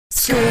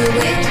Screw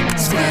it.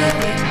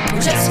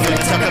 We're just gonna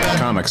talk about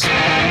comics.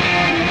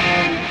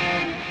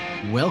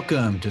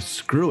 Welcome to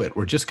Screw It.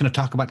 We're just going to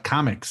talk about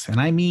comics,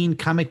 and I mean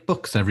comic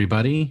books,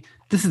 everybody.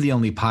 This is the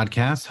only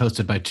podcast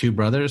hosted by two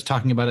brothers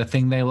talking about a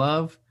thing they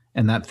love,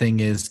 and that thing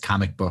is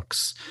comic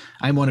books.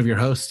 I'm one of your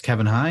hosts,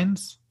 Kevin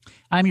Hines.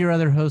 I'm your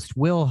other host,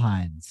 Will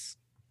Hines.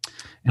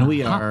 And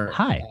we are...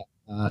 Hi.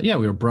 We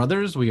are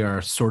brothers. We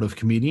are sort of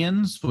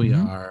comedians. We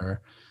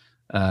are...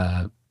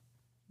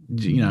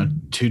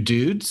 two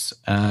dudes,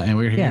 and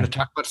we're here to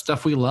talk about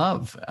stuff we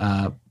love,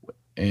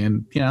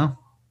 and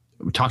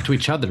we talk to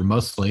each other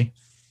mostly.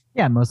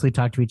 Yeah, mostly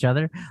talk to each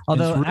other.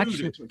 Although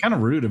it's kind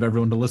of rude of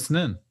everyone to listen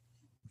in.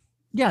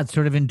 Yeah, it's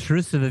sort of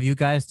intrusive of you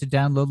guys to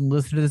download and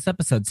listen to this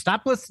episode.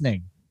 Stop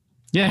listening.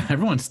 Yeah,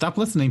 everyone, stop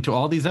listening to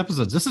all these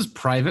episodes. This is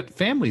private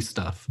family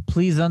stuff.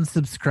 Please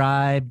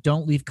unsubscribe.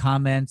 Don't leave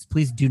comments.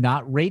 Please do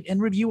not rate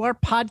and review our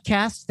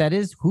podcast. That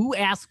is Who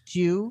Asked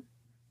You.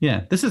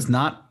 Yeah, this is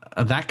not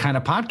that kind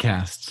of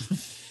podcast.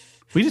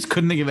 We just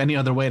couldn't think of any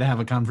other way to have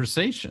a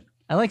conversation.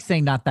 I like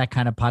saying not that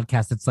kind of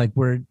podcast. It's like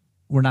we're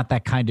not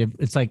that kind of,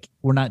 it's like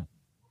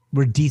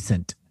we're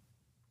decent.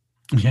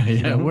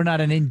 Yeah. We're not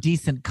an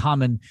indecent,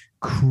 common,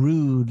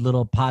 crude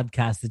little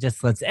podcast that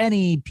just lets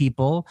any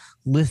people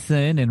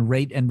listen and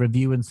rate and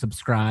review and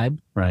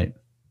subscribe. Right.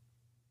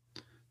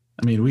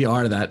 I mean, we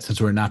are that since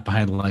we're not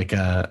behind like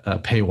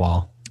a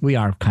paywall. We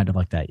are kind of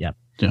like that. Yep.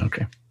 Yeah.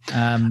 Okay.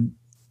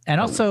 And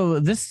also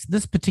this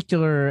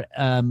particular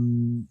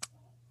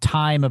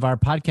time of our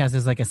podcast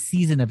is like a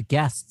season of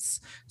guests.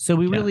 So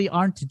we really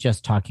aren't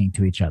just talking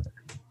to each other.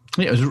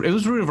 Yeah, it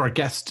was rude of our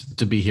guest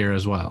to be here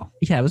as well.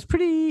 Yeah, it was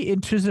pretty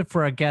intrusive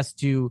for our guest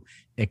to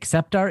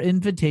accept our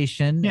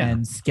invitation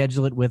and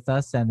schedule it with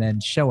us and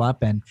then show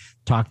up and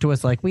talk to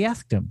us like we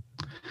asked him.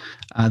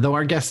 Though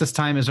our guest this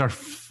time is our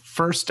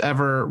first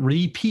ever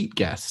repeat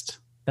guest.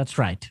 That's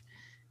right.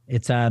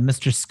 It's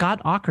Mr.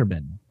 Scott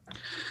Aukerman.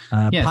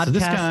 So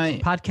this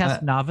guy,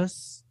 podcast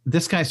novice.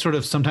 This guy sort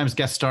of sometimes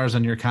guest stars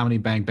on your Comedy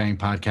Bang Bang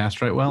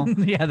podcast, right? Well,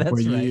 yeah, that's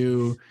where right.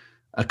 You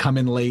come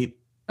in late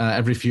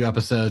every few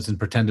episodes and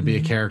pretend to be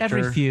a character.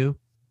 Every few.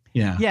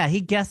 Yeah. Yeah, he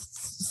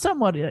guests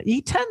somewhat.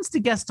 He tends to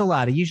guest a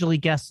lot. He usually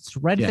guests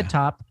right at the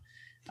top.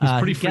 He's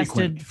pretty he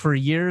frequent. Guested for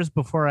years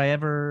before I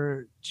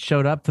ever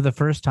showed up for the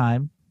first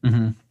time.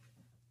 Mm-hmm.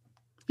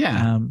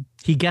 Yeah.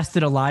 He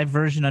guested a live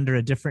version under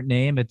a different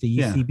name at the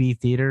UCB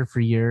Theater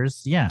for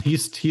years. Yeah. He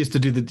used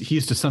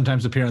to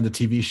sometimes appear on the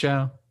TV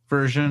show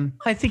version.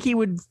 I think he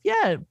would,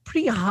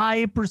 pretty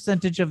high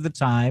percentage of the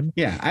time.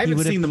 Yeah, I haven't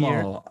seen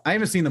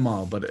them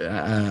all,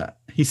 but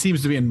he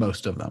seems to be in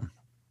most of them.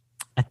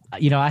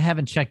 I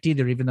haven't checked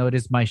either, even though it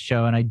is my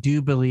show. And I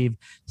do believe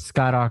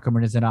Scott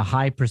Aukerman is in a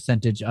high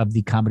percentage of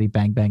the Comedy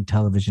Bang Bang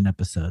television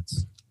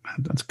episodes.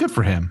 That's good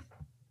for him.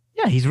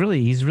 Yeah, he's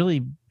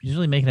really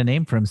making a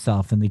name for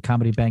himself in the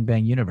Comedy Bang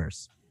Bang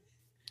universe.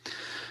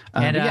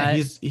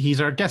 He's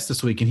our guest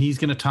this week, and he's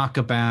going to talk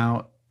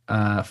about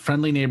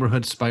Friendly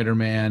Neighborhood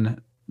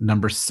Spider-Man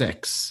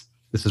 #6.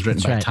 This is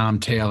written by Tom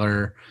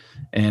Taylor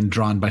and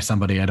drawn by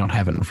somebody. I don't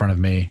have it in front of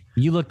me.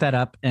 You look that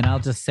up, and I'll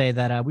just say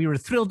that we were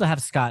thrilled to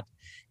have Scott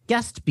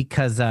guest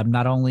because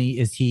not only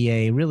is he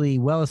a really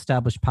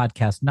well-established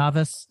podcast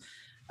novice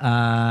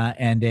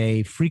and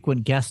a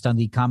frequent guest on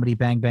the Comedy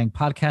Bang Bang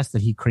podcast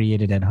that he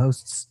created and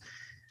hosts,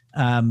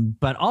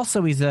 but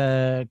also he's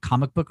a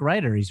comic book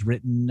writer. He's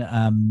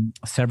written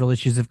several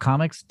issues of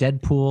comics,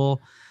 Deadpool,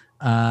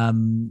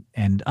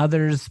 and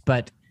others.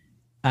 But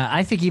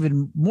I think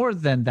even more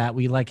than that,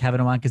 we like having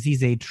him on because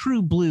he's a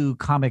true blue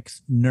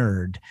comics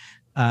nerd.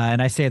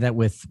 And I say that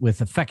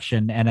with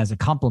affection and as a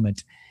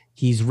compliment.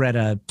 He's read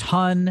a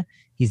ton.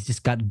 He's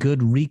just got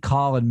good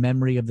recall and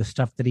memory of the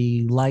stuff that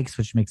he likes,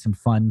 which makes him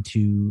fun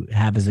to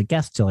have as a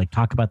guest to like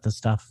talk about the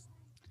stuff.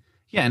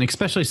 Yeah, and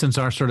especially since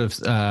our sort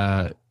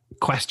of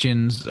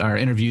questions, our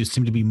interviews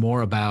seem to be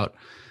more about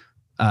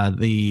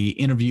the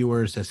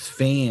interviewers as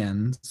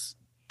fans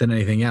than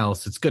anything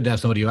else. It's good to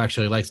have somebody who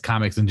actually likes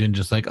comics and didn't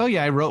just like, oh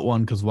yeah, I wrote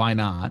one because why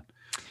not?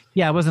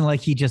 Yeah, it wasn't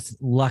like he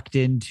just lucked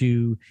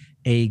into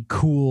a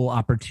cool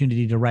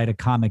opportunity to write a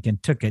comic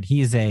and took it.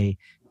 He is a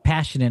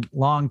passionate,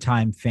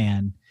 longtime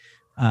fan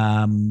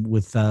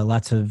with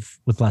lots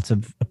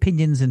of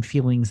opinions and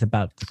feelings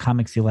about the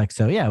comics he likes.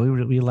 So yeah,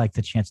 we like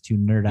the chance to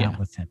nerd out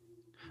with him.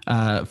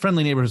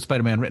 Friendly Neighborhood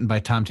Spider-Man, written by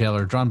Tom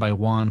Taylor, drawn by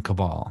Juan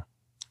Cabal.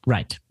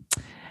 Right.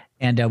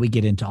 And we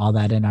get into all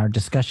that in our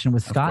discussion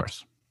with Scott.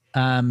 Of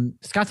course.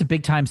 Scott's a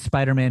big-time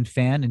Spider-Man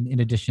fan, and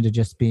in addition to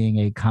just being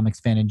a comics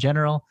fan in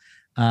general.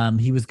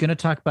 He was going to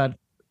talk about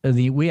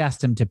we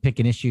asked him to pick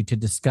an issue to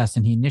discuss,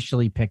 and he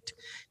initially picked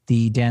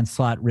the Dan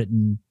Slott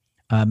written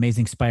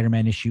Amazing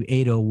Spider-Man issue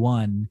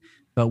 801,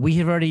 but we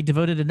have already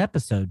devoted an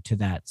episode to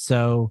that.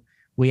 So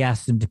we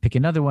asked him to pick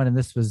another one, and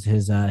this was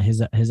his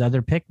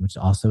other pick, which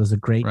also is a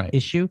great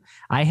issue.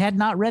 I had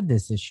not read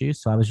this issue,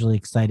 so I was really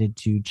excited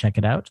to check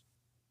it out.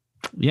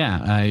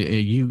 Yeah,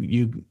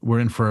 you were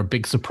in for a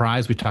big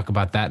surprise. We talk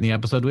about that in the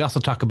episode. We also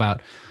talk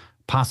about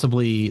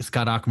possibly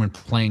Scott Aukerman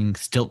playing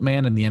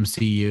Stiltman in the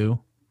MCU.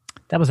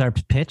 That was our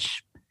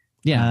pitch.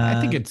 Yeah, I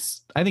think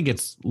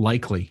it's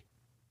likely.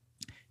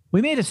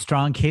 We made a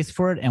strong case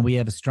for it, and we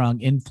have a strong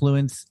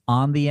influence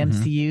on the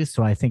MCU.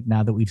 So I think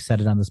now that we've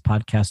said it on this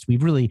podcast,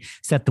 we've really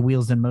set the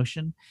wheels in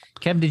motion.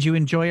 Kevin, did you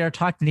enjoy our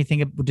talk?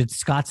 Did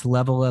Scott's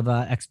level of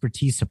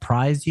expertise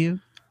surprise you?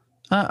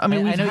 I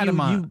mean, I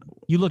know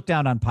you look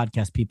down on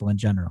podcast people in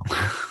general.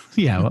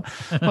 Yeah.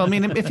 Well, I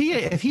mean, if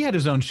he had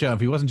his own show, if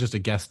he wasn't just a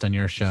guest on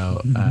your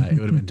show, it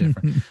would have been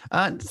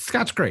different.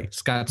 Scott's great.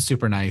 Scott's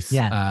super nice.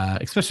 Yeah.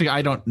 Especially,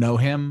 I don't know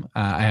him.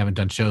 I haven't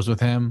done shows with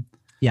him.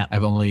 Yeah.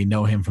 I've only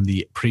know him from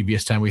the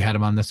previous time we had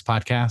him on this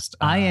podcast.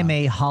 I am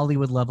a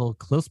Hollywood level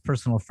close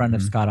personal friend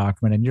of Scott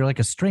Aukerman, and you're like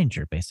a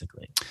stranger,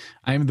 basically.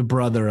 I am the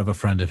brother of a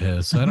friend of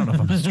his, so I don't know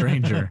if I'm a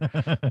stranger.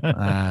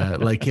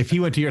 Like if he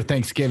went to your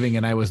Thanksgiving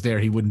and I was there,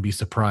 he wouldn't be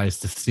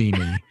surprised to see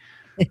me.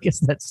 I guess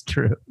that's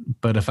true.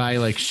 But if I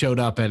like showed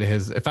up at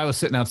if I was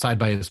sitting outside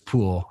by his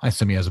pool, I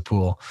assume he has a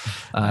pool.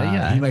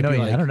 Yeah, he might be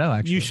like, I don't know.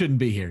 Actually, you shouldn't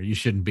be here. You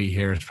shouldn't be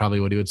here. Is probably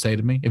what he would say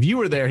to me. If you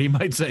were there, he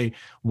might say,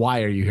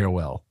 "Why are you here,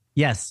 Will?"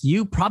 Yes,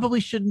 you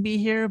probably shouldn't be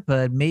here,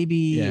 but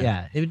maybe,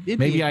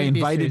 maybe I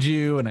invited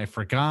you and I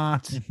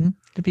forgot.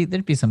 Mm-hmm.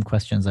 There'd be some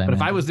questions. But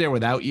if I was there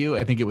without you,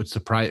 I think it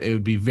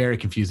would be very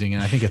confusing,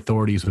 and I think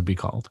authorities would be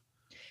called.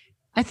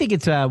 I think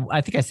it's.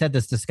 I think I said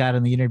this to Scott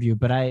in the interview,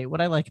 but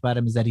what I like about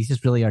him is that he's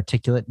just really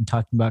articulate in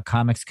talking about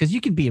comics. Because you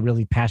can be a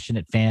really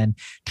passionate fan,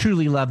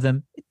 truly love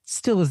them. It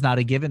still is not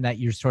a given that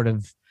you're sort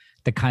of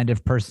the kind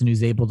of person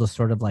who's able to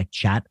sort of like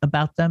chat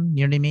about them.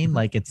 You know what I mean?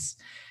 Like it's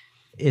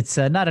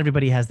not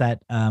everybody has that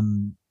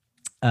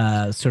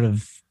sort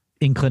of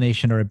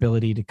inclination or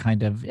ability to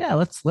kind of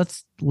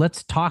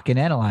let's talk and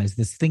analyze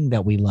this thing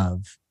that we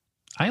love.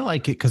 I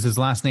like it because his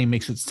last name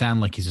makes it sound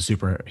like he's a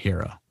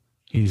superhero.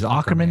 He's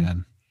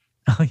Aukerman.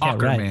 Oh, yeah,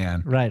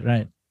 Aukerman.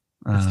 Right.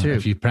 That's true.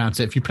 If you pronounce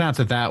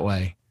it that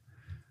way,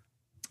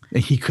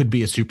 he could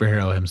be a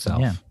superhero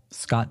himself. Yeah,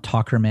 Scott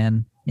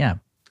Talkerman. Yeah.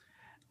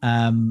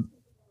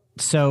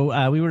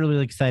 So we were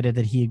really excited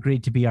that he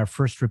agreed to be our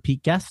first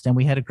repeat guest, and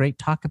we had a great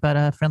talk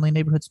about Friendly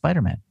Neighborhood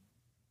Spider-Man,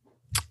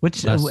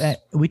 which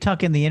we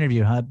talk in the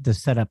interview, to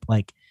set up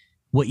like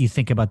what you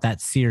think about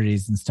that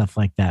series and stuff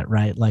like that,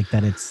 right? Like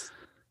that it's.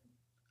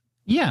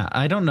 Yeah,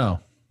 I don't know.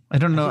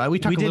 We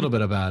talked a little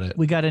bit about it.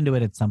 We got into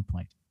it at some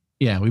point.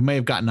 Yeah, we may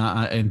have gotten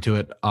into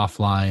it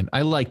offline.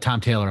 I like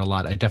Tom Taylor a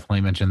lot. I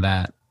definitely mentioned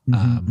that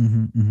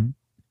in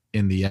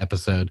the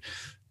episode.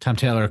 Tom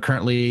Taylor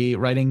currently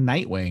writing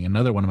Nightwing,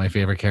 another one of my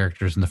favorite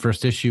characters. And the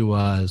first issue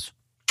was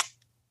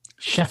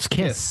Chef's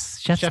Kiss.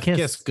 Chef's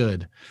Kiss.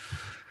 Good.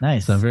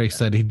 Nice. So I'm very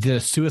excited. He did a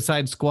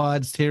Suicide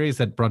Squad series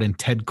that brought in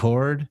Ted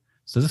Kord.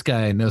 So this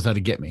guy knows how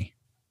to get me.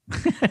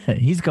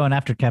 He's going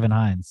after Kevin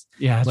Hines.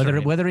 Yeah,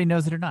 whether he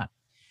knows it or not.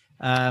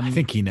 I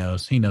think he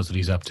knows. He knows what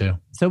he's up to.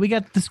 So we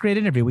got this great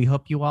interview. We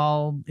hope you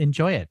all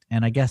enjoy it.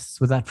 And I guess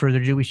without further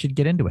ado, we should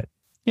get into it.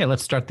 Yeah,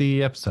 let's start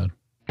the episode.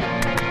 All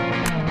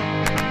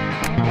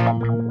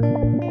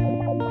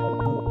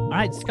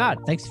right, Scott,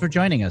 thanks for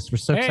joining us. We're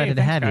so excited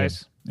to have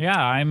guys. You.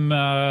 Yeah, I'm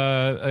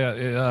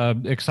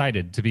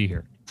excited to be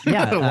here.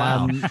 Yeah,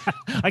 wow.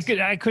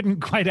 I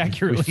couldn't quite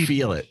accurately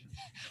feel it.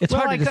 It's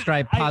hard to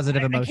describe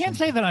positive emotion. I can't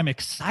say that I'm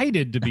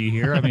excited to be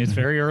here. I mean, it's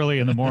very early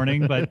in the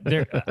morning, but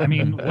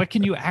what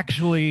can you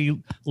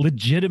actually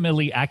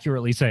legitimately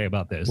accurately say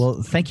about this?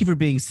 Well, thank you for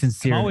being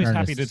sincere. I'm always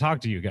happy to talk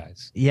to you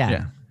guys.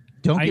 Yeah.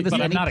 Don't give us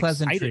any I'm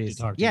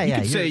pleasantries. Yeah, you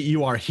can say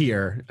you are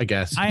here, I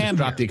guess. I am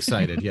drop the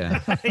excited, yeah.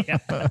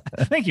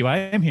 Thank you. I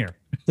am here.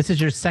 This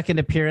is your second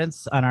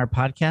appearance on our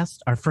podcast.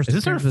 Our first. Is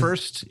this our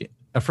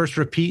first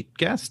repeat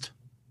guest?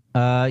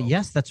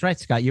 Yes, that's right,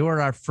 Scott. You are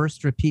our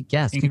first repeat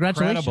guest. Incredible.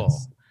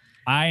 Congratulations.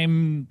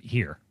 I'm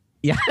here.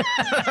 Yeah.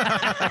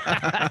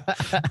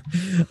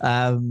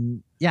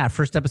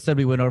 First episode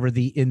we went over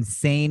the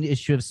insane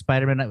issue of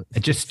Spider-Man. I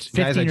just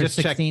checked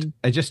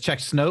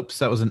Snopes.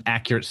 That was an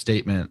accurate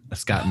statement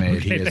Scott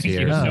made. He is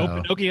here.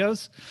 No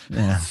Pinocchios.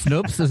 Yeah.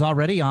 Snopes is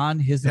already on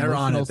his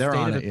emotional state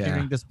of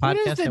appearing this podcast.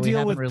 What is the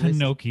deal with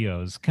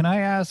Pinocchios? Can I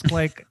ask,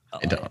 like,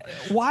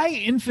 why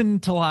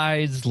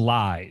infantilize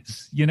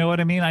lies? You know what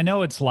I mean? I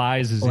know it's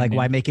lies. Like,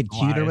 why make it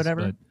cute or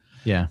whatever?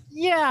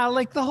 Yeah,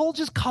 like the whole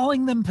just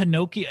calling them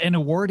Pinocchio and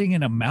awarding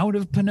an amount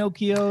of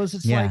Pinocchios.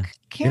 It's like,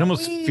 it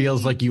almost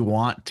feels like you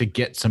want to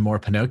get some more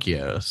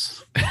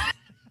Pinocchios.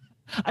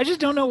 I just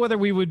don't know whether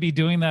we would be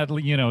doing that,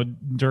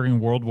 during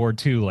World War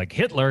II. Like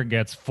Hitler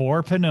gets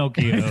 4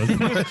 Pinocchios.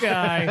 This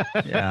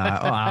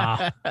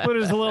guy put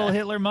his little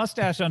Hitler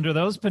mustache under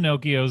those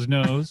Pinocchio's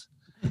nose.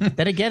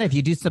 Then again, if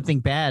you do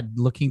something bad,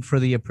 looking for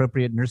the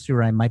appropriate nursery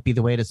rhyme might be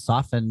the way to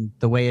soften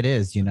the way it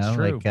is,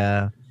 like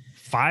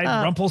 5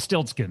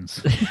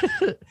 Rumpelstiltskins.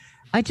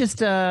 I just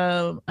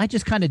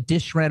kind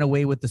of ran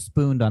away with the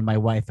spoon on my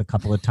wife a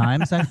couple of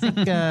times. I think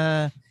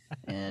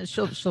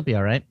she'll be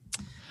all right.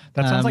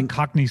 That sounds like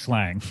Cockney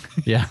slang.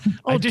 Yeah.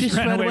 I just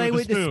ran away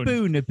with the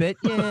spoon a bit.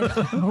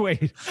 Yeah.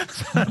 Wait.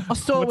 I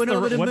saw it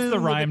over the moon. What's the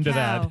rhyme to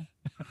that?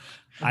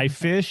 I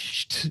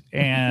fished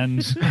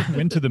and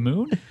went to the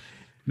moon.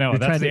 No,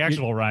 that's the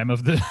actual rhyme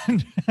of the.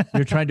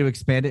 You're trying to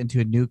expand it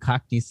into a new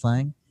Cockney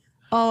slang.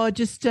 Oh,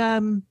 just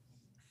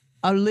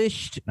a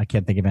list. I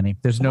can't think of any.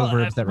 There's no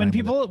verbs that when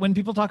rhyme with it. when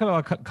people talk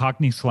about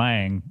Cockney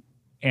slang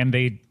and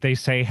they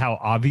say how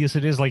obvious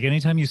it is, like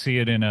anytime you see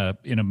it in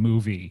a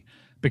movie,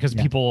 because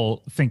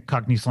people think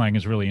Cockney slang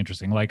is really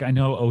interesting. Like I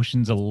know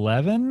Ocean's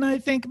 11, I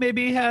think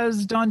maybe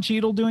has Don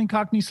Cheadle doing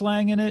Cockney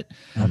slang in it.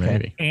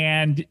 Maybe.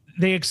 And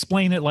they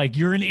explain it like,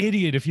 you're an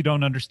idiot if you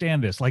don't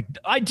understand this. Like,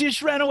 I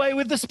just ran away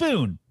with the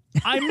spoon.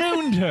 I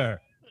mooned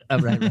her.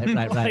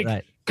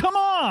 Right. Come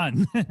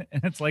on.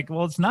 And it's like,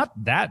 well, it's not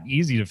that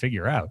easy to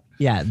figure out.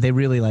 Yeah, they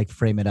really like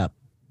frame it up.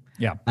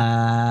 Yeah.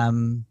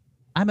 I'm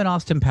an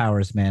Austin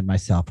Powers man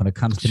myself when it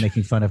comes to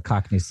making fun of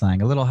Cockney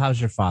slang. A little "How's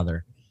your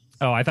father?"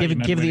 Oh, I thought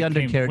give the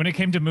undercarriage when it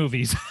came to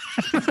movies.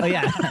 Oh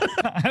yeah,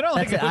 I don't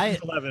like Ocean's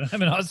 11.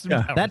 I'm an Austin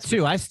Powers. that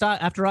too. I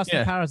stopped after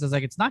Austin Powers. I was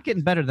like, it's not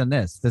getting better than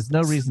this. There's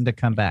no reason to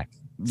come back.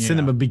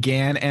 Cinema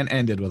began and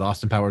ended with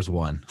Austin Powers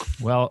 1.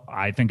 Well,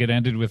 I think it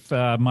ended with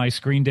my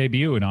screen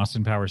debut in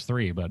Austin Powers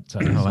 3, but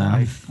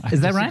I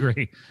is that disagree.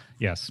 right?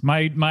 Yes,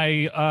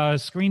 my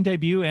screen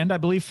debut and I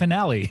believe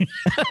finale.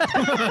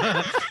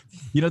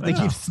 You don't think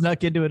you've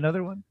snuck into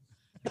another one?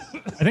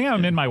 I think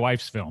I'm in my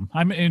wife's film.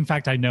 In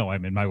fact, I know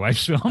I'm in my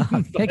wife's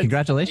film. Hey,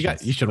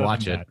 congratulations! You should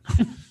watch it.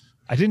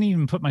 I didn't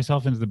even put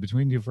myself into the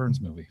Between Two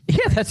Ferns movie.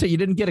 Yeah, that's it. You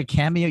didn't get a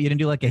cameo. You didn't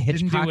do like a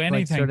Hitchcock. Didn't do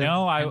anything.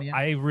 No,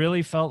 I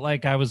really felt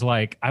like I was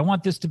like, I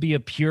want this to be a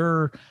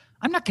pure.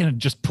 I'm not going to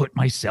just put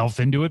myself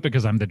into it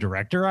because I'm the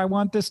director. I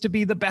want this to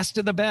be the best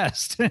of the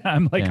best.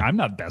 I'm like, I'm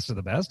not best of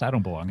the best. I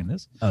don't belong in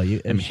this. Oh,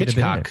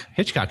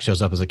 Hitchcock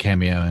shows up as a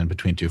cameo in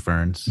Between Two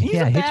Ferns. He's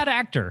a bad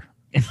actor.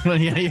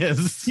 Well, yeah, he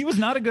is. He was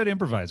not a good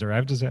improviser, I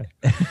have to say.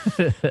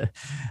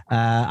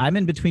 I'm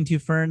in Between Two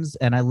Ferns,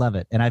 and I love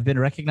it. And I've been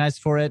recognized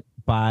for it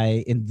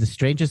in the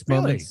strangest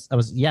moments.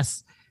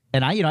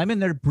 And I'm in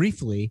there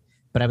briefly,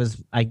 but I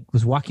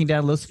was walking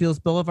down Los Feliz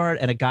Boulevard,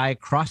 and a guy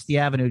across the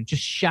avenue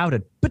just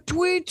shouted,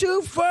 "Between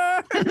Two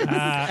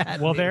Ferns!"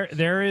 Well,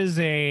 there is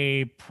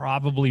a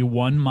probably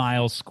 1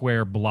 mile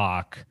square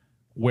block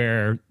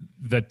where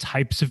the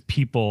types of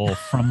people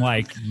from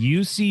like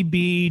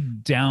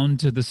UCB down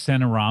to the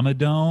Cinerama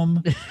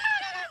Dome,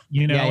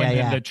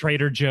 and the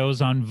Trader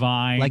Joe's on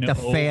Vine, like the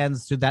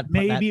fans to that,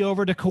 maybe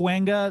over to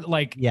Cahuenga,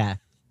 like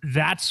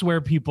that's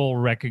where people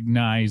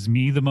recognize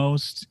me the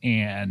most.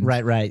 And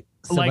right.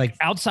 So like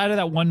outside of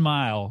that 1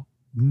 mile,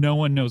 no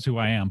one knows who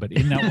I am, but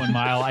in that 1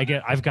 mile,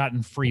 I've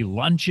gotten free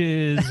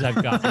lunches.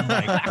 I've gotten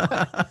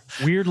like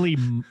weirdly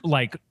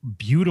like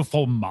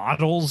beautiful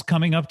models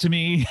coming up to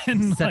me.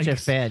 And such a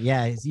fan.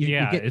 Yeah.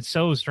 It's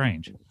so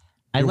strange.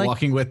 You're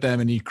walking with them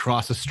and you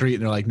cross a street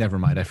and they're like, never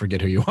mind, I forget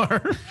who you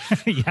are.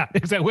 Yeah.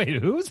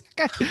 Wait, who's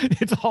that guy?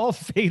 It's all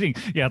fading.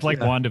 Yeah. It's like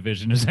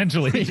WandaVision,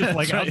 essentially. Just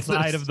like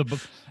outside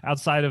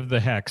of the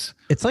hex.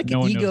 It's like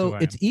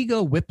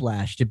ego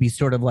whiplash to be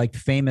sort of like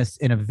famous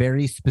in a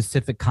very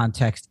specific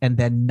context and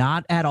then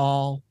not at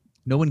all.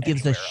 No one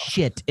gives a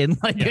shit in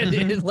like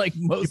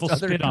most people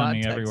other spit on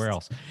me everywhere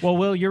else. Well,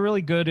 Will, you're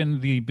really good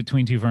in the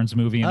Between Two Ferns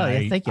movie.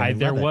 And thank you.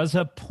 There was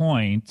a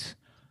point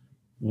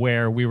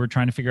where we were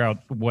trying to figure out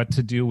what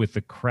to do with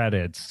the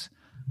credits.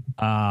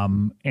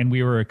 And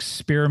we were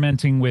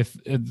experimenting with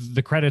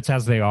the credits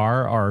as they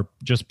are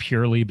just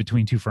purely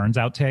Between Two Ferns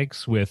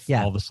outtakes with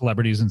all the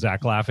celebrities and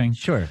Zach laughing.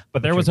 Sure.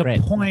 But there was a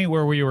point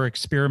where we were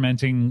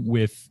experimenting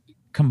with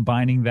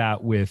combining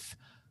that with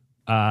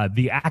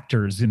the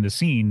actors in the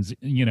scenes,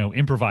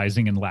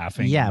 improvising and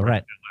laughing. Yeah,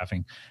 right.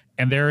 Laughing.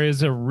 And there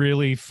is a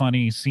really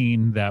funny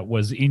scene that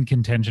was in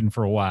contention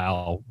for a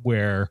while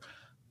where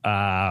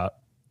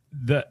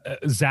the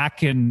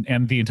Zach and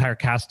the entire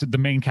cast, the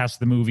main cast of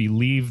the movie,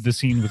 leave the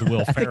scene with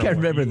Will Ferrell. I think I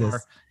remember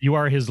this. You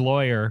are his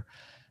lawyer,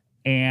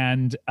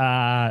 and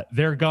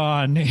they're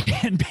gone.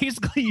 And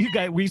basically,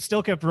 we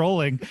still kept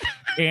rolling,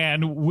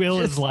 and Will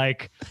is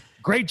like,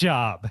 "Great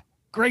job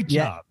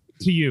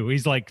to you."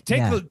 He's like,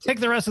 "Take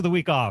the rest of the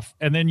week off,"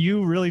 and then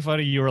you really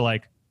funny. You were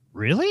like,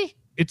 "Really?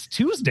 It's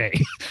Tuesday."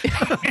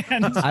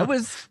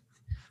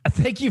 And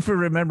thank you for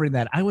remembering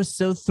that. I was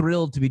so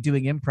thrilled to be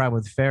doing improv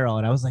with Farrell,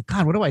 and I was like,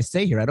 God, what do I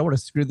say here? I don't want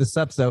to screw this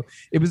up. So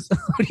it was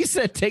when he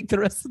said, "Take the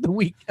rest of the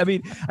week." I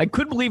mean, I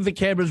couldn't believe the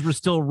cameras were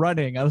still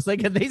running. I was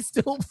like, are they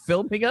still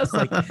filming us?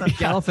 Like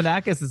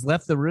Galifianakis has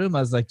left the room.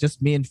 I was like,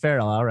 just me and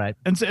Farrell. All right.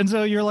 And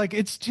so you're like,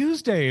 "It's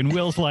Tuesday," and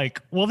Will's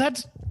like, "Well,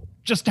 that's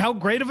just how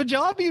great of a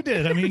job you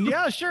did." I mean,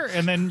 yeah, sure.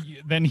 And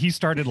then he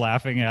started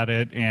laughing at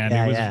it,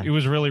 and it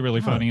was really,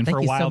 really funny. And for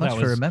a while, thank you so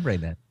much for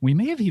remembering that. We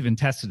may have even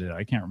tested it.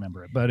 I can't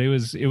remember it, but it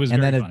was. And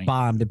very then it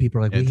bombed, and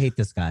people were like, "We hate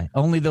this guy."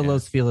 Only the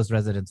Los Feliz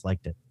residents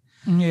liked it.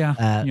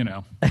 Yeah,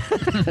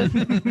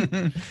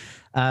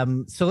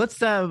 So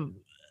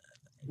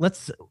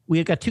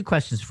we've got two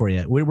questions for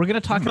you. We're going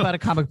to talk about a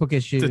comic book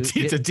issue.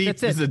 It's a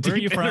deep Where are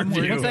you from?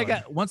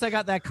 Once I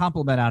got that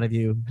compliment out of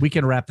you, we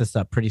can wrap this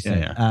up pretty soon.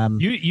 Yeah.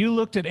 You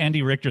looked at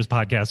Andy Richter's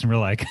podcast and were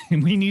like,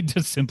 we need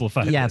to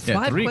simplify this.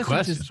 5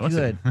 questions is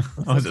good.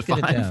 Was it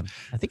 5?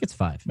 I think it's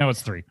 5. No,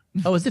 it's 3.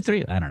 Oh, is it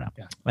 3? I don't know.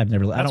 Yeah. I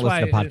don't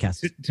listen to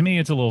podcasts. To me,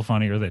 it's a little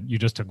funnier that you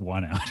just took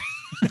 1 out.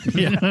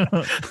 Yeah.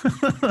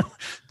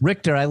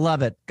 Richter, I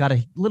love it. Got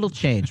a little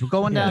change. We're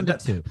going down to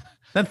 2.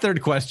 That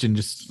third question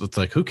just it's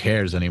like, who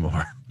cares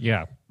anymore?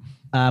 Yeah.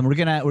 We're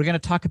gonna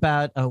talk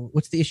about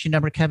what's the issue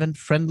number, Kevin?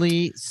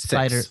 Friendly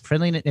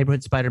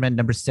Neighborhood Spider-Man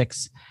number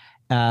 6.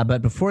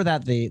 But before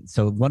that,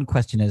 so one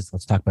question is,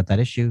 let's talk about that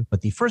issue.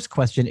 But the first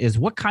question is,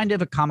 what kind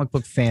of a comic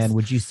book fan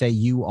would you say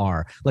you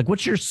are? Like,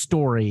 what's your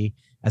story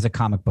as a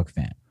comic book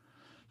fan?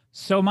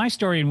 So my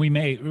story, and we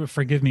may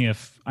forgive me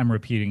if I'm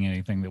repeating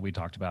anything that we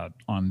talked about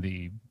on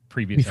the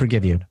previous. We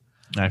forgive you.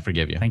 I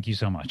forgive you. Thank you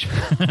so much.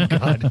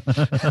 God,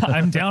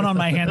 I'm down on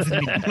my hands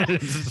and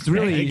knees. It's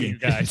really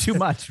too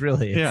much,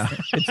 really.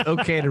 It's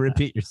okay to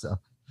repeat yourself.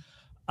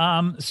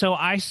 So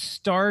I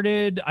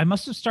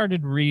must have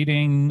started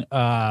reading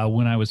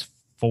when I was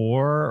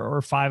 4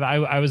 or 5.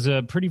 I was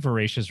a pretty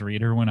voracious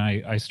reader when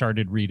I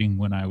started reading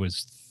when I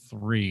was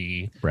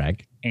 3.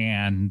 Brag.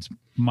 And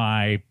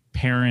my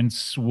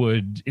parents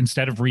would,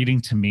 instead of reading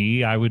to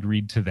me, I would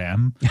read to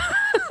them.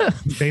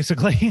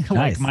 Basically.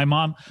 Nice. Like my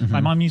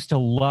mom used to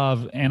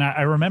love, and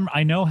I remember,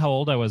 I know how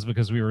old I was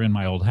because we were in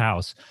my old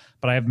house,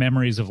 but I have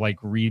memories of like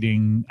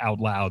reading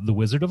out loud The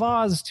Wizard of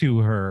Oz to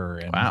her.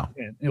 And, wow.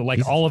 And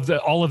like all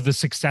of the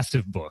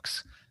successive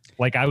books.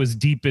 Like I was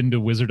deep into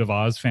Wizard of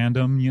Oz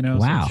fandom, you know?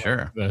 Wow. So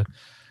Sure. What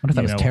if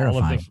that was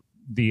terrifying? All of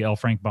the L.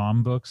 Frank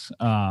Baum books.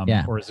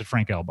 Or is it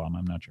Frank L. Baum?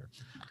 I'm not sure.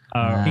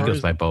 He goes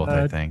by both,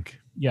 I think.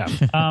 Yeah.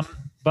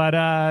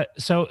 But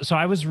so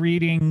I was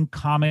reading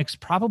comics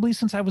probably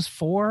since I was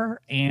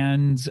 4,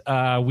 and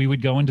we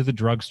would go into the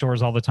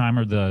drugstores all the time,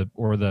 or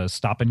the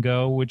Stop and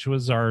Go, which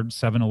was our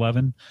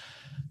 7-Eleven.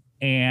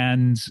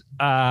 And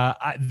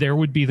there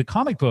would be the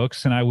comic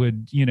books, and I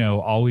would,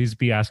 always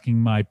be asking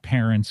my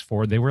parents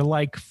for. They were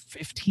like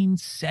 15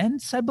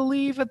 cents, I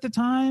believe, at the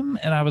time,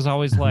 and I was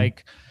always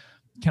like,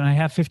 "Can I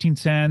have 15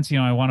 cents?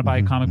 I want to buy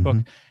a comic book."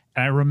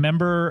 And I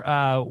remember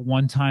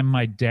one time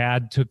my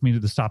dad took me to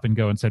the Stop and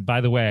Go and said,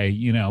 "By the way,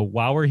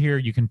 while we're here,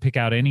 you can pick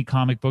out any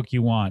comic book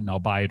you want, and I'll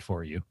buy it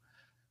for you."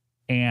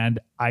 And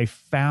I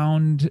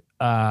found,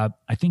 I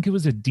think it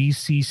was a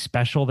DC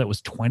special that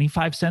was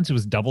 25 cents. It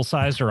was double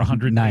sized or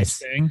 100 nice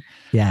thing.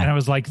 Yeah. And I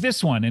was like,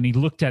 "This one." And he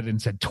looked at it and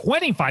said,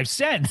 25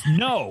 cents?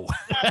 No.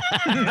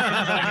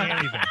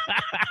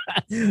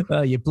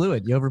 Well, you blew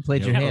it. You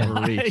overplayed your hand.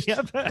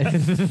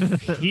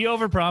 He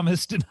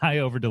overpromised and I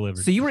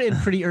overdelivered. So you were in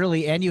pretty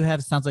early, and you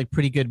have, sounds like,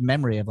 pretty good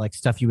memory of like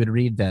stuff you would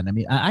read then. I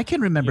mean, I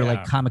can remember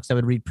like comics I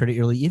would read pretty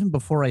early, even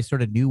before I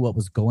sort of knew what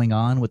was going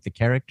on with the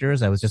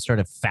characters. I was just sort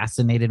of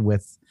fascinated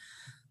with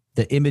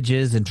the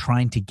images and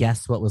trying to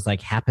guess what was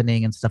like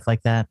happening and stuff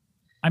like that.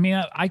 I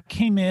mean, I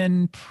came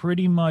in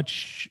pretty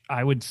much,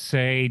 I would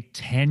say,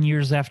 10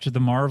 years after the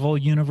Marvel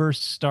universe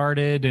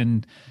started,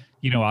 and,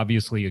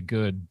 obviously a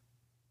good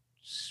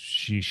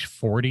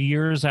 40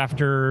 years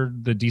after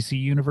the DC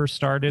universe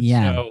started.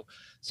 Yeah.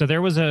 So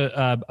there was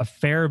a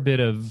fair bit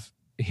of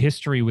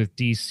history with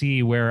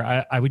DC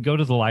where I would go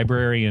to the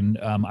library, and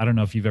I don't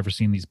know if you've ever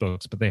seen these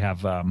books, but they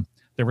have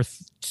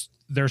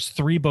there's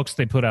 3 books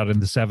they put out in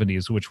the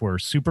 70s, which were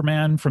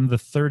Superman from the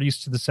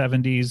 30s to the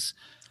 70s.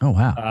 Oh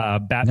wow!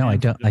 Batman. No, I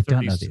don't know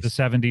to these. the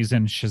 70s,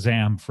 and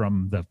Shazam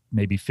from the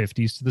maybe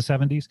 50s to the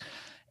 70s.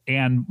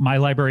 And my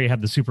library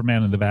had the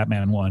Superman and the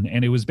Batman one,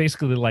 and it was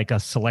basically like a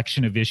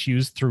selection of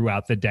issues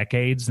throughout the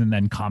decades, and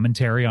then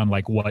commentary on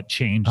like what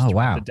changed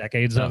throughout the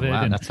decades of it,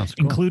 and that sounds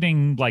cool.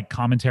 including like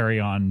commentary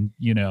on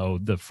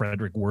the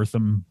Frederick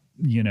Wertham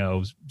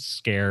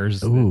scares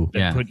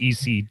that put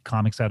EC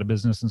Comics out of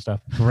business and stuff.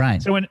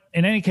 Right. So in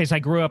any case, I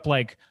grew up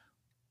like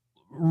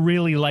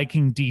really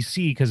liking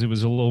DC because it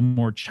was a little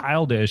more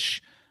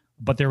childish,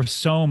 but there was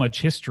so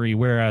much history.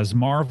 Whereas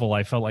Marvel,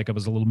 I felt like I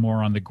was a little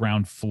more on the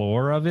ground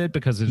floor of it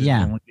because it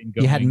had only been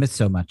going. You hadn't missed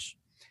so much.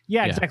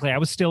 Yeah, exactly. I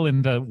was still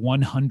in the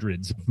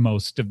 100s of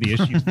most of the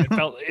issues.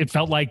 It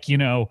felt like,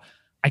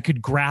 I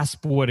could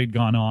grasp what had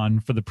gone on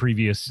for the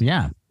previous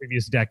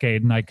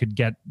decade, and I could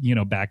get,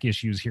 back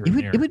issues here and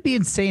there. It would be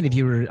insane if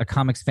you were a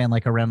comics fan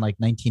like around like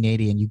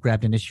 1980 and you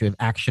grabbed an issue of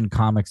Action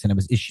Comics and it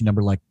was issue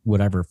number like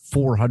whatever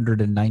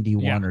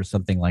 491 or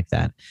something like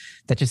that.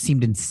 That just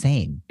seemed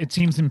insane. It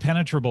seems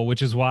impenetrable,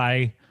 which is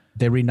why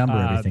they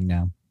renumber everything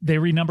now. They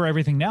renumber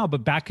everything now,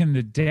 but back in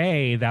the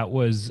day, that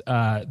was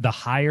the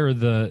higher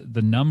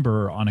the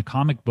number on a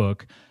comic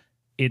book,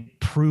 it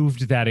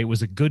proved that it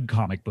was a good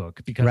comic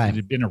book because it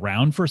had been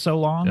around for so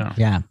long.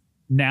 Yeah.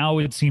 Now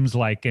it seems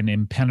like an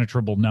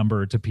impenetrable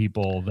number to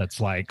people.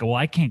 That's like, well,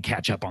 I can't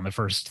catch up on the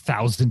first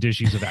 1,000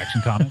 issues of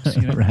Action Comics.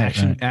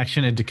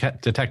 Action and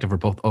Detective are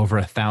both over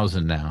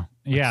 1,000 now.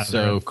 Yeah,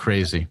 so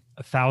crazy.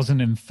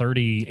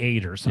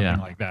 1,038 or something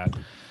like that.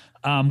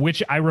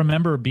 Which I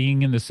remember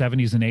being in the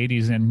 70s and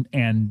 80s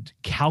and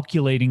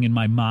calculating in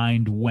my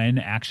mind when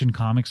Action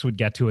Comics would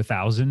get to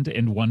 1,000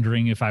 and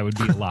wondering if I would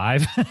be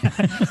alive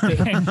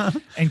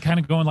and kind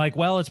of going like,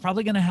 well, it's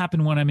probably going to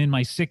happen when I'm in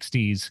my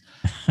 60s.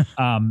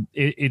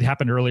 It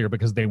happened earlier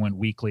because they went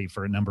weekly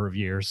for a number of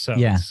years. So,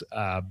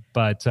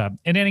 but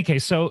in any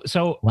case, so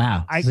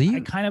wow.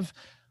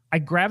 I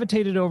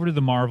gravitated over to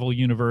the Marvel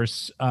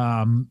universe.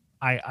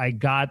 I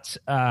got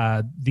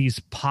these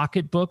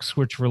pocket books,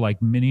 which were like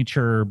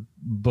miniature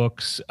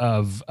books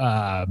of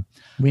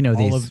we know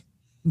these.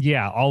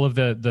 Yeah, all of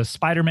the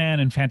Spider-Man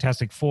and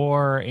Fantastic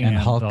Four and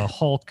the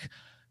Hulk.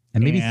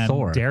 And maybe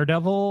Thor,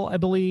 Daredevil, I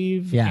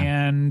believe, yeah,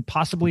 and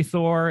possibly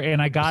Thor.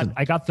 And I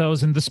got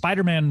those, and the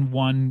Spider-Man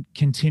one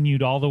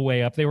continued all the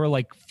way up. They were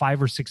like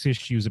 5 or 6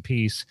 issues a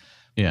piece.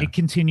 Yeah, it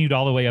continued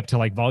all the way up to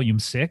like volume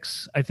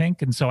 6, I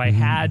think. And so I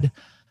had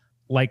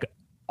like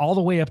all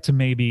the way up to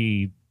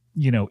maybe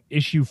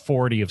issue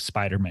 40 of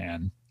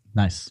Spider-Man.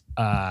 Nice.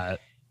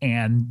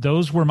 And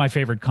those were my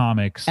favorite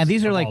comics. And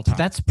these are like,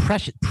 that's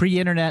precious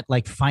pre-internet,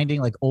 like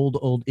finding like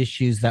old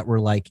issues that were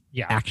like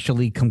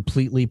actually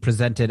completely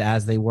presented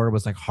as they were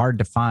was like hard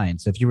to find.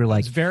 So if you were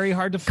like, it's very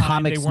hard to find.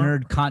 Comics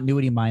nerd,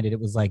 continuity minded, it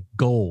was like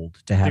gold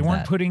to have. They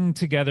weren't putting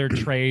together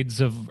trades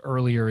of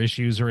earlier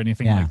issues or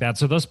anything like that.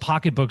 So those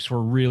pocketbooks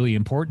were really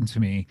important to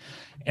me.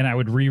 And I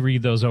would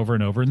reread those over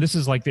and over. And this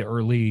is like the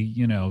early,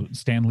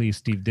 Stan Lee,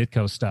 Steve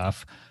Ditko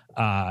stuff.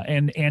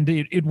 And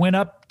it went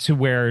up to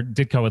where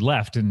Ditko had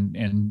left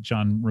and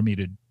John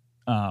Romita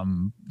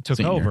took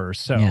over.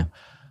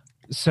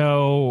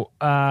 So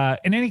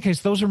in any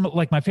case, those are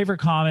like my favorite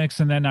comics.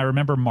 And then I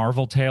remember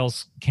Marvel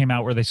Tales came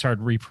out where they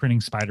started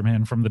reprinting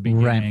Spider-Man from the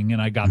beginning,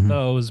 and I got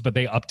those, but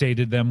they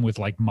updated them with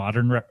like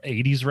modern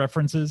 80s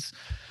references.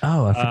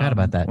 Oh, I forgot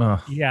about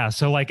that. Yeah,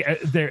 so like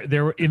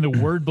they're in the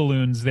word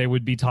balloons, they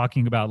would be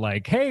talking about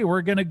like, hey,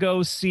 we're gonna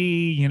go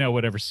see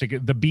whatever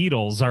the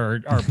Beatles are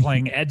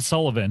playing Ed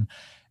Sullivan.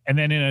 And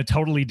then in a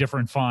totally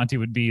different font, it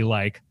would be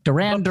like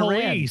Duran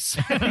Duran.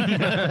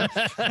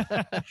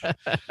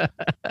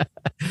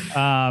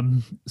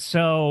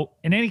 So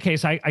in any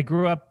case, I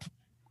grew up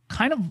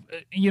kind of,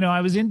 I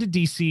was into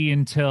DC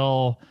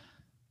until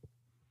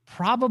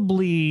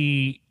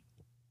probably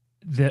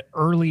the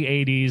early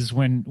 80s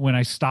when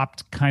I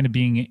stopped kind of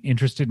being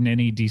interested in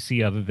any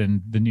DC other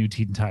than the new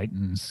Teen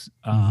Titans.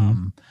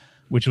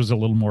 Which was a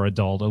little more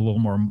adult, a little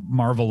more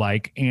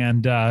Marvel-like.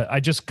 And I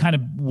just kind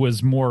of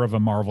was more of a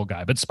Marvel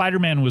guy. But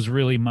Spider-Man was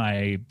really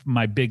my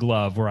big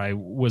love, where I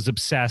was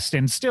obsessed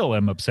and still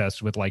am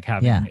obsessed with like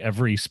having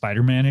every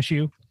Spider-Man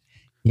issue.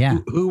 Yeah.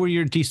 Who were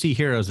your DC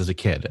heroes as a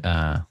kid?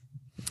 I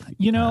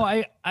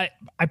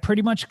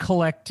pretty much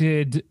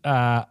collected,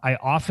 I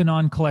off and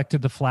on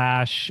collected The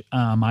Flash.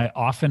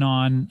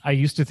 I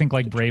used to think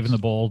like Brave and the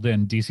Bold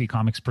and DC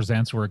Comics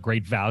Presents were a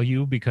great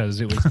value because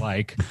it was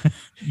like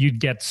you'd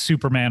get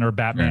Superman or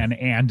Batman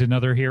and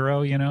another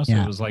hero, so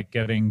it was like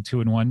getting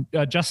 2 in 1.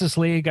 Justice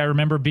League, I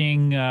remember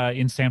being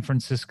in San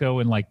Francisco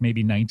in like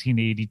maybe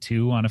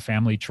 1982 on a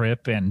family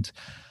trip and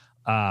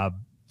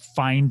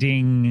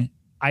finding,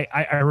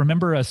 I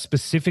remember a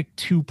specific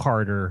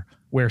 2-parter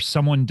where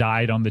someone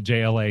died on the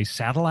JLA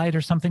satellite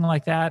or something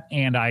like that.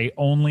 And I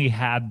only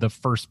had the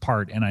first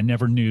part and I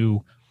never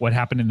knew what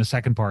happened in the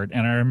second part.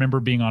 And I remember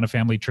being on a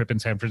family trip in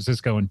San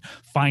Francisco and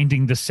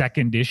finding the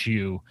second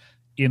issue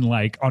in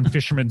like on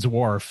Fisherman's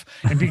Wharf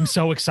and being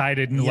so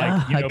excited and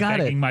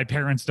begging my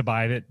parents to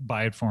buy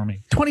it for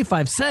me.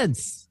 25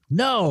 cents.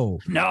 No.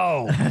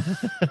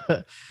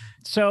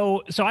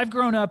 So I've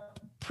grown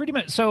up pretty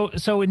much.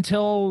 So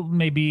until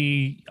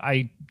maybe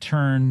I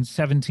turned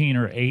 17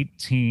 or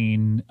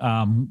 18,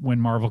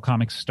 when Marvel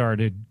Comics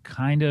started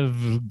kind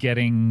of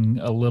getting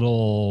a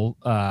little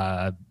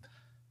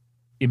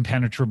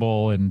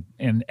impenetrable, and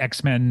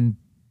X-Men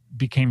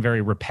became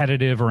very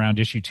repetitive around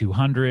issue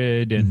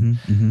 200, and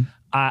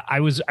I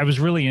was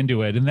really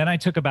into it. And then I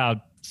took about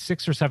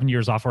 6 or 7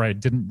 years off where I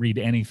didn't read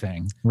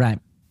anything. Right.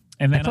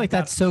 And then I feel like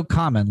that's so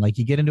common. Like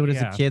you get into it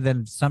as a kid,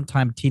 then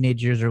sometime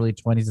teenage years, early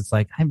 20s, it's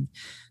like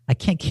I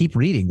can't keep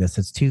reading this.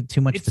 It's too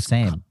much the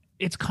same.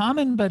 It's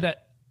common,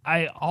 but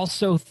I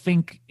also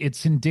think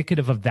it's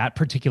indicative of that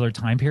particular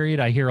time period.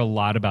 I hear a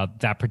lot about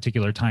that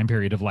particular time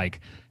period of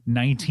like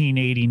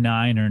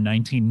 1989 or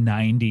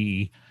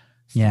 1990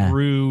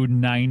 through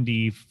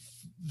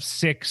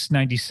 96,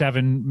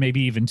 97,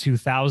 maybe even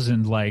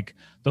 2000. Like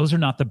those are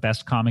not the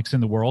best comics in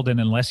the world. And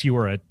unless you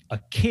were a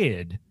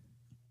kid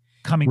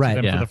coming to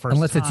them for the first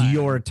unless time. It's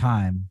your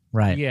time.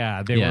 Right.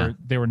 Yeah.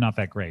 They were not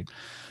that great.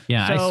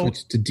 Yeah, I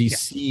switched to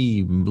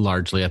DC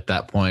largely at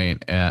that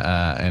point,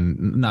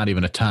 and not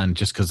even a ton,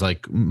 just because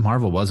like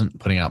Marvel wasn't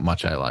putting out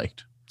much I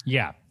liked.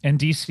 Yeah, and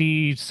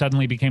DC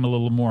suddenly became a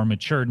little more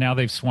mature. Now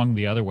they've swung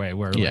the other way,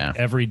 where like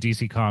every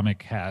DC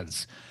comic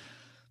has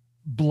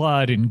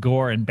blood and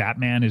gore, and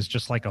Batman is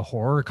just like a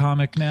horror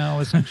comic now,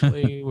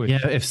 essentially.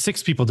 If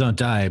 6 people don't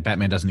die,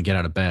 Batman doesn't get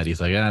out of bed. He's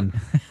like,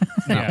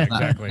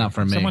 exactly. Not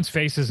for me. Someone's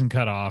face isn't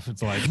cut off.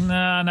 It's like,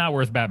 nah, not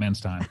worth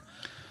Batman's time.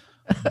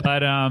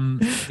 But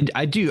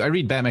I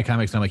read Batman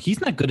comics and I'm like, he's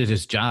not good at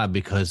his job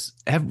because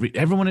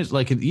everyone is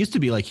like, it used to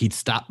be like he'd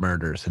stop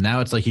murders, and now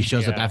it's like he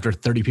shows up after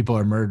 30 people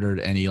are murdered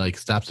and he like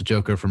stops the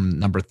Joker from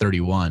number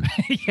 31.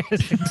 Yes,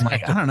 exactly. I'm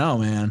like, I don't know,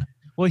 man.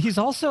 Well, he's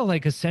also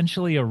like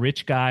essentially a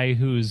rich guy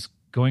who's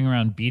going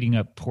around beating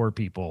up poor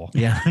people.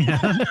 Yeah.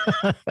 And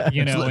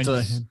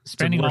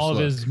spending all of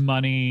his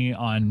money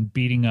on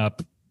beating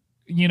up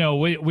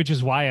which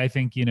is why I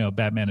think,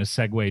 Batman is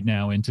segued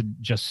now into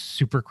just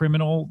super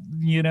criminal,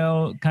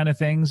 kind of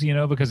things,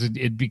 because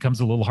it becomes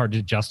a little hard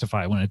to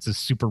justify when it's a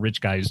super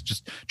rich guy who's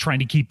just trying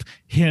to keep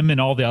him and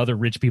all the other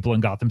rich people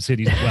in Gotham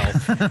City's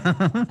wealth.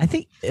 I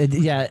think,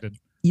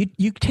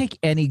 you take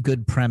any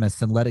good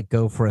premise and let it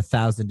go for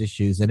 1,000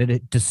 issues and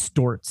it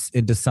distorts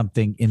into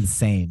something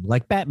insane.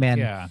 Like Batman.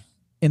 Yeah.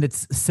 In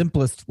its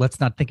simplest, let's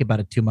not think about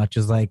it too much,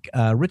 is like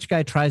a rich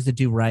guy tries to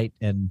do right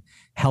and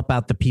help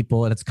out the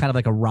people. And it's kind of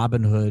like a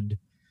Robin Hood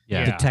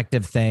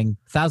detective thing.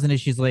 1,000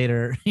 issues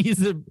later,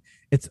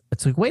 it's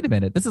like, wait a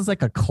minute. This is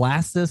like a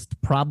classist,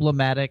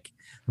 problematic,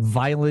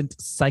 violent,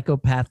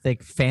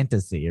 psychopathic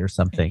fantasy or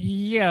something.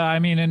 Yeah. I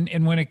mean,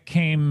 and when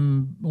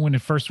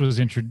it first was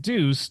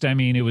introduced, I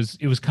mean, it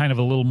was kind of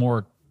a little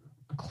more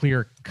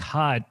clear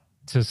cut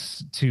to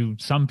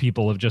some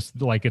people of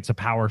just like it's a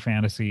power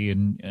fantasy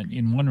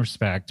in one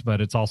respect, but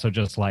it's also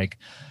just like,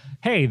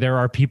 hey, there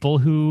are people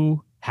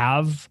who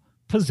have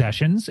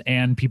possessions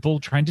and people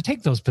trying to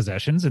take those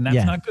possessions, and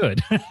that's not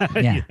good.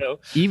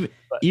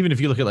 Even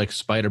if you look at like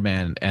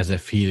Spider-Man as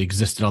if he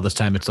existed all this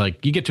time, it's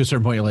like you get to a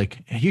certain point, you're like,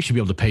 you should be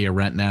able to pay your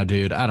rent now,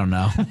 dude. I don't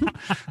know.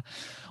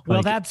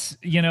 Well, that's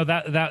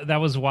that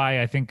was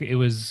why I think it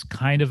was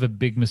kind of a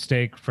big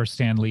mistake for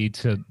Stan Lee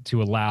to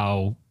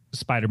allow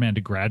Spider-Man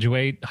to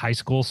graduate high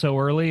school so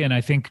early. And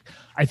I think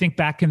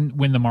back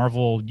when the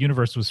Marvel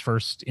Universe was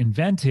first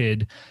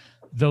invented,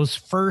 those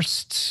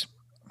first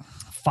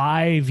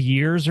 5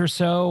 years or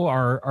so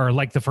are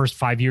like the first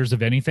 5 years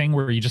of anything,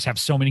 where you just have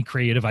so many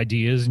creative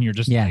ideas and you're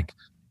just like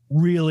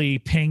really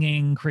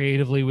pinging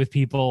creatively with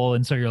people.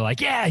 And so you're like,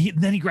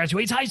 then he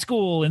graduates high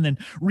school, and then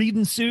Reed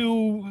and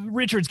Sue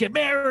Richards get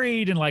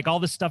married, and like all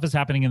this stuff is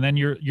happening. And then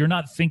you're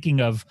not thinking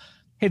of,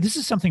 hey, this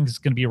is something that's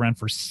going to be around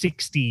for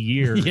 60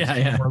 years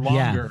or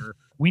longer. Yeah.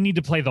 We need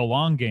to play the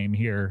long game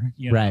here.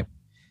 Right.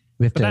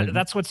 But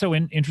that's what's so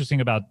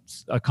interesting about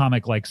a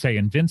comic like, say,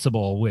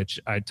 Invincible, which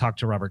I talked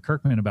to Robert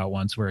Kirkman about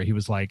once, where he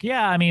was like,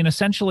 I mean,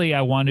 essentially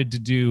I wanted to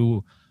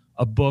do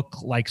a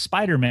book like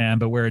Spider-Man,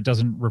 but where it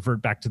doesn't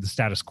revert back to the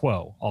status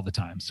quo all the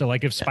time. So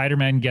like if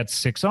Spider-Man gets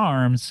 6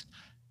 arms,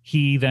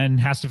 he then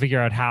has to figure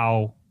out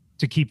how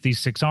to keep these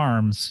 6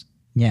 arms.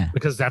 Yeah.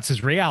 Because that's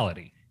his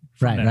reality.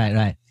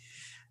 Right.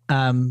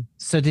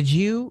 So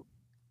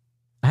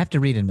I have to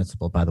read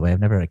Invincible, by the way. I've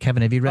never read it.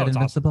 Kevin, have you read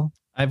Invincible? Awesome.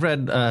 I've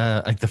read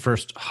like the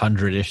first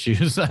 100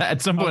 issues.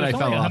 At some point I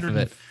fell off of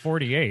it.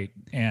 148.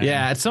 And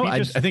I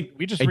think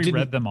we just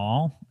reread them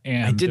all.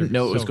 And I didn't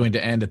know it was going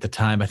to end at the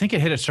time. I think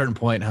it hit a certain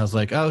point and I was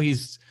like, oh,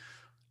 he's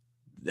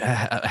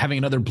having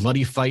another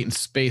bloody fight in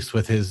space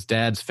with his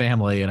dad's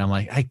family, and I'm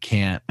like, I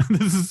can't.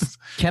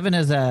 Kevin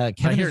has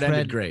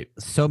read great.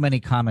 So many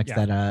comics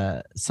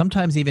that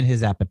sometimes even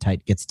his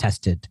appetite gets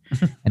tested,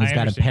 and he's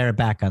got to pare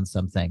back on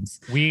some things.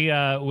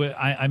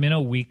 I'm in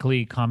a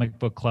weekly comic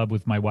book club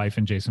with my wife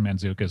and Jason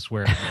Mantzoukas,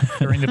 where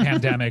during the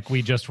pandemic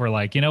we just were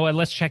like, you know what,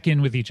 let's check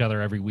in with each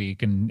other every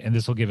week, and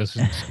this will give us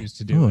an excuse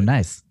to do it. Oh,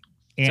 nice.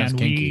 And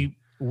we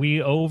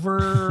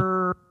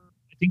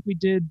I think we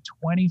did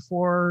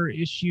 24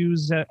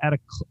 issues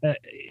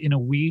in a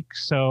week.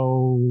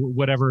 So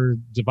whatever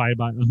divided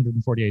by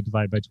 148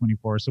 divided by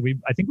 24. So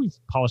I think we've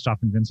polished off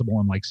Invincible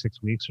in like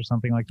 6 weeks or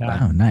something like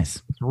that. Oh,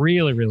 nice. It's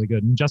really, really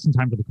good. And just in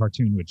time for the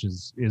cartoon, which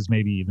is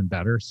maybe even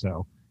better.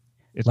 So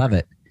love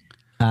it.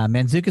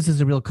 Mantzoukas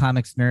is a real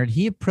comics nerd.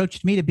 He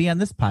approached me to be on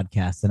this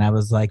podcast, and I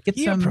was like, get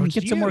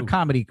some more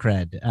comedy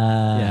cred.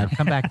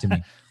 Come back to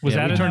me. Was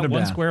that in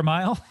 1 square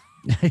mile?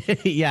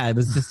 Yeah, it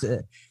was just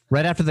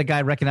right after the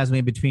guy recognized me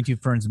in Between Two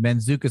Ferns.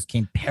 Mantzoukas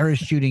came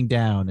parachuting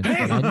down. And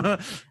hey,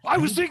 I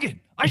was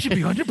thinking I should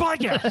be on your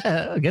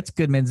podcast. Gets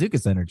good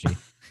Mantzoukas energy.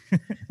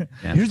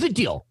 Here's the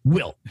deal,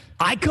 Will.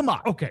 I come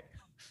on. Okay,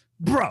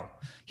 bro.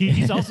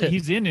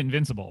 He's in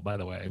Invincible, by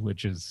the way,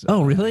 which is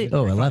oh really?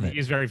 Oh, I love it.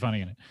 He's very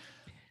funny in it.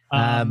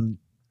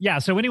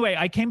 So anyway,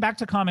 I came back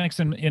to comics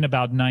in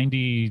about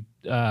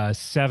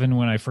 97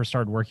 when I first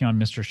started working on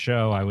Mr.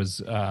 Show. I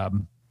was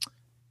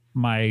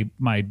my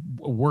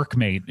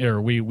workmate,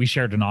 or we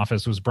shared an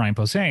office, was Brian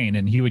Posehn,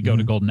 and he would go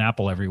to Golden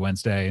Apple every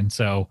Wednesday. And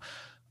so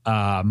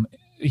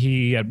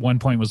he at one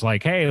point was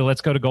like, hey,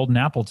 let's go to Golden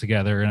Apple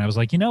together. And I was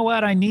like, you know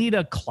what? I need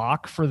a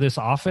clock for this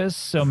office.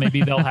 So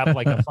maybe they'll have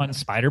like a fun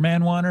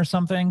Spider-Man one or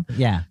something.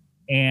 Yeah.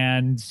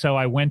 And so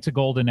I went to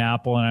Golden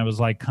Apple and I was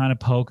like kind of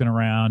poking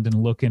around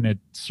and looking at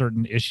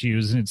certain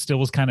issues, and it still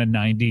was kind of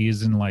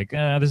 90s and like,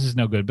 this is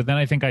no good. But then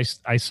I think I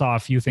saw a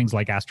few things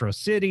like Astro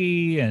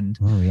City and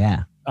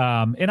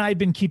and I'd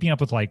been keeping up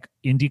with like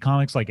indie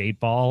comics like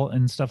 8-Ball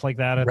and stuff like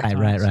that at the time.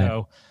 Right.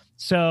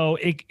 So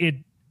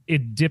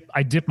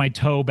I dipped my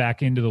toe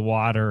back into the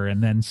water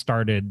and then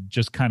started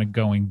just kind of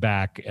going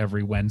back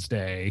every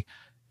Wednesday.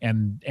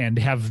 And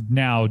have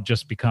now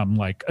just become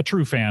like a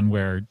true fan,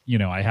 where, you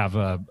know, I have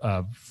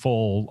a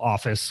full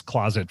office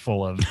closet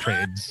full of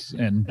trades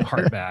and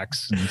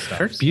hardbacks and stuff.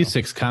 Kurt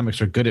Busiek's comics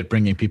are good at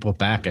bringing people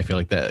back. I feel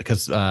like that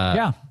because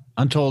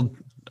Untold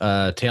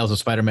Tales of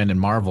Spider-Man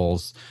and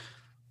Marvels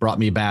brought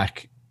me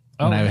back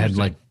when I had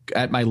like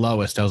at my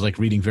lowest. I was like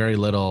reading very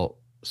little,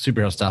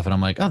 superhero stuff, and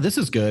I'm like, oh, this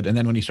is good. And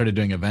then when he started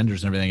doing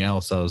Avengers and everything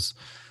else, I was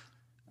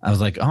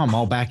like, oh, I'm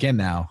all back in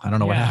now. I don't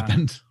know what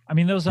happened. I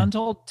mean, those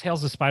Untold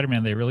Tales of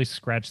Spider-Man, they really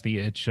scratched the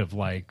itch of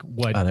like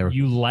what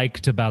you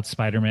liked about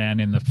Spider-Man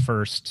in the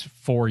first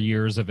 4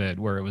 years of it,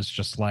 where it was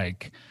just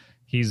like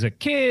he's a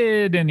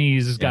kid and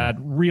he's got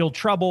real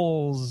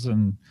troubles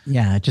and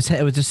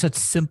it was just such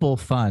simple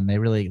fun. They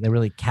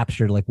really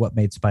captured like what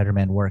made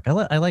Spider-Man work.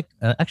 I like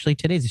actually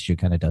today's issue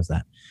kind of does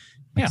that.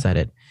 I'm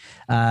excited.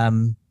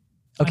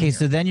 Okay,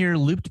 so then you're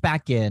looped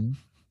back in.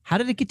 How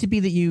did it get to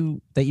be that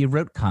you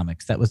wrote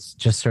comics? That was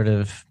just sort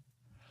of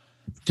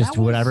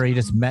whatever. You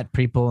just met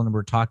people and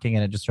were talking,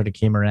 and it just sort of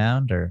came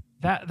around, or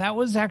that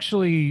was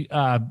actually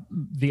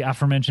the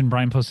aforementioned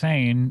Brian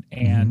Posehn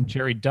and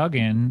Jerry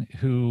Duggan,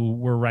 who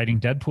were writing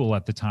Deadpool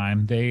at the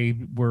time. They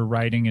were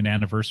writing an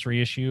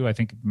anniversary issue. I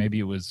think maybe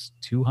it was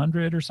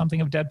 200 or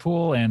something of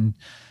Deadpool, and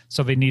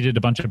so they needed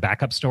a bunch of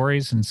backup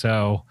stories, and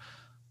so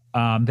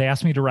they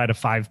asked me to write a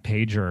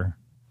 5-pager.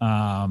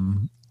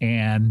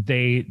 And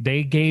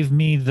they gave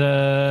me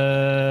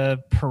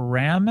the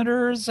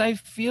parameters, I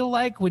feel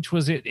like, which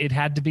was it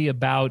had to be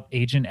about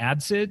Agent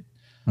Adsid.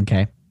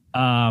 Okay.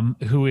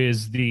 Who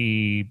is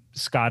the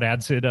Scott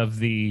Adsid of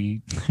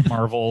the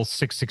Marvel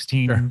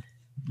 616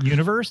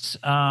 universe.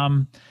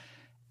 And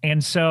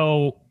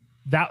so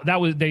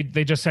that was they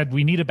just said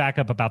we need a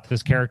backup about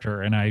this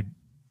character, and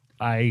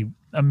I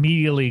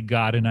immediately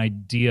got an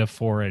idea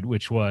for it,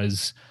 which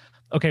was,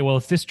 okay, well,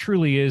 if this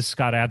truly is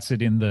Scott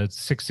Adsid in the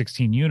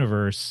 616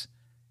 universe,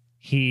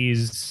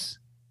 he's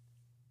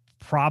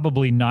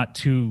probably not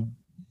too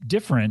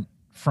different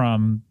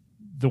from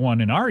the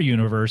one in our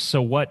universe.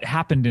 So what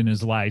happened in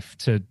his life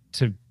to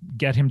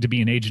get him to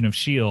be an agent of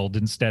S.H.I.E.L.D.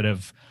 instead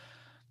of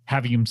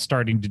having him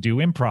starting to do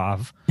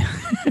improv?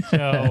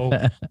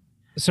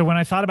 So when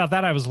I thought about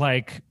that, I was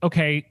like,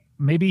 okay,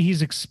 maybe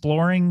he's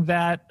exploring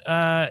that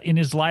in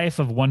his life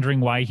of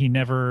wondering why he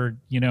never,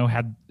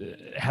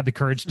 had the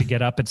courage to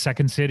get up at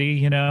Second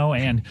City,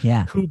 and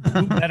who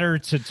better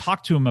to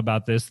talk to him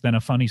about this than a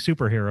funny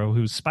superhero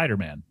who's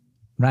Spider-Man.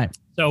 Right.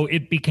 So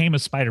it became a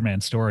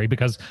Spider-Man story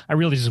because I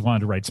really just wanted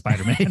to write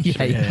Spider-Man.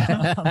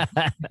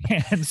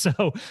 And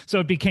so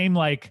it became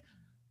like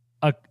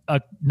a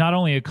not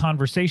only a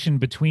conversation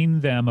between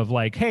them of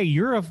like, hey,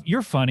 you're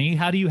funny.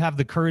 How do you have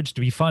the courage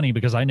to be funny?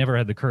 Because I never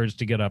had the courage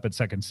to get up at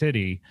Second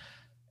City.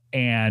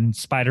 And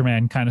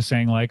Spider-Man kind of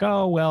saying like,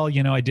 oh, well,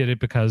 I did it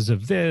because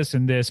of this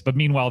and this. But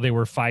meanwhile, they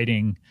were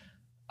fighting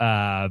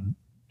an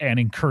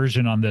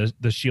incursion on the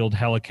S.H.I.E.L.D.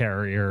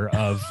 helicarrier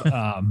of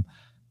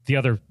the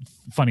other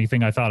funny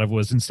thing I thought of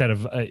was instead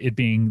of it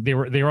being they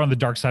were on the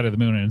dark side of the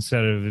moon, and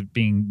instead of it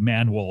being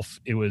man wolf,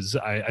 it was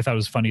I thought it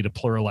was funny to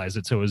pluralize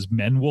it, so it was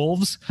men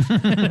wolves.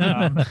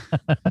 But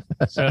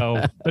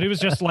it was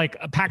just like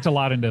packed a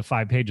lot into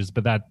 5 pages.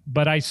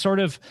 But I sort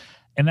of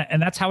and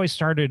that's how I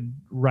started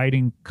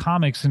writing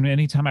comics. And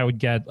anytime I would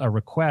get a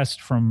request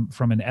from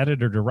an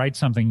editor to write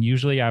something,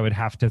 usually I would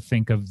have to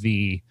think of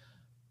the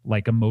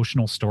like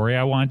emotional story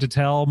I wanted to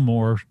tell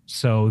more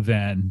so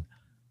than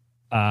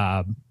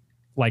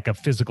like a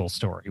physical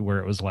story where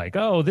it was like,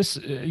 oh, this,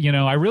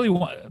 I really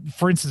want,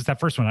 for instance, that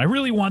first one, I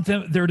really want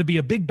there to be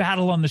a big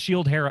battle on the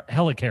S.H.I.E.L.D.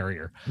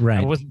 helicarrier. Right.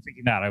 I wasn't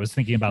thinking that. I was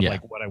thinking about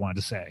like what I wanted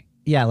to say.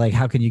 Yeah. Like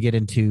how can you get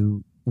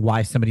into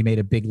why somebody made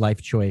a big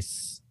life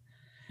choice?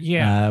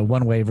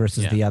 One way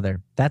versus the other.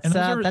 That's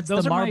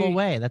the Marvel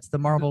way. That's the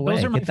Marvel way.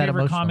 Those are my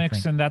favorite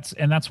comics, and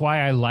that's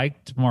why I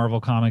liked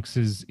Marvel comics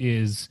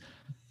is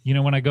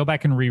when I go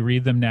back and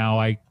reread them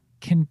now, I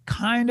can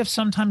kind of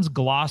sometimes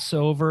gloss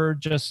over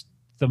just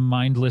the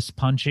mindless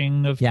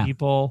punching of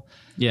people.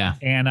 Yeah.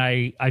 And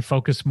I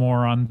focus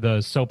more on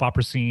the soap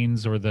opera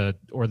scenes or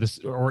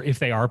if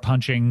they are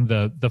punching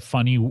the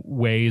funny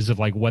ways of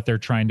like what they're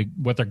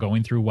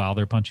going through while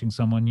they're punching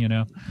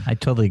someone, I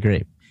totally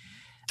agree.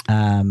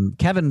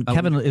 Kevin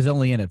is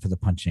only in it for the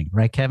punching,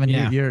 right, Kevin?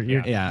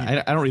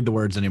 Yeah. I don't read the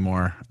words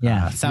anymore.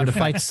 Yeah. Sound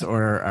effects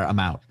or I'm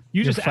out.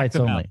 You just fights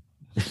only.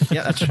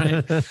 Yeah, that's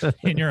right.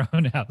 In your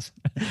own house.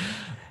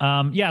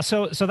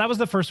 So that was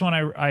the first one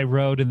I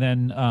wrote, and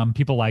then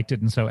people liked it,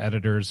 and so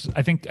editors,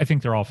 I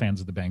think they're all fans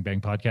of the Bang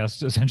Bang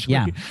podcast, essentially.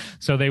 Yeah.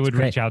 So they would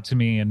reach out to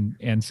me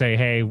and say,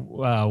 hey,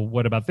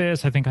 what about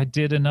this? I think I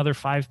did another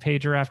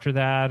 5-pager after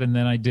that, and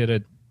then I did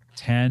a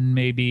 10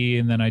 maybe,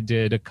 and then I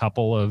did a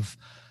couple of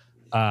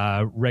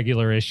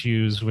regular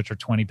issues, which are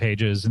 20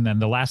 pages, and then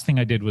the last thing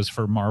I did was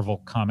for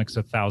Marvel Comics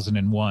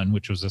 1001,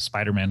 which was a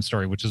Spider-Man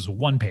story, which is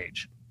 1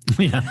 page.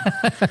 Yeah.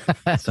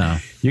 So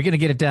you're going to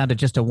get it down to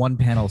just a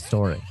 1-panel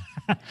story.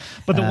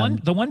 But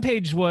the one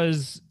page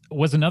was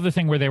another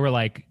thing where they were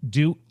like,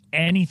 do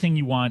anything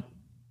you want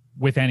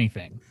with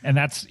anything. And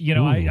that's,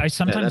 I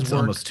sometimes that's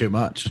almost too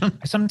much. I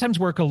sometimes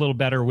work a little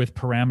better with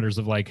parameters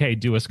of like, hey,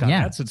 do a Scott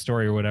Adsit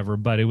story or whatever.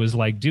 But it was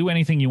like, do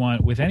anything you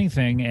want with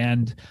anything.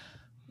 And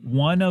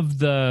one of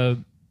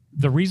the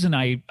reason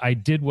I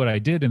did what I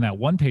did in that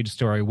 1-page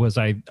story was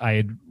I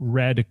had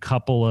read a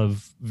couple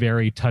of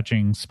very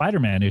touching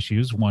Spider-Man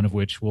issues, one of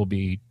which we'll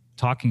be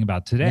talking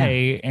about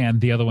today, and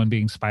the other one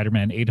being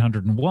Spider-Man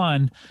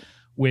 801,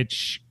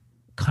 which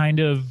kind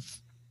of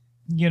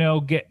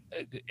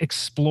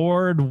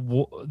explored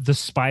the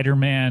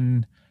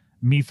Spider-Man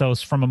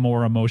mythos from a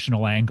more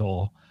emotional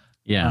angle.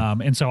 Yeah.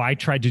 And so I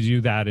tried to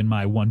do that in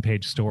my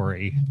one-page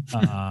story.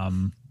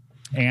 And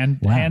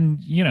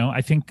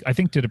I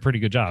think did a pretty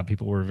good job.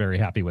 People were very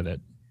happy with it.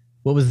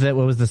 What was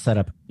the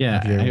setup?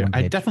 Yeah,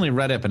 I definitely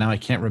read it, but now I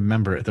can't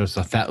remember it.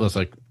 That was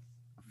like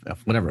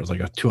whatever. It was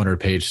like a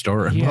 200-page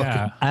story.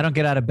 Yeah. Book. I don't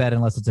get out of bed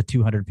unless it's a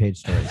 200-page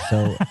story.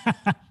 So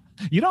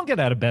you don't get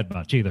out of bed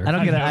much either.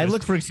 I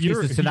look for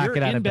excuses to not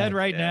get out of bed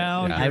right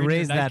now. Yeah. I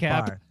raise that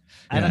bar.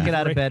 I don't get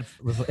out of bed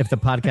if the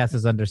podcast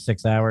is under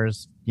 6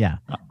 hours. Yeah,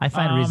 I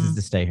find reasons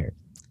to stay here.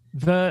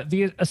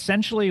 The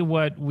essentially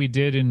what we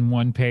did in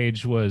one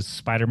page was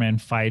Spider-Man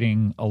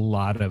fighting a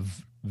lot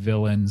of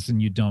villains,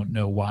 and you don't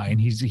know why, and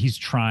he's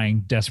trying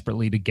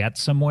desperately to get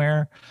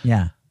somewhere.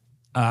 Yeah,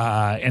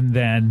 and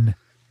then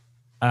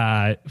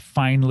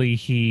finally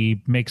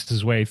he makes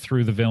his way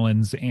through the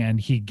villains, and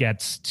he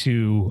gets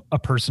to a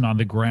person on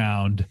the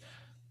ground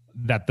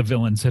that the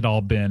villains had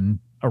all been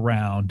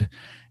around.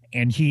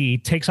 And he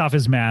takes off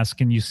his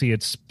mask, and you see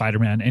it's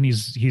Spider-Man, and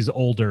he's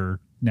older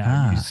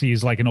now. You see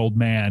he's like an old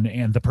man,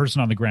 and the person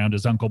on the ground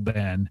is Uncle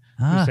Ben,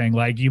 who's saying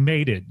like, "You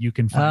made it. You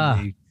can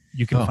finally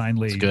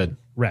good.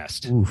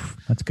 rest." Oof,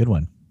 that's a good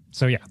one.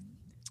 So yeah,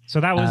 so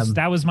that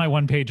was my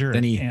one pager.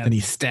 Then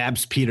he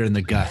stabs Peter in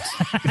the gut.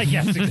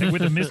 Yes, exactly,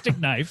 with a mystic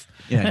knife.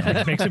 Yeah,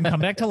 which makes him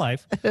come back to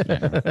life.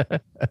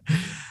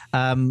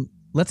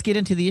 Let's get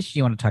into the issue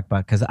you want to talk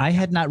about, because I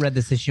had not read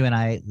this issue and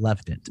I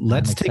loved it.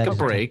 Let's take a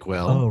break,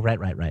 Will. Oh, right.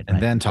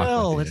 And then talk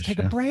about let's take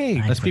a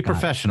break. Let's be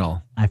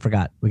professional. I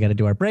forgot. We got to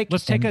do our break.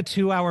 Let's take a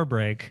 2-hour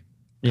break.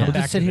 Yeah. We'll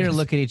just sit here and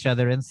look at each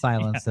other in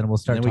silence, and we'll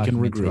start and then talking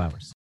we in can 2 regroup.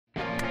 hours.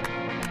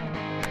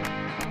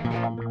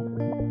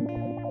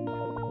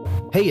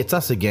 Hey, it's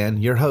us again,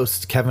 your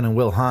hosts, Kevin and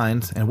Will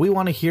Hines, and we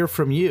want to hear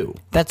from you.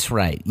 That's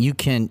right. You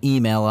can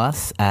email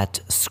us at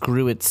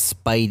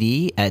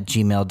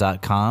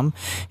screwitspidey@gmail.com.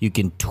 You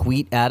can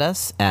tweet at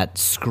us at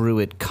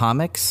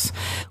screwitcomics.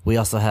 We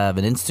also have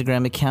an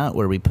Instagram account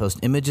where we post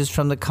images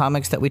from the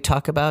comics that we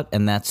talk about,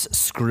 and that's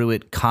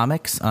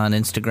screwitcomics on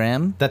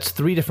Instagram. That's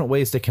 3 different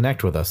ways to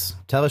connect with us.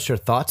 Tell us your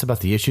thoughts about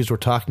the issues we're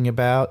talking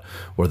about,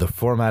 or the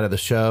format of the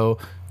show,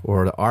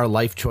 or our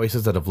life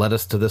choices that have led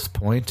us to this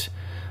point.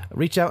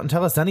 Reach out and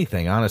tell us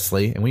anything,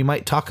 honestly, and we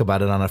might talk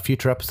about it on a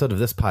future episode of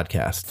this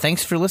podcast.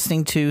 Thanks for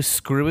listening to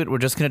Screw It. We're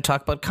just going to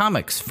talk about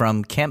comics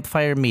from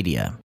Campfire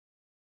Media.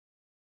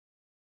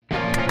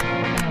 And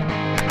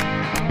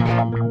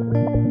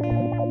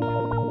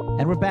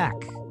we're back.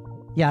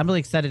 Yeah, I'm really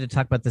excited to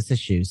talk about this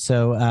issue.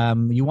 So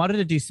you wanted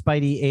to do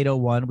Spidey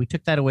 801. We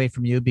took that away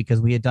from you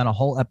because we had done a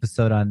whole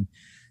episode on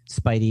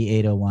Spidey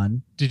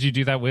 801. Did you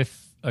do that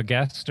with a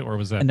guest, or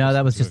was that? No,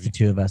 that was just the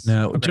 2 of us.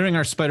 No, during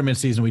our Spider-Man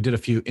season, we did a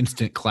few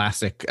instant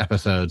classic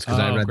episodes because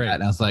I read that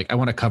and I was like, I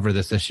want to cover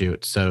this issue.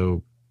 It's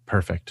so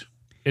perfect.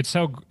 It's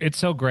so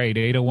great.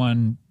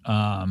 801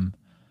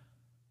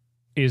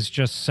 is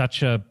just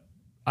such a.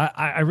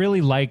 I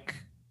really like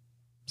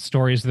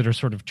stories that are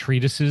sort of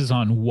treatises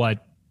on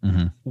what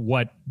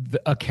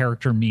a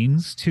character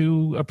means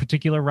to a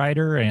particular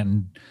writer,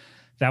 and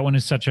that one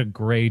is such a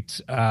great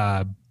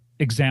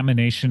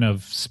examination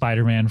of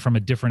Spider-Man from a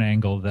different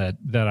angle that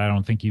I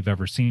don't think you've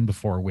ever seen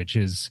before, which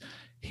is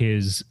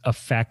his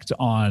effect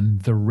on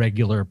the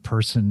regular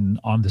person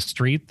on the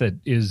street that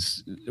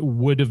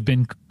would have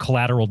been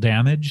collateral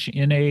damage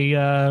in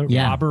a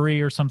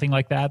robbery or something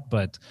like that.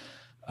 But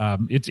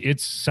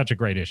it's such a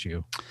great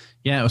issue.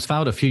 Yeah, it was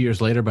followed a few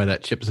years later by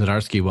that Chip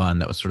Zdarsky one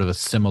that was sort of a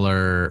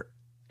similar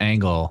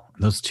angle.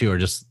 Those 2 are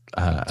just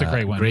it's a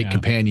great one, great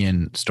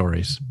companion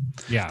stories.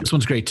 Yeah, this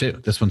one's great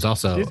too. This one's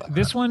also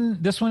this one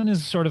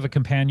is sort of a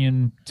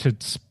companion to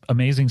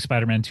Amazing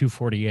Spider-Man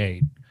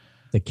 248.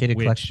 The Kid Who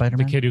Collects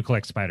Spider-Man? The Kid Who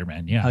Collects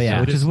Spider-Man, yeah. Oh, yeah,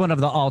 so which is one of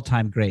the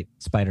all-time great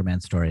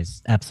Spider-Man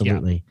stories.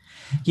 Absolutely.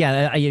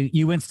 Yeah,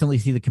 you instantly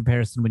see the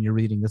comparison when you're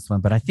reading this one,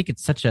 but I think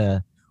it's such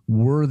a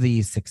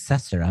worthy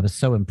successor. I was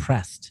so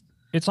impressed.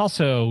 It's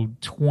also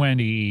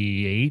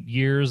 28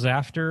 years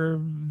after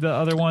the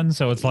other one,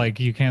 so it's like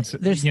you can't,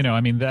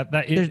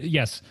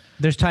 yes.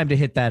 There's time to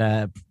hit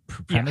that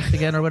premise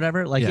again or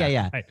whatever. Like,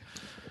 yeah. Right.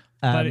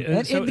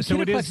 The Kid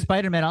Who Collects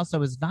Spider-Man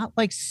also is not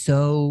like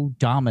so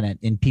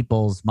dominant in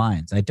people's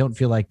minds. I don't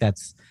feel like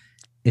it's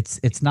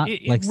not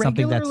like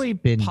something that's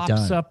been pops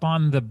done. up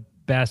on the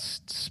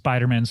best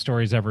Spider-Man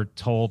stories ever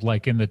told,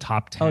 like in the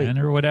top 10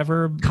 or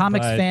whatever.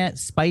 Comics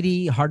fans,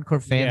 Spidey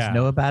hardcore fans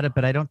know about it,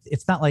 but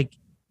it's not like.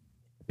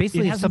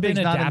 Basically, it hasn't been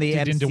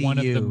adapted into one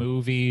of the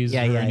movies or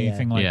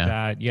anything like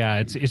that. Yeah,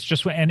 it's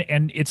just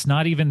and it's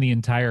not even the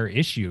entire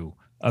issue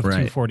of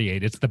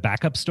 248. It's the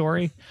backup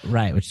story,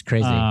 right? Which is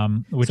crazy.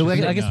 Which so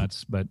is I guess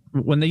nuts. But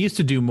when they used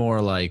to do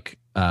more like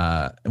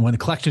when the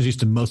collections used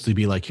to mostly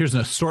be like, here's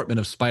an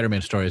assortment of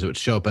Spider-Man stories, it would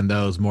show up in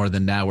those more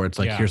than now, where it's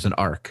like here's an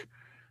arc.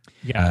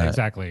 Yeah,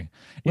 exactly.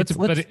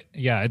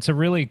 It's a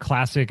really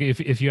classic.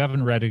 If you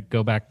haven't read it,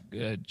 go back,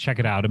 check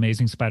it out.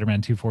 Amazing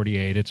Spider-Man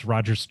 248. It's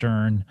Roger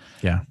Stern,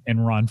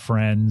 and Ron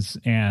Frenz,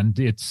 and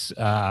it's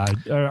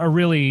a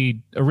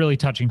really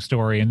touching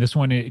story. And this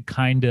one, it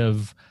kind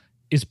of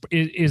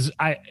is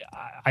I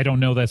don't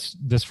know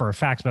this for a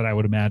fact, but I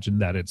would imagine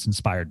that it's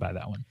inspired by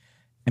that one.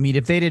 I mean,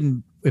 if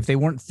they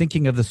weren't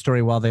thinking of the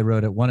story while they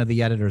wrote it, one of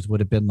the editors would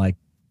have been like,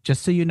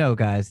 just so you know,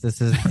 guys,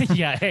 this is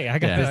yeah. Hey, I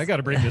got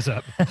to bring this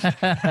up.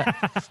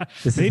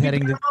 This Maybe is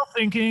heading to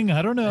thinking.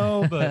 I don't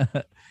know,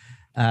 but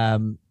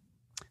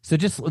so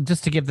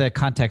just to give the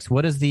context,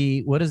 what is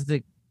the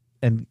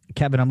and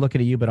Kevin, I'm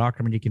looking at you, but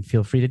Ackerman, you can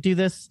feel free to do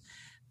this.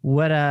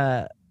 What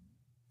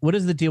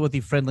is the deal with the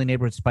Friendly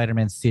Neighborhood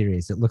Spider-Man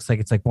series? It looks like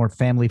it's like more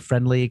family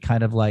friendly,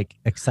 kind of like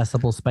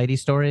accessible Spidey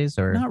stories,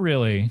 or not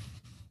really.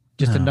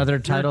 Just another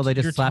title. They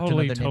just you're slapped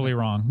totally, another name. totally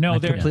wrong. No,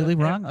 they're completely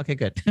wrong. Okay,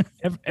 good.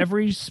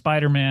 Every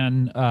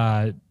Spider-Man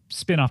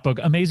spin-off book,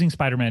 Amazing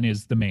Spider-Man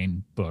is the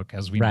main book,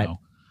 as we know.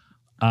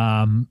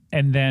 And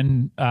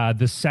then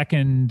the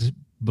second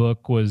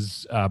book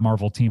was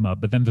Marvel Team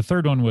Up, but then the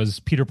third one was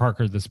Peter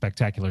Parker, the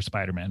Spectacular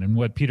Spider-Man. And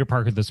what Peter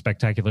Parker, the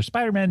Spectacular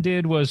Spider-Man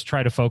did was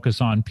try to focus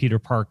on Peter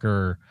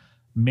Parker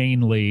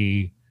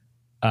mainly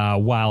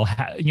while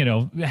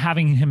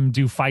having him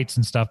do fights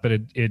and stuff, but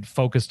it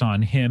focused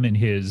on him and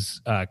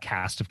his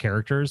cast of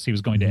characters. He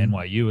was going to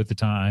NYU at the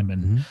time,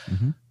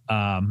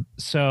 and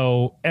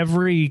so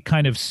every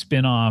kind of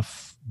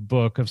spin-off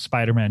book of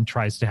Spider-Man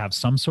tries to have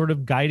some sort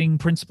of guiding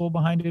principle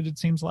behind it, it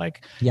seems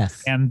like.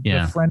 Yes. And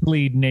the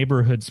Friendly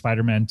Neighborhood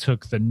Spider-Man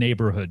took the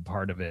neighborhood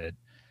part of it,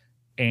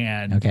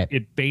 and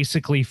it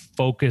basically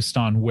focused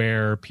on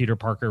where Peter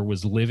Parker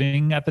was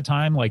living at the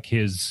time, like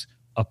his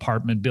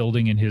apartment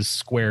building in his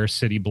square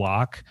city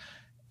block,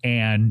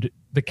 and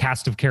the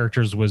cast of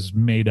characters was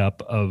made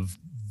up of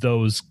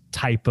those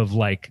type of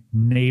like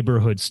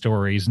neighborhood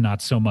stories,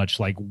 not so much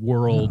like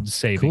world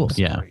saving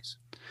stories.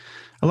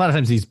 A lot of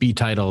times these B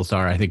titles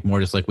are, I think, more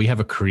just like, we have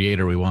a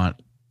creator we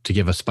want to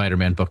give a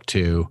Spider-Man book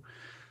to,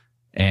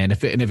 and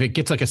if it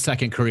gets like a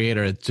second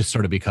creator, it just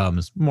sort of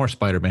becomes more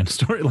Spider-Man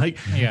story. Like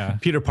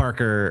Peter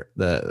Parker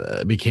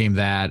became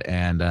that,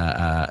 and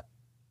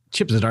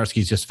Chip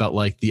Zdarsky's just felt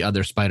like the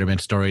other Spider-Man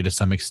story to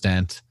some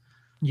extent.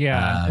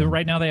 Yeah,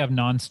 right now they have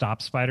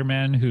nonstop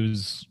Spider-Man,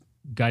 whose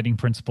guiding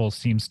principle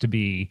seems to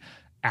be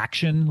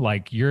action.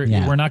 Like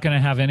we're not going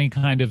to have any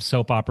kind of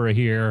soap opera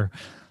here,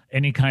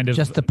 any kind of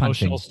just the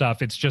emotional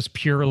stuff. It's just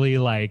purely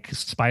like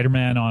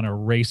Spider-Man on a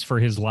race for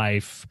his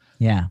life.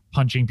 Yeah,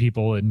 punching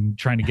people and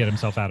trying to get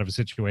himself out of a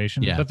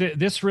situation. Yeah. But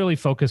this really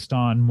focused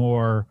on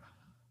more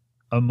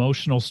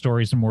emotional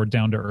stories and more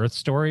down to earth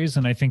stories.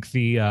 And I think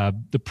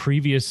the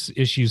previous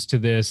issues to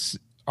this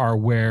are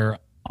where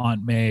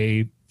Aunt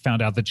May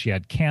found out that she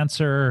had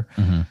cancer.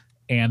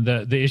 And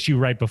the issue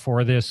right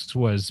before this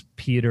was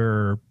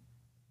Peter,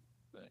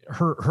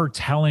 her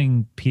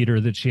telling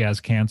Peter that she has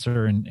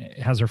cancer and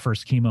has her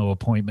first chemo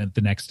appointment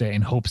the next day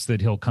and hopes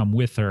that he'll come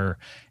with her,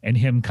 and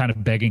him kind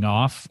of begging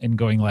off and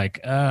going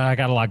like, I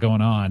got a lot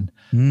going on.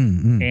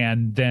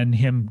 And then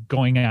him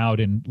going out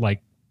and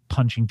like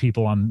punching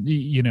people on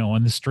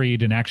the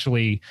street and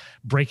actually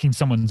breaking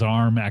someone's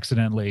arm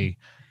accidentally,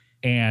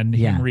 and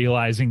him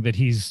realizing that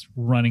he's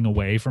running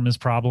away from his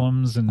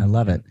problems. And I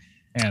love it.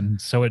 And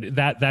so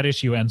that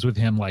issue ends with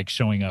him like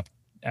showing up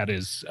at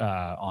his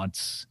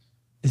aunt's.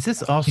 Is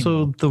this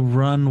also the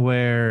run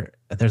where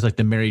there's like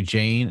the Mary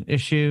Jane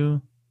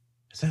issue?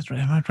 Is that right?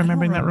 Am I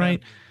remembering that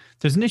right?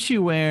 There's an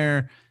issue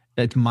where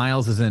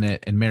Miles is in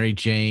it, and Mary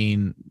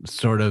Jane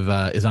sort of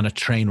is on a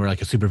train where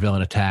like a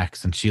supervillain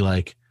attacks, and she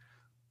like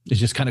is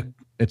just kind of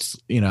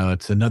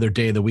it's another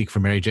day of the week for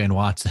Mary Jane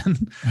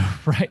Watson.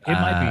 Right. It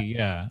might be.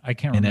 Yeah. I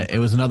can't remember. And it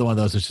was another one of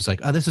those. It's just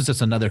like, this is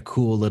just another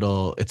cool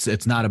little. It's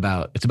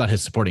about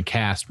his supporting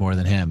cast more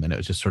than him, and it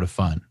was just sort of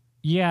fun.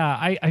 Yeah,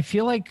 I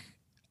feel like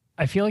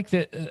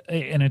that,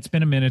 and it's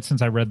been a minute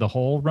since I read the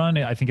whole run.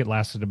 I think it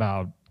lasted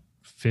about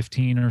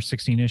 15 or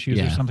 16 issues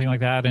or something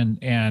like that.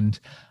 And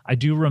I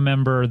do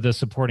remember the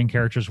supporting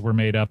characters were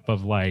made up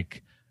of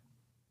like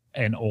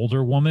an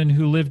older woman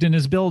who lived in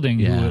his building.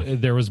 Who,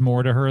 there was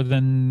more to her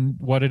than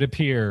what it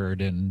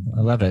appeared. And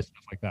I love it.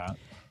 Stuff like that.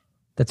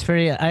 That's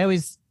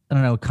I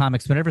don't know,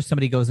 comics, whenever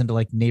somebody goes into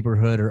like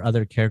neighborhood or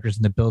other characters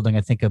in the building,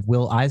 I think of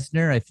Will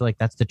Eisner. I feel like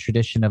that's the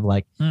tradition of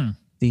like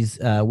these,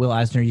 Will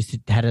Eisner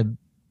had a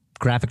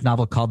graphic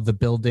novel called The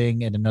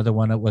Building, and another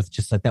one that was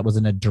just like that was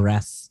an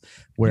address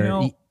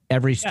where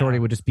every story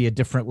would just be a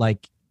different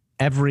like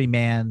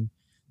everyman,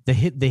 the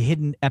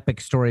hidden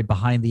epic story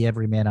behind the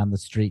everyman on the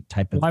street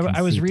type of.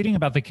 I was reading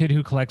about the kid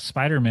who collects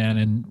Spider-Man,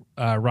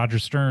 and Roger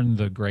Stern,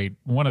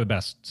 one of the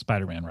best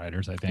Spider-Man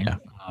writers, I think.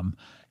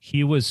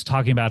 He was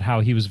talking about how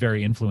he was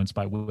very influenced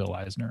by Will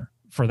Eisner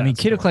for that. I mean,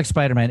 Kid Who Collects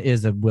Spider-Man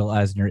is a Will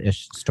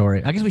Eisner-ish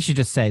story. I guess we should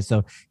just say,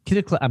 so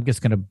I'm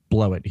just going to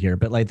blow it here,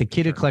 but like the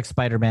Kid Who Collects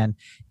Spider-Man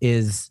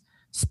is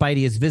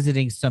Spidey is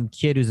visiting some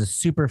kid who's a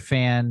super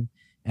fan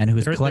and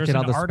who's collected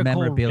all this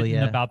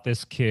memorabilia about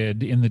this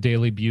kid in the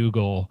Daily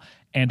Bugle,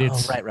 And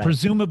it's right.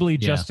 presumably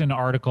just an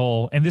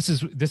article. And this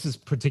is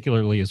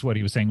particularly is what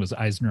he was saying was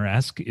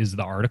Eisner-esque is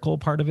the article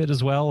part of it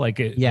as well. Like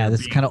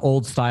this kind of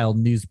old style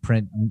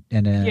newsprint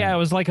and it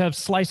was like a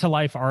slice of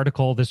life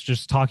article that's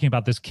just talking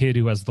about this kid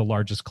who has the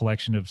largest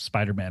collection of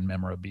Spider-Man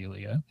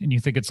memorabilia. And you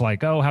think it's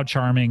like, oh, how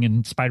charming.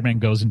 And Spider-Man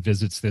goes and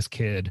visits this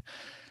kid.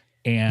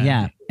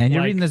 And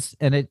you're reading this,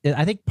 and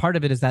I think part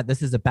of it is that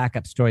this is a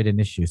backup story to an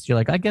issue. So you're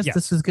like, I guess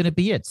this is going to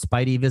be it.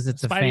 Spidey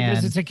visits a fan.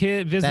 Visits a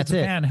kid, visits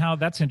a fan.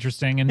 That's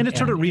interesting. And it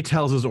sort of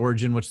retells his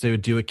origin, which they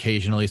would do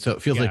occasionally. So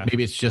it feels like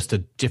maybe it's just a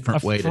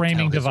different way to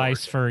framing tell his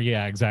device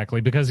origin.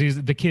 Exactly. Because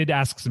the kid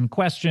asks him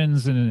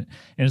questions and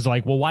is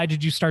like, well, why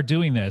did you start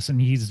doing this?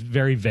 And he's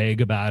very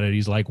vague about it.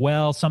 He's like,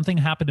 well, something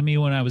happened to me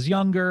when I was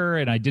younger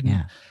and I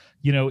didn't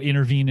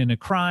intervene in a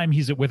crime.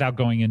 He's without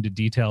going into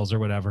details or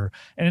whatever.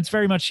 And it's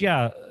very much,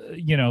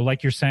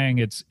 like you're saying,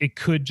 it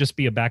could just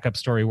be a backup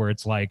story where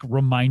it's like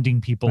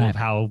reminding people of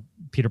how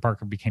Peter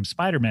Parker became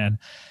Spider-Man.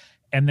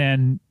 And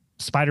then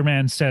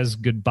Spider-Man says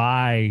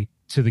goodbye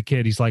to the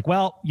kid. He's like,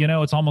 well,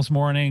 it's almost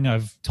morning.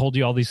 I've told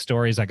you all these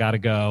stories. I got to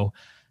go.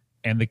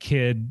 And the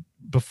kid,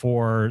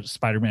 before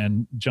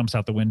Spider-Man jumps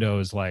out the window,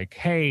 is like,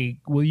 hey,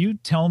 will you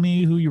tell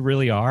me who you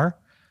really are?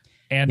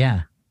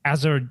 And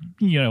as a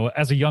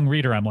young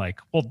reader, I'm like,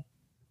 well,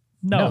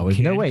 no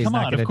kid, no way. Come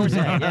on, of course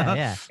not.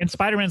 Yeah. And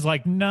Spider-Man's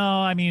like,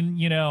 no, I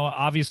mean,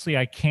 obviously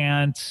I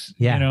can't,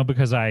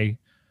 because I,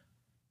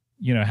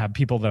 have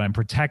people that I'm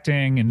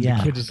protecting. And the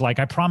kid is like,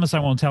 I promise I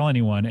won't tell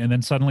anyone. And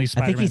then suddenly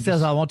Spider-Man, I think he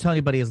says, I won't tell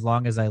anybody as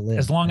long as I live.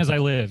 As long as I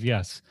live,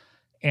 yes.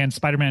 And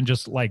Spider-Man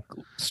just like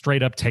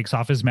straight up takes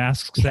off his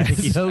mask.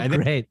 Says, so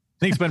great. I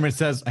think Spider-Man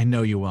says, I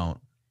know you won't.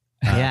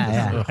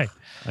 Right.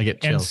 I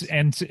get chills.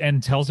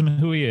 And tells him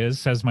who he is,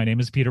 says my name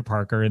is Peter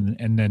Parker,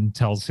 and then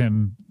tells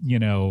him,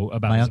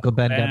 about my Uncle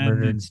Ben got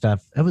murdered and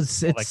stuff.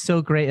 It's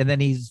so great. And then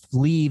he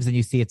leaves and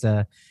you see it's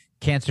a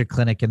cancer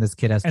clinic and this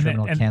kid has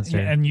terminal cancer.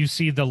 And you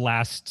see the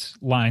last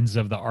lines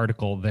of the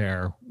article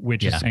there,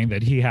 which is saying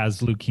that he has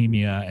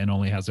leukemia and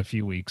only has a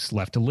few weeks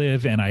left to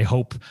live. And I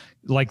hope,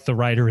 like the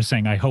writer is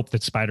saying, I hope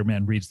that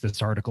Spider-Man reads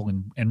this article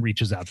and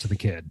reaches out to the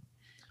kid.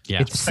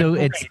 Yeah.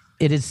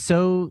 It is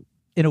so,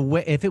 in a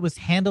way, if it was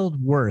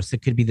handled worse,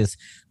 it could be this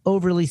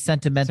overly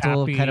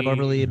sentimental, kind of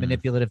overly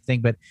manipulative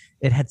thing, but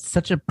it had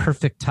such a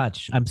perfect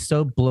touch. I'm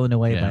so blown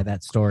away by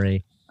that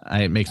story.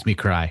 It makes me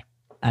cry.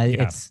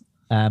 It's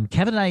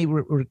Kevin and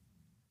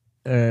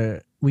I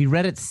we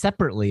read it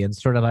separately, and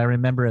sort of I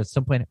remember at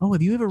some point,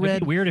 have you ever read?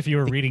 It'd be weird if you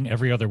were reading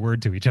every other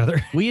word to each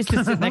other. We used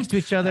to sit next to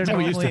each other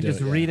normally and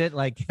just read it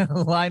like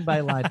line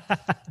by line.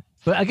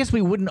 But I guess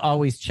we wouldn't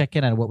always check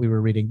in on what we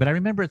were reading. But I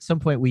remember at some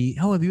point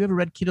have you ever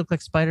read Kid Look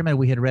Like Spider-Man?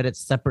 We had read it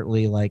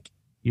separately. Like,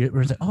 it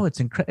was like,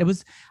 it's incredible. It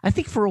was, I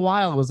think for a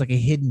while, it was like a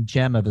hidden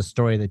gem of a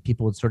story that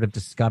people would sort of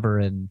discover.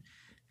 And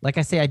like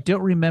I say, I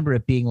don't remember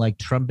it being like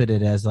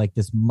trumpeted as like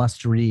this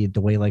must read the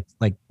way like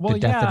the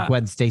death of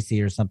Gwen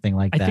Stacy or something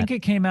like that. I think it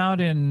came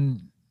out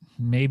in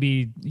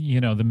maybe,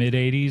 the mid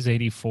 80s,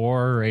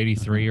 84 or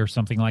 83 or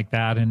something like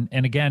that. And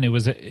again, it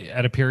was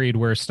at a period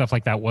where stuff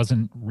like that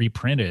wasn't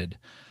reprinted.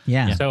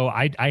 Yeah. So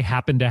I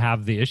happened to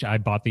have the issue. I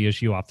bought the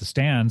issue off the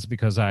stands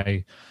because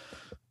I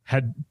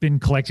had been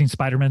collecting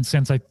Spider-Man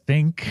since I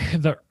think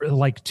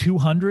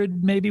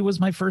 200 maybe was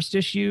my first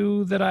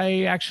issue that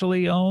I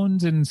actually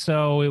owned. And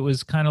so it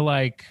was kind of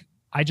like,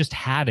 I just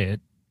had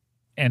it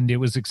and it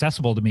was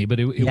accessible to me, but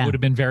it would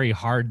have been very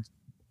hard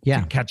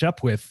to catch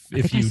up with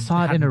if you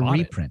saw it in a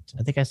reprint.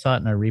 I think I saw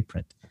it in a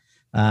reprint.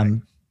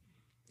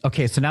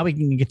 Okay, so now we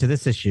can get to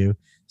this issue.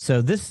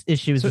 So this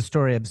issue is the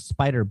story of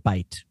Spider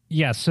Bite.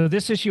 Yeah, so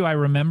this issue, I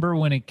remember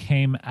when it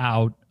came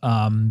out,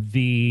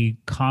 the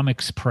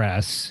comics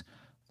press,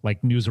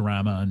 like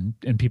Newsarama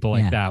and people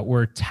like that,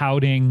 were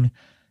touting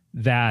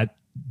that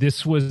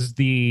this was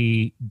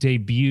the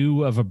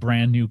debut of a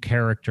brand new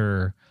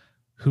character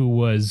who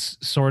was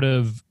sort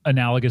of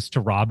analogous to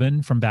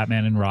Robin from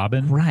Batman and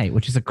Robin. Right,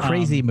 which is a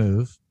crazy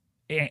move.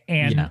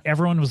 And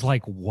everyone was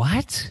like,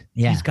 what?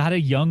 Yeah. He's got a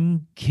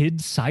young kid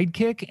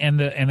sidekick, and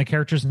the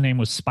character's name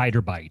was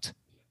Spider Bite.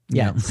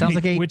 Yeah, sounds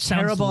like a which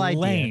terrible sounds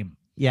lame.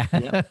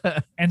 Idea. Yeah.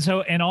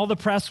 And all the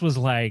press was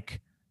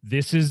like,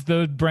 this is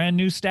the brand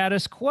new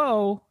status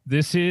quo.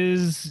 This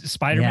is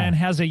Spider-Man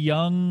has a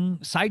young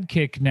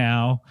sidekick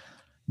now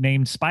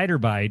named Spider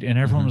Bite. And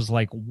everyone was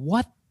like,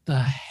 what the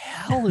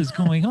hell is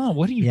going on?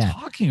 What are you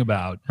talking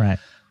about? Right.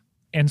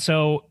 And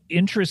so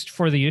interest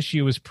for the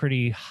issue was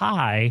pretty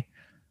high.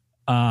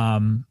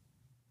 And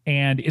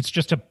it's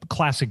just a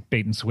classic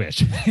bait and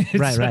switch.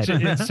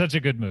 It's such a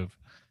good move.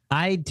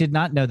 I did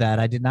not know that.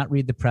 I did not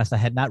read the press. I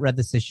had not read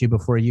this issue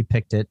before you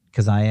picked it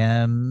because I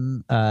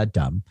am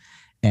dumb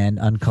and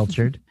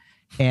uncultured.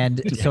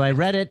 And so I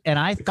read it and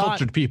I thought...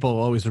 Cultured people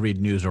always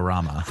read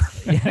Newsarama.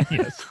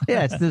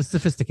 It's the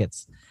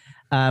sophisticates.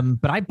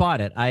 But I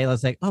bought it. I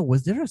was like,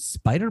 was there a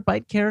Spider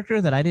Bite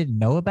character that I didn't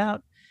know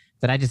about?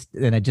 That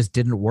it just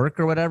didn't work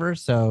or whatever.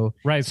 So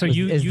right. So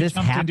is this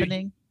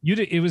happening?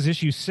 It was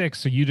issue 6,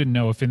 so you didn't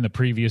know if in the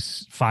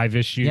previous 5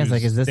 issues, Yeah, it's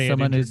like, is this they had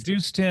someone who's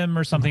introduced him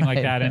or something like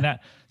Right. that. And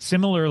that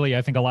similarly,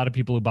 I think a lot of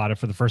people who bought it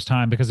for the first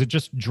time, because it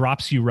just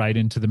drops you right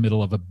into the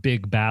middle of a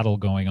big battle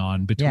going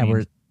on between.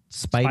 where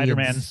Spidey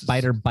Spider-Man- and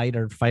Spider Bite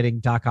are fighting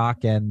Doc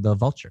Ock and the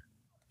Vulture.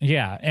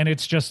 Yeah, and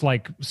it's just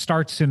like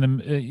starts in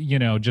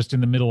the just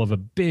in the middle of a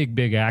big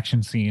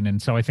action scene,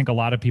 and so I think a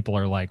lot of people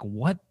are like,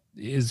 "What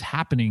is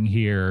happening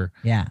here?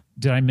 Yeah.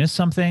 Did I miss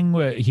something?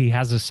 He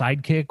has a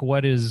sidekick.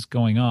 What is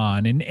going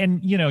on?"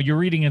 And you're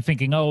reading and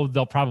thinking, "Oh,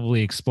 they'll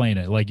probably explain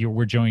it." Like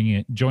we're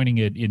joining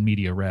it in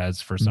media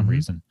res for some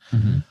reason.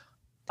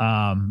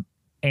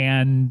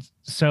 And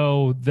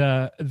so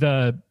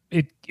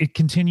it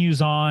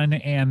continues on,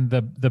 and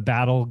the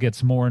battle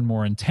gets more and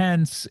more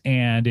intense,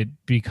 and it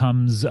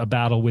becomes a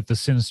battle with the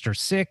Sinister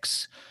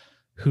Six,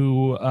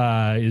 who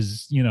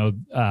is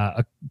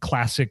a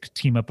classic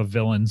team up of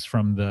villains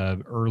from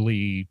the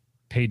early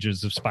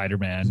pages of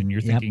Spider-Man. And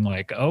you're thinking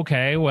like,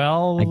 okay,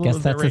 well, I guess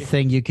that's a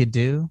thing you could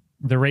do.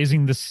 They're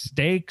raising the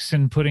stakes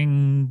and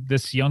putting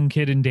this young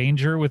kid in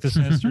danger with the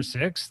Sinister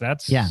Six.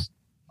 That's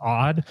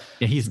odd.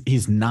 Yeah,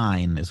 he's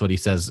 9 is what he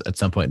says at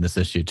some point in this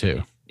issue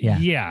too.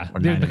 Yeah, Or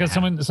 9 and a because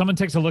half. someone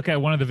takes a look at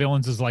one of the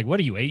villains is like, "What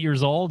are you, 8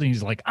 years old?" And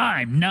he's like,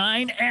 "I'm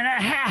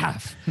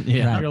 9.5."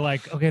 Yeah. You're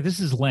like, okay, this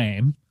is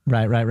lame.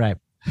 Right.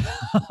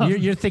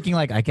 you're thinking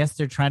like, I guess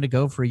they're trying to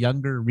go for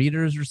younger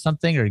readers or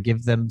something, or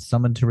give them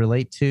someone to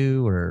relate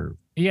to, or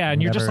Yeah, and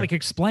you're just whatever. like,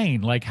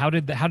 explain, like, how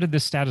did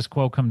this status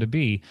quo come to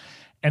be?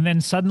 And then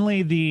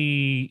suddenly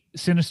the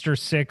Sinister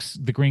Six,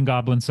 the Green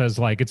Goblin says,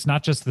 like, it's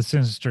not just the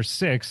Sinister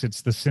Six,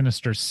 it's the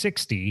Sinister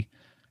 60.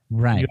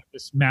 right. You have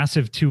this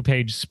massive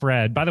 2-page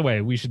spread. By the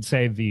way, we should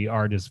say the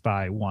art is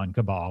by Juan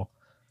Cabal.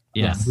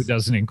 Yes. Who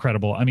does an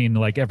incredible, I mean,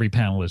 like every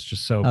panel is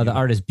just so Oh, the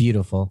art is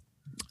beautiful.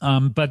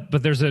 But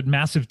there's a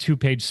massive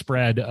 2-page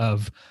spread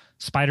of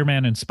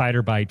Spider-Man and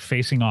Spider-Bite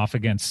facing off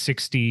against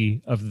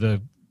 60 of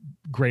the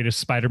greatest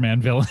Spider-Man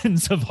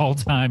villains of all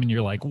time, and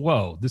you're like,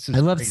 whoa, this is I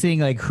love crazy. seeing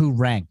like who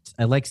ranked.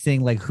 I like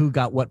seeing like who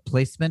got what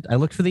placement. I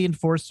looked for the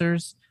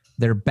enforcers.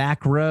 They're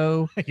back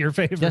row, Your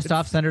favorite. just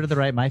off center to the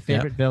right. My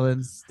favorite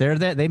villains. They're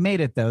there. They made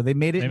it though. They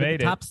made it They in the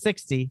made it. top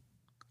 60.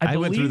 I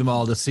went through them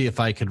all to see if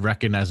I could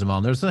recognize them all.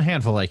 And there's a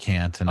handful I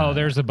can't. And,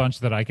 There's a bunch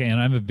that I can.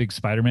 I'm a big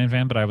Spider-Man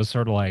fan, but I was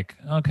sort of like,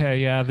 okay,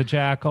 yeah, the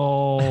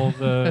Jackal,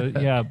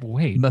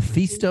 wait.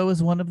 Mephisto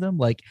is one of them.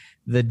 Like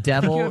the I think you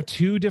devil. have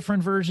 2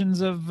 different versions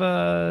of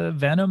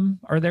Venom.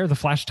 Are there? The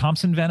Flash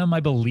Thompson Venom,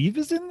 I believe,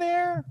 is in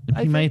there.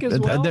 I think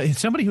as well.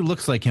 somebody who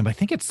looks like him. I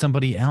think it's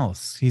somebody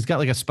else. He's got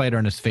like a spider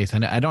on his face.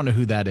 I don't know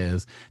who that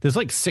is. There's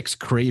like 6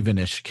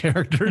 Cravenish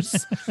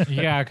characters.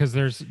 Yeah, because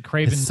there's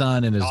Craven's His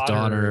son and his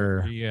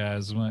daughter. Yeah.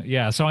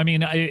 So I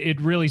mean, it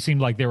really seemed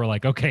like they were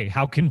like, okay,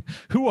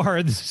 who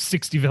are the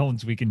 60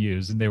 villains we can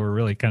use? And they were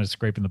really kind of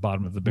scraping the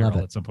bottom of the Love barrel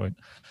it. at some point.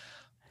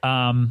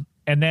 And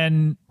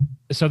then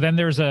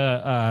there's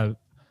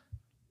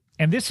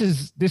and this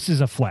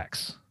is a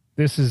flex.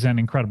 This is an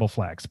incredible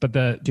flex. But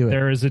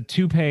there is a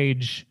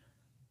 2-page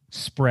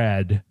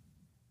spread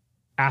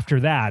after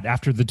that,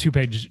 after the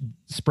 2-page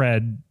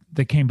spread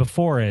that came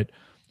before it,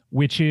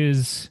 which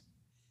is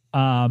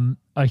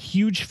a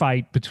huge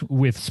fight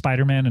with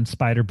Spider-Man and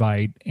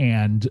Spider-Bite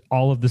and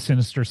all of the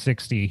Sinister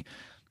 60.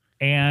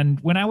 And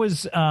when I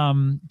was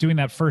doing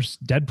that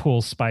first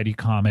Deadpool Spidey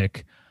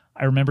comic,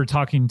 I remember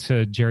talking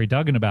to Jerry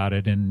Duggan about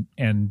it and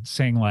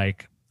saying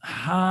like,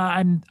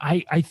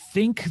 I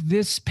think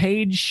this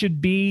page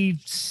should be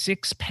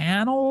 6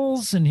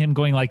 panels, and him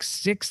going like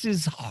 6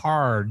 is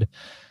hard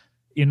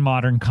in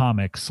modern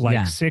comics. Like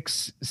Yeah.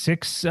 six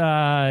is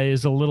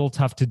a little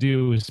tough to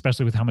do,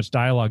 especially with how much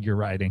dialogue you're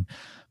writing.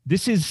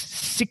 This is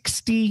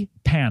 60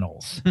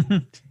 panels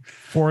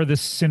for the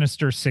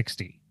Sinister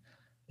 60.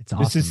 It's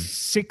awesome. This is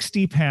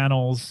 60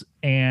 panels,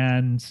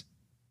 and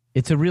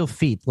It's a real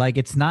feat. Like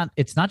it's not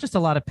just a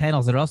lot of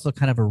panels. They're also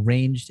kind of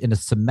arranged in a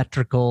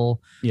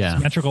symmetrical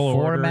symmetrical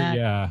format.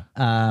 order.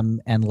 Yeah.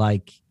 And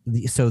like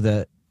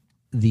the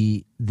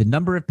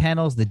number of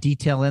panels, the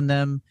detail in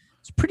them,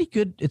 it's pretty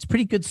good. It's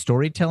pretty good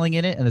storytelling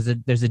in it, and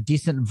there's a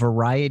decent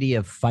variety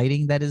of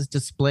fighting that is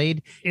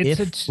displayed.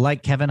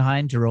 Like Kevin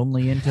Hines, you're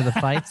only into the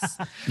fights.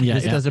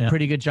 This does a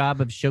pretty good job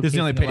of showcasing. This is the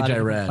only a page lot of I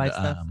different read. fight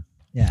stuff.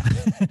 Yeah,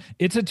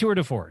 It's a tour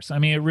de force. I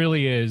mean, it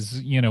really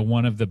is,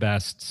 one of the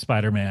best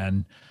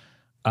Spider-Man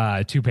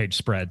 2-page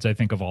spreads, I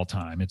think, of all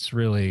time. It's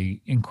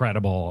really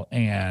incredible.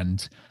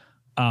 And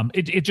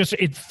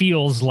it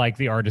feels like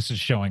the artist is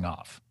showing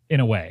off in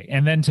a way.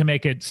 And then to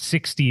make it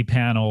 60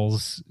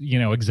 panels,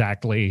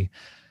 exactly,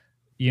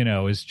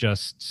 is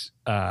just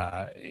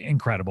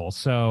incredible.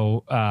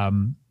 So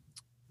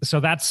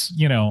that's,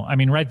 I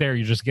mean, right there,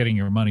 you're just getting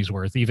your money's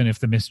worth, even if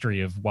the mystery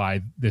of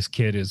why this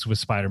kid is with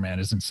Spider-Man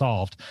isn't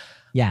solved.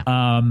 yeah.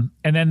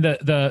 And then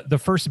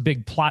the first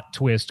big plot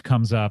twist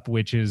comes up,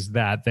 which is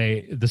that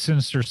the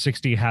Sinister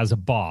 60 has a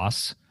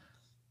boss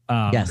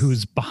Yes.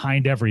 who's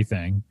behind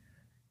everything.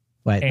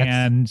 Right.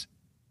 And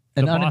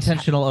An boss-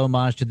 unintentional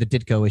homage to the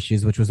Ditko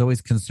issues, which was always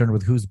concerned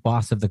with who's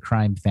boss of the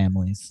crime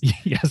families.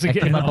 Yes, That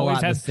again, came up a always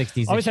lot in had, the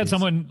 60s always had issues.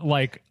 someone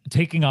like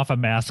taking off a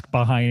mask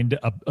behind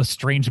a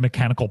strange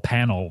mechanical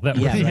panel that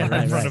was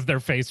in front of their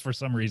face for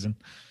some reason.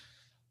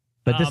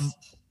 But this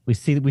we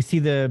see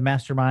the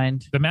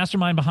mastermind. The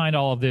mastermind behind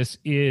all of this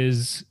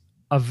is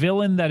a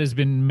villain that has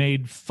been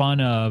made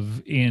fun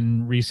of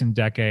in recent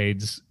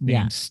decades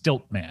named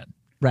Stiltman.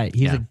 Right.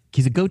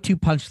 He's a go-to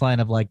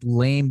punchline of like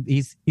lame.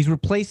 He's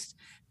replaced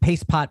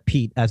Paste Pot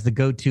Pete as the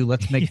go-to.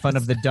 Let's make fun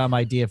of the dumb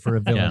idea for a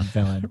villain.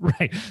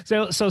 Right.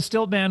 So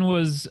Stiltman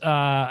was,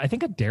 I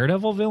think, a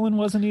Daredevil villain,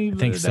 wasn't he? I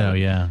think so.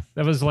 Yeah.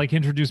 That was like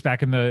introduced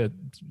back in the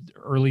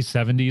early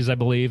 70s, I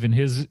believe. And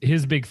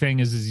his big thing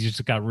is he's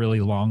just got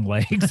really long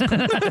legs, which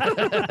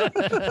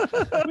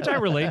I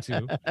relate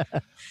to.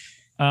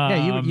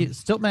 You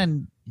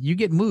Stiltman, you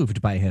get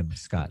moved by him,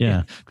 Scott.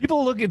 Yeah.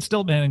 People look at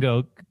Stiltman and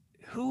go,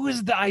 who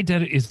is the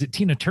identity? Is it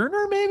Tina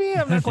Turner? Maybe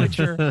I'm not quite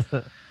sure.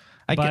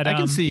 I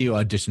can see you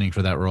auditioning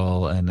for that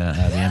role in the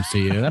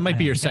MCU. That might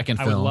be your second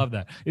film. I would love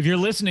that. If you're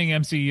listening,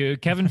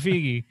 MCU, Kevin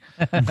Feige,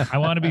 I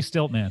want to be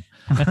Stiltman.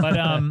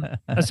 But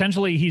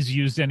essentially, he's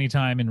used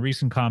anytime in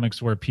recent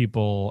comics where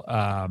people,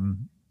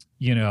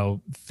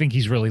 think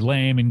he's really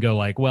lame and go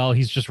like, well,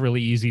 he's just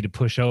really easy to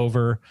push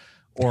over,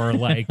 or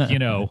like,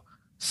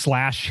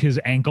 slash his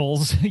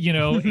ankles,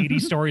 80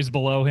 stories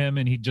below him,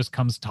 and he just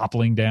comes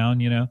toppling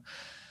down,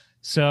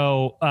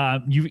 So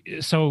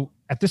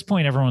at this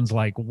point, everyone's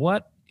like,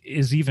 what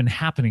is even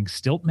happening?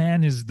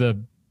 Stiltman is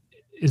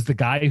the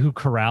guy who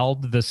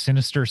corralled the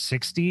Sinister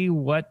 60.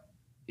 What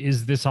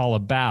is this all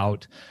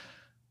about?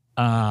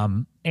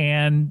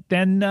 And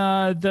then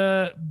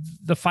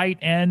the fight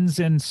ends,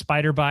 and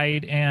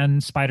Spider-Bite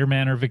and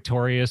Spider-Man are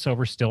victorious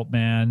over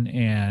Stiltman,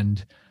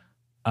 and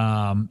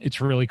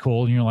it's really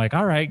cool. And you're like,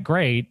 all right,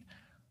 great.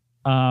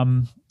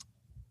 And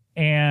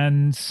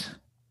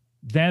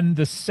then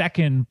the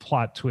second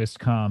plot twist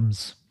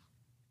comes,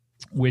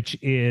 which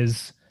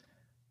is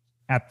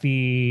at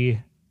the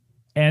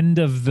end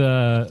of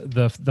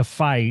the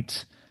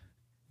fight.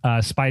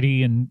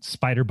 Spidey and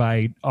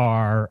Spider-Bite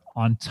are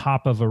on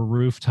top of a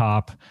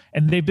rooftop,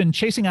 and they've been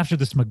chasing after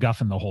this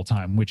MacGuffin the whole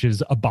time, which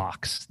is a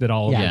box that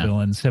all of the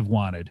villains have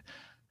wanted.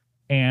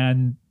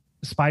 And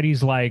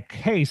Spidey's like,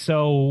 hey,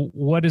 so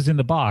what is in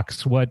the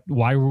box?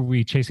 Why were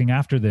we chasing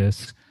after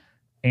this?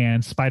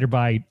 And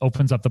Spider-Bite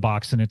opens up the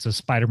box, and it's a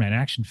Spider-Man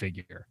action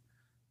figure.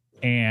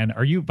 And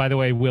by the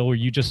way, Will, were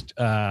you just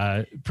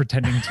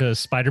pretending to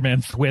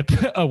Spider-Man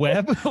thwip a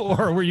web,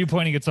 or were you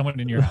pointing at someone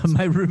in your house?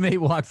 My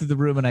roommate walked through the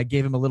room, and I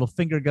gave him a little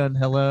finger gun.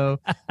 Hello.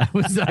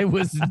 I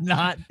was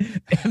not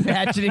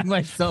imagining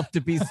myself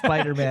to be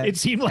Spider-Man. It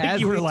seemed like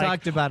you were like,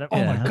 talked about it.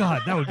 Oh my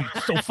God, that would be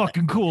so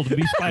fucking cool to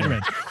be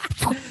Spider-Man.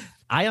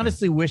 I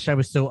honestly wish I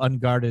was so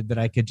unguarded that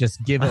I could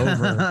just give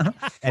over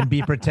and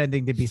be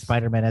pretending to be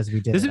Spider-Man as we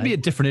did. This would be a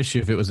different issue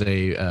if it was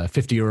a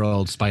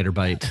 50-year-old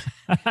Spider-Bite.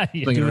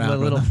 Doing the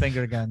little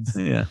finger guns.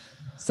 Yeah.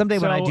 Someday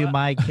when I do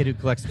my Kid Who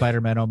Collects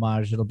Spider-Man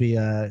homage, it'll be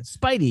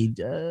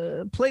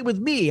Spidey, play with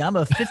me. I'm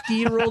a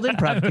 50-year-old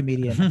improv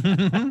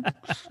comedian.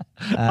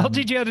 I'll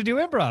teach you how to do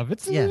improv.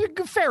 It's a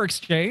fair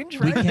exchange,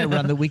 right?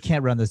 We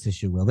can't run this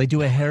issue, Will. They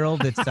do a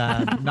Herald. It's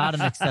not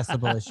an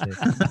accessible issue.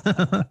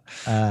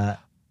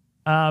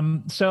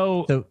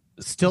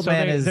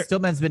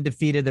 Stiltman's been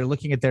defeated. They're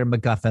looking at their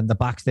MacGuffin, the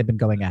box they've been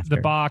going after.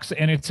 The box,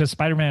 and it's a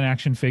Spider-Man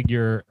action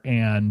figure,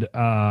 and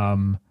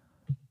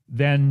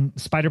then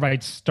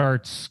Spider-Bite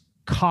starts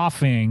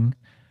coughing,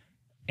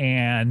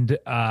 and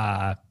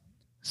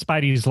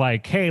Spidey's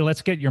like, hey,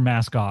 let's get your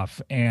mask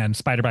off. And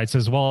Spider-Bite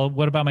says, well,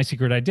 what about my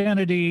secret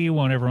identity?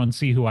 Won't everyone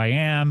see who I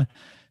am?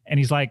 And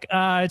he's like,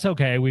 it's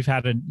okay. We've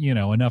had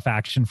enough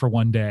action for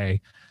one day.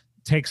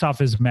 Takes off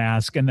his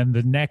mask, and then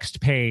the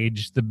next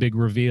page, the big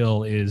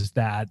reveal is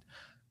that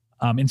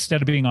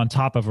instead of being on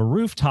top of a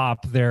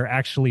rooftop, they're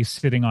actually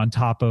sitting on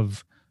top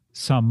of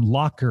some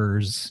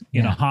lockers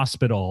in a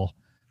hospital,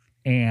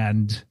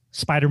 and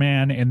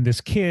Spider-Man and this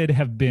kid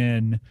have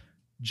been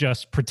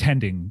just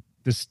pretending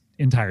this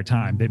entire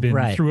time. They've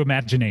been through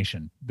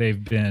imagination.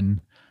 They've been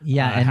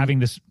having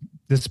this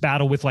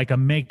battle with like a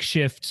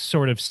makeshift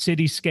sort of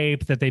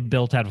cityscape that they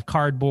built out of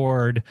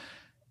cardboard,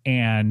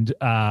 and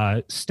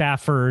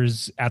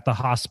staffers at the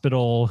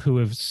hospital who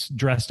have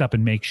dressed up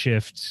in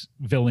makeshift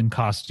villain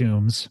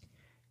costumes.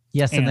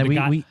 Yes, and then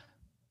we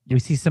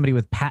see somebody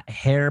with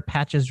hair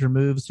patches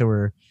removed, so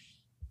we're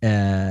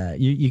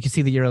you can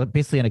see that you're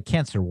basically in a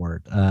cancer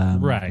ward.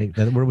 Right.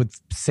 We're with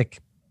sick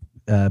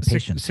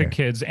patients, sick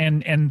kids,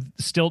 and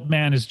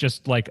Stiltman is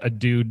just like a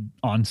dude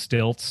on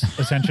stilts,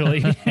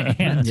 essentially.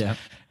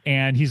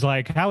 And he's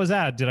like, how was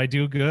that? Did I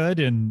do good?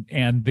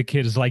 And the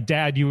kid is like,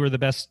 Dad, you were the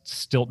best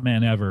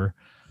Stiltman ever.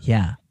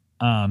 Yeah.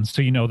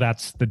 So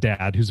that's the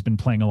dad who's been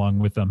playing along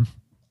with them.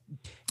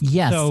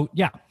 Yes. So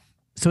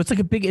it's like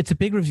a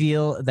big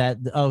reveal that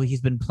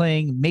he's been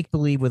playing make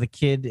believe with a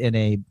kid in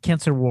a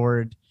cancer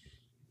ward,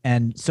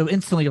 and so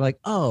instantly you're like,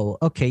 oh,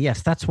 okay,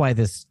 yes, that's why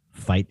this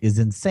fight is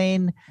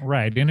insane.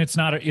 Right. And it's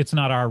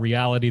not our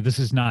reality. This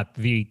is not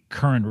the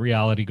current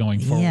reality going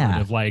forward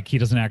of like, he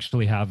doesn't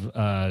actually have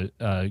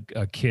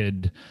a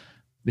kid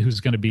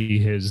who's going to be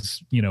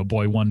his,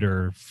 boy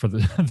wonder for the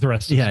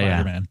rest of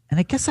Spider-Man. And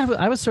I guess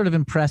I was sort of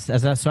impressed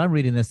so I'm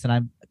reading this and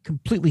I'm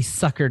completely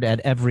suckered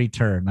at every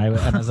turn. I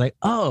was like,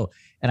 oh,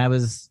 and I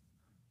was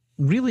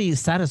really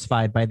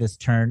satisfied by this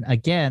turn.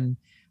 Again,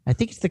 I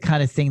think it's the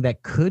kind of thing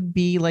that could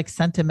be like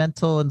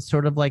sentimental and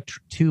sort of like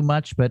too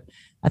much, but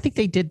I think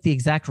they did the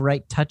exact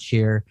right touch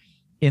here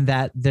in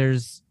that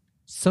there's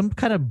some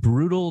kind of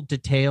brutal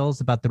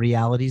details about the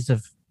realities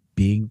of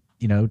being,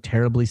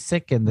 terribly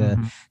sick and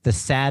the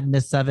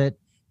sadness of it,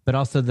 but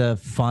also the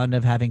fun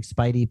of having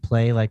Spidey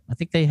play. Like, I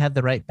think they had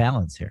the right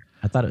balance here.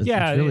 I thought it was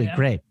really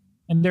great.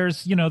 And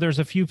there's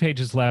a few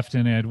pages left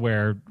in it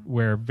where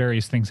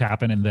various things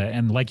happen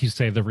and like you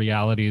say, the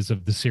realities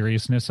of the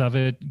seriousness of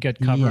it get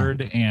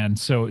covered. And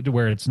so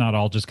where it's not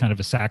all just kind of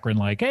a saccharine,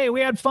 like, hey,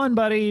 we had fun,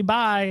 buddy.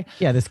 Bye.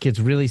 Yeah. This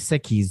kid's really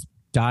sick.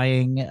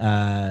 Dying.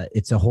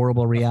 It's a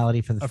horrible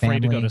reality for the family.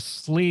 Afraid to go to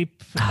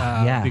sleep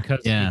because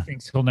he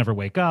thinks he'll never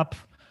wake up.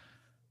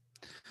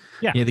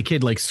 Yeah, the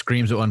kid like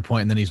screams at one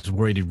point, and then he's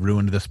worried he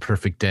ruined this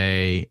perfect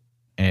day,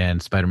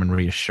 and Spider-Man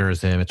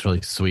reassures him. It's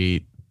really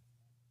sweet.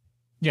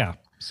 Yeah.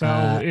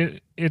 So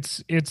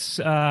it's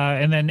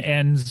and then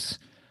ends.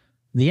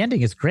 The ending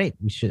is great.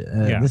 We should.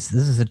 This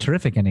is a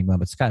terrific ending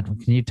moment. Scott,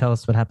 can you tell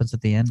us what happens at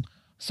the end?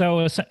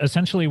 So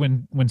essentially,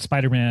 when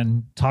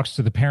Spider-Man talks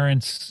to the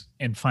parents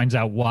and finds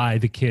out why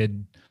the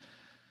kid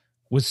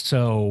was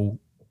so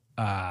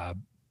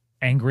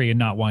angry and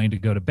not wanting to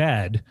go to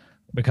bed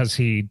because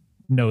he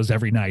knows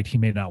every night he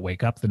may not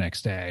wake up the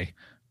next day,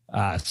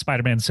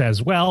 Spider-Man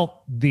says,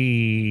 well,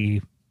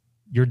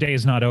 your day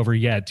is not over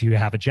yet. Do you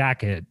have a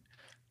jacket?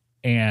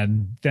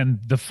 And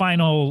then the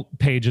final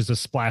page is a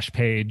splash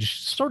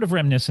page, sort of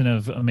reminiscent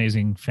of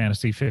Amazing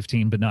Fantasy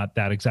 15, but not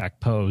that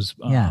exact pose.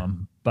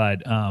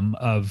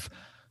 Of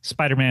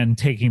Spider-Man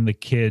taking the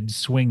kid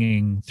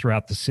swinging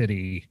throughout the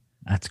city.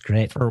 That's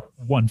great. For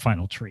one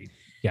final treat.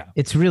 Yeah.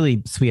 It's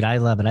really sweet. I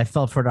love it. I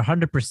fell for it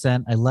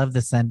 100%. I love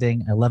this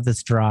ending. I love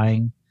this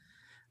drawing.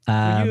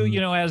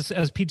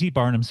 As P.T.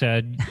 Barnum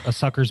said, a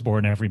sucker's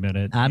born every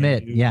minute.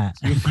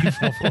 You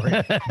fell for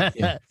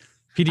it.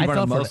 P.T.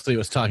 Barnum mostly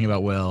was talking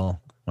about Will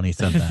when he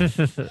said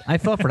that. I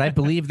fell for it. I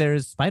believe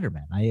there's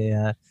Spider-Man.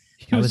 I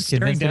was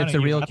convinced that it's a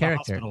real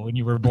character. When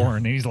you were born,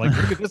 and he's like,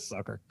 look at this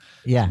sucker.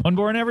 Yeah. One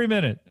born every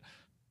minute.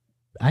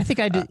 I think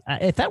I did.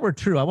 If that were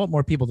true, I want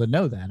more people to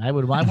know that. I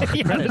want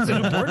credit. It's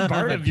an important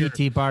part of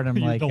P.T. Barnum,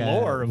 the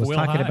lore of was Will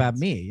talking Hines. about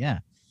me.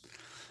 Yeah.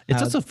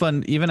 It's also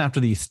fun, even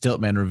after the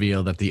Stiltman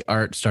reveal, that the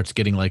art starts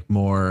getting like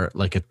more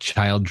like a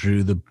child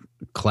drew. The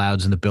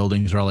clouds and the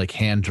buildings are all like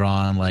hand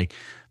drawn. Like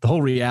the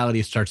whole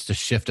reality starts to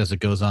shift as it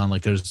goes on.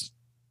 Like there's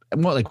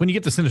more like when you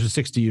get to Sinister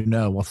 60,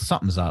 well,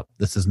 something's up.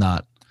 This is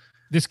not.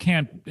 This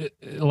can't this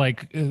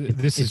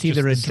it's is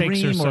either just, a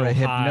dream so or a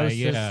high,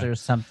 hypnosis or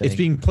something. It's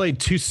being played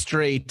too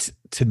straight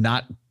to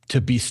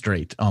be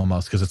straight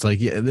almost, because it's like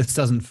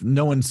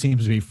no one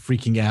seems to be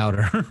freaking out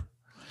or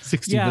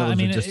 60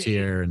 villains are just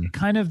here. And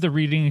kind of the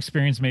reading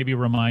experience maybe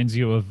reminds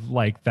you of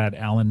like that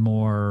Alan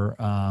Moore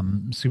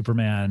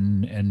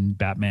Superman and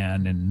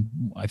Batman and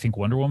I think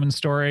Wonder Woman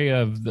story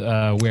of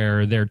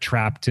where they're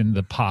trapped in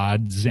the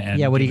pods and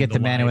what do you get the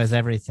man who has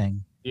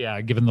everything?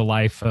 Yeah, given the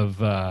life of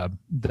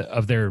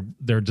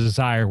their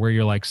desire, where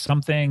you're like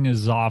something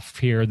is off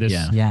here.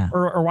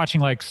 Or watching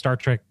like Star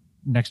Trek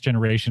Next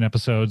Generation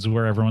episodes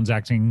where everyone's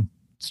acting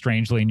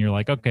strangely, and you're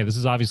like, okay, this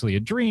is obviously a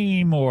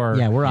dream, or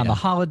we're on the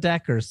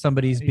holodeck, or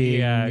somebody's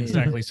being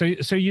exactly. So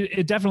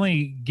it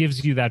definitely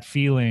gives you that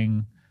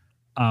feeling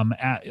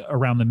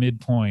around the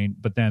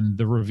midpoint, but then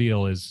the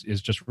reveal is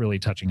just really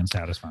touching and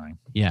satisfying.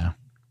 Yeah,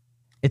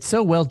 it's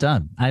so well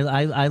done.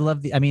 I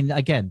love the. I mean,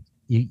 again.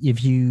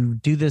 If you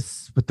do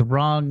this with the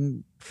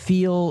wrong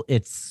feel,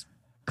 it's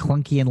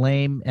clunky and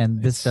lame,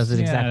 and this does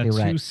it exactly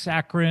right. Too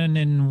saccharine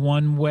in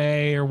one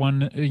way or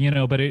one,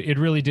 but it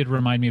really did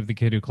remind me of The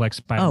Kid Who Collects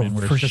Spider-Man,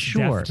 where it's just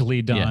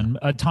deftly done.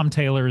 Yeah. Tom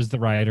Taylor is the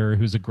writer,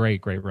 who's a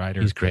great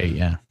writer. He's great,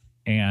 yeah.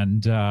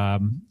 And,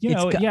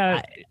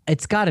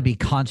 it's got to be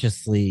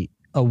consciously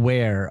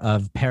aware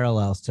of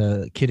parallels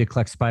to Kid Who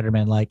Collects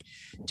Spider-Man, like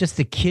just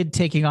the kid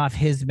taking off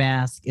his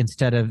mask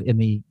instead of in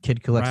the Kid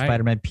Who Collects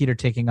Spider-Man, Peter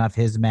taking off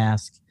his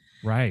mask.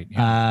 Right.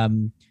 Yeah.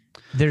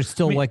 There's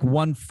still like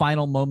one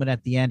final moment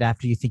at the end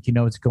after you think you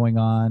know what's going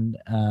on.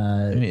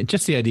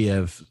 Just the idea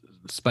of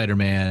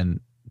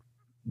Spider-Man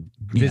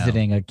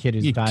visiting a kid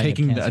who's dying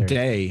taking of cancer. A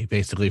day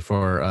basically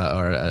for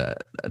or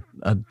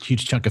a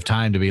huge chunk of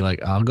time to be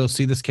like, I'll go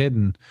see this kid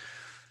and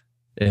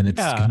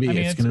it's gonna be.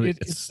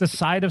 It's the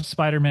side of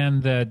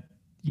Spider-Man that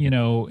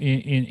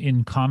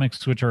in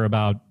comics, which are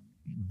about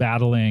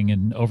battling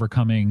and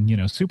overcoming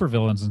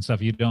supervillains and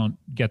stuff, you don't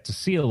get to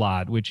see a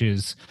lot. Which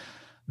is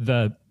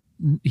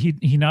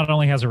he not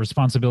only has a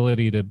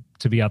responsibility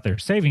to be out there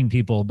saving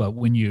people, but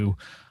when you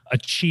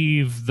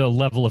achieve the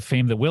level of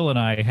fame that Will and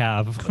I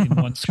have in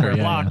one square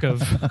block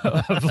of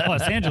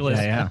Los Angeles,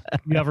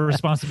 you have a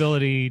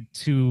responsibility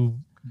to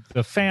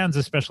the fans,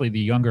 especially the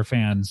younger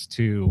fans,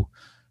 to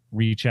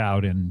reach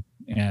out and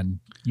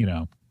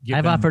give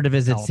I've them offered to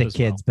visit help sick as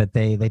well. kids, but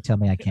they tell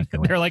me I can't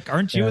go. They're like,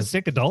 "Aren't you a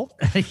sick adult?"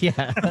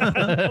 Yeah.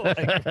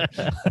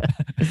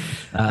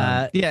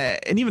 Yeah,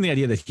 and even the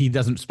idea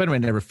that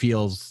Spider-Man never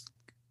feels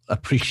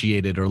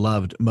appreciated or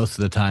loved most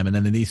of the time, and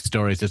then in these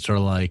stories, it's sort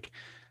of like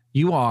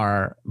you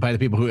are by the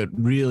people who it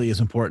really is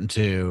important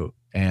to.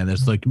 And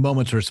there's like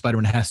moments where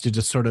Spider-Man has to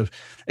just sort of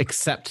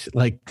accept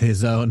like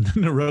his own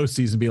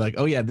neuroses and be like,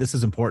 oh yeah, this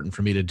is important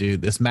for me to do.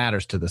 This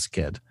matters to this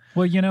kid.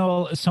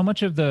 Well, so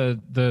much of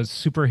the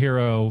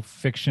superhero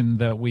fiction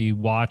that we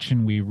watch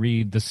and we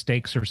read, the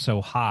stakes are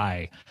so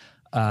high.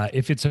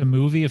 If it's a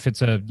movie, if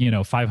it's a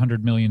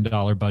 $500 million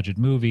budget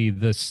movie,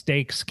 the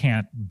stakes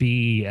can't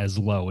be as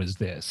low as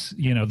this.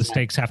 The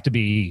stakes have to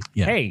be,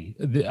 hey,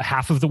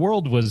 half of the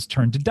world was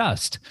turned to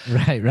dust.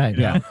 Right.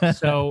 Yeah.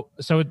 So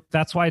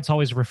that's why it's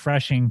always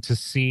refreshing to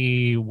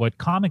see what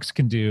comics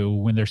can do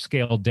when they're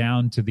scaled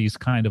down to these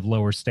kind of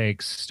lower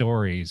stakes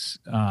stories.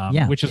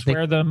 Which is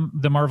where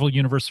the Marvel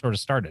universe sort of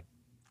started.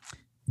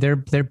 They're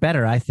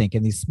better, I think,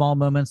 in these small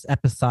moments,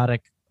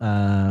 episodic.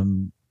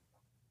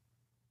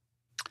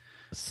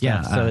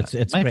 Yeah, so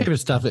it's my great. favorite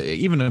stuff.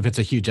 Even if it's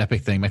a huge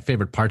epic thing, my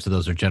favorite parts of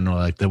those are generally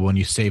like the when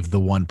you save the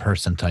one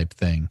person type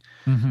thing.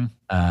 Mm-hmm.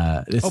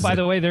 By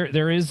the way,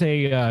 there is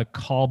a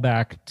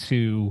callback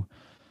to,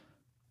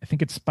 I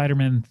think it's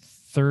Spider-Man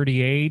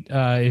 38.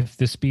 If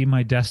this be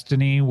my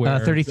destiny, where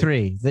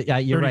 33.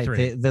 You're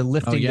 33. Right. The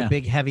lifting the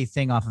big heavy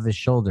thing off of his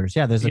shoulders.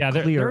 Yeah, there's a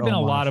clear. There have been a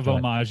lot of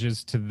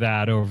homages to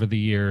that over the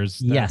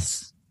years.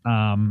 Yes.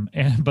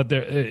 But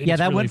that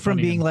really went from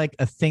being like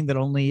a thing that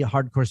only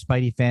hardcore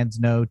Spidey fans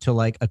know to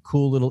like a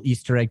cool little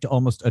Easter egg to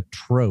almost a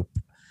trope.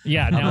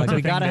 Yeah, now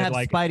we gotta have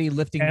Spidey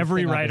lifting.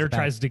 Every writer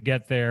tries to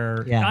get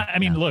there. Yeah, I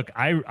mean, look,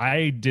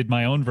 I did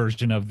my own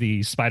version of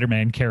the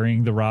Spider-Man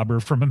carrying the robber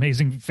from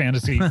Amazing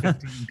Fantasy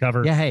 15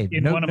 cover. Yeah, hey,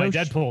 in one of my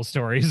Deadpool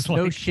stories.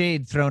 No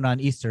shade thrown on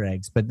Easter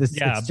eggs, but this.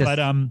 Yeah, it's just, but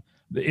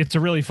it's a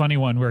really funny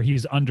one where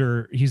he's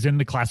in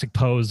the classic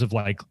pose of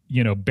like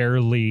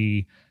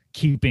barely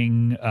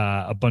keeping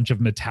a bunch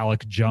of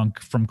metallic junk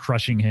from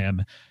crushing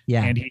him.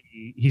 Yeah. And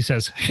he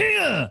says,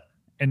 "Here,"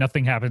 and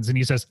nothing happens. And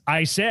he says,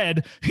 "I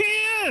said,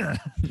 here."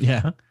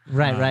 Yeah.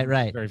 Right.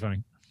 Very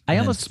funny.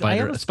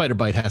 Spider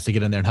Bite has to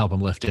get in there and help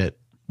him lift it.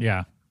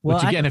 Yeah. Well,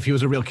 which again, if he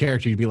was a real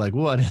character, you'd be like,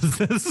 what is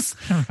this?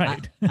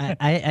 Right.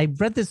 I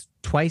read this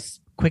twice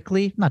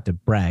quickly, not to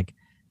brag,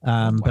 but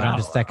I'm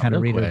just that kind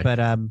of reader.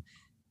 But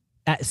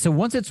so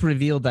once it's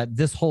revealed that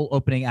this whole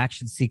opening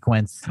action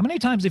sequence. How many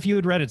times, if you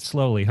had read it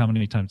slowly, how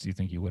many times do you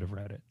think you would have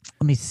read it?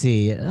 Let me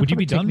see. Would you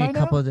be done by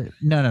now?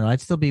 No.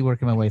 I'd still be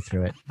working my way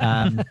through it.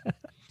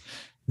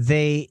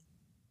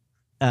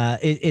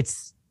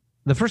 It's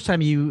the first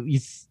time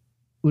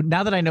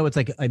now that I know it's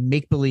like a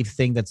make-believe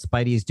thing that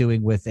Spidey is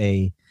doing with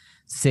a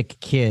sick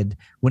kid,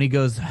 when he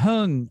goes,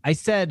 hung, I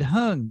said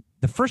hung.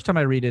 The first time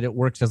I read it, it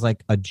works as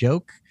like a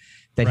joke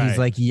that he's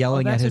like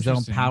yelling at his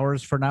own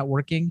powers for not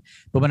working.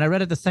 But when I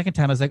read it the second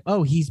time, I was like,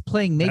 oh, he's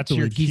playing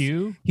make-believe.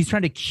 He's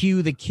trying to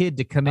cue the kid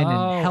to come in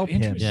and help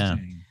him. Yeah.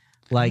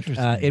 Like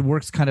it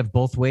works kind of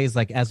both ways,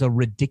 like as a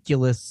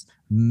ridiculous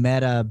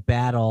meta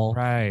battle,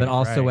 but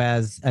also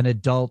as an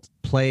adult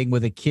playing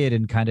with a kid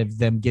and kind of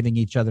them giving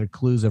each other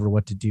clues over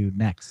what to do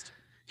next.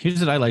 Here's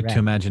what I like to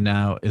imagine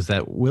now is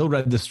that Will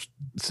read this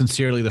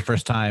sincerely the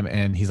first time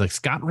and he's like,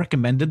 Scott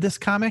recommended this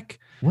comic?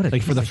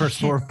 Like for the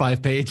first 4 or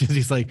 5 pages,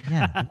 he's like,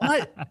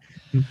 what?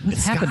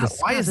 What's happened to Scott?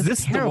 Why is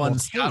this the one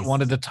Scott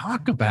wanted to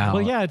talk about?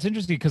 Well, yeah, it's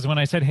interesting because when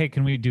I said, hey,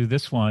 can we do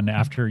this one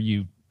after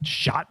you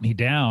shot me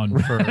down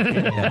for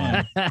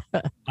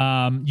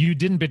you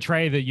didn't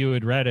betray that you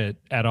had read it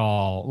at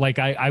all. Like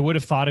I would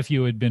have thought if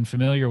you had been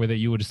familiar with it,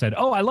 you would have said,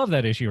 oh, I love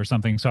that issue or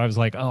something. So I was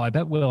like, oh, I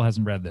bet Will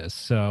hasn't read this.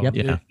 So it'll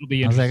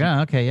be interesting. I was like,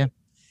 oh, okay, yeah.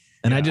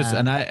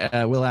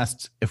 And Will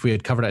asked if we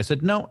had covered it. I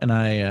said no, and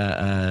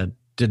I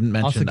didn't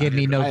mention. Also gave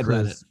me no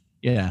clues.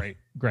 Yeah,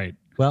 great.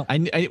 Well,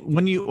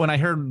 when I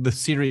heard the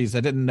series, I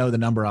didn't know the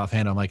number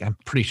offhand. I'm like, I'm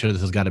pretty sure this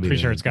has got to be.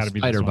 Pretty sure it's got to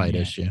be Spider Bite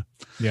issue.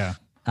 Yeah.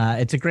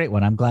 It's a great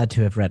one. I'm glad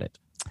to have read it.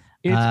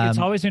 It's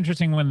always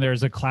interesting when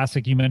there's a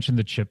classic. You mentioned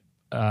the Chip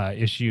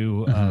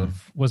issue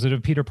of, was it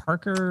of Peter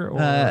Parker? Or?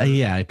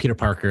 Yeah, Peter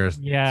Parker.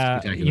 Yeah,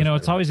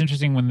 it's always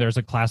interesting when there's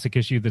a classic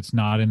issue that's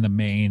not in the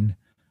main,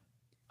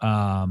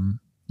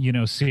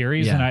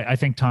 series. Yeah. And I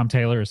think Tom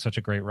Taylor is such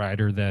a great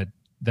writer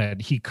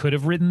that he could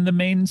have written the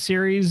main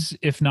series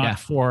if not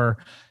for.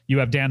 You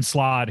have Dan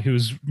Slott,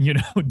 who's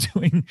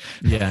doing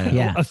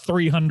a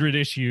 300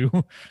 issue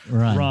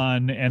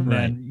run, and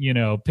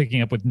then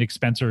picking up with Nick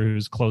Spencer,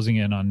 who's closing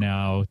in on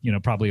now.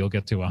 Probably you'll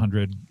get to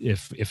 100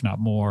 if not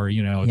more.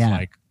 It's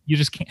like you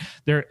just can't.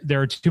 There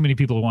are too many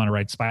people who want to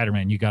write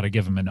Spider-Man. You got to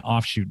give them an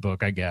offshoot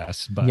book, I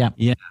guess. But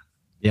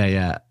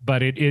yeah.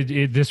 But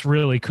it this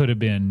really could have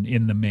been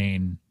in the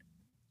main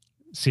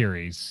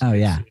series. Oh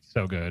yeah, it's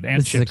so good.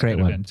 And Chip could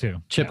have been too.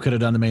 Chip could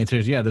have done the main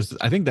series. Yeah,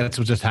 I think that's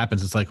what just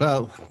happens. It's like,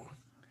 well,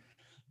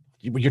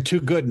 you're too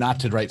good not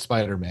to write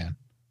Spider-Man.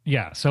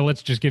 Yeah, so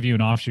let's just give you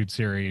an offshoot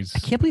series. I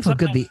can't believe how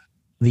good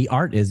the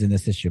art is in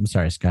this issue. I'm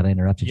sorry, Scott, I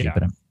interrupted you, Yeah.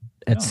 but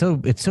it's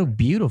so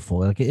beautiful.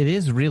 Like it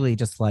is really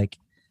just like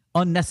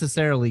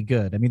unnecessarily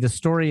good. I mean, the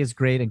story is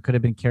great and could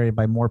have been carried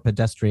by more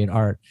pedestrian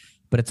art,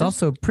 but it's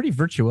also pretty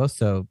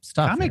virtuoso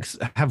stuff. Comics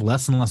have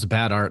less and less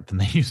bad art than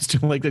they used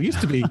to. Like there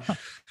used to be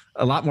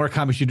a lot more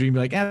comics you'd read, be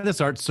like, this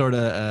art's sort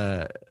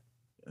of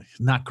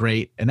not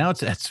great. And now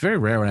it's very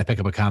rare when I pick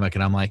up a comic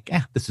and I'm like,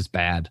 this is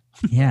bad.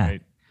 Yeah.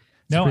 Right.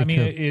 No, I mean,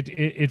 cool.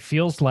 it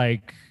feels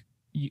like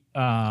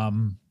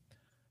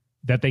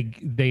that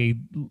they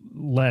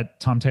let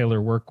Tom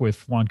Taylor work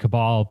with Juan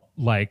Cabal.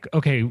 Like,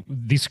 okay,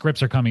 these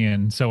scripts are coming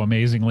in so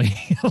amazingly.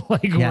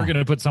 Like we're going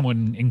to put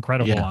someone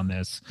incredible on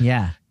this.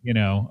 Yeah. You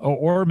know,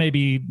 or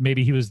maybe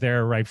he was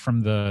there right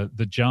from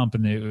the jump,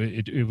 and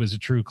it was a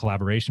true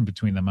collaboration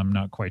between them. I'm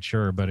not quite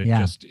sure, but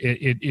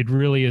it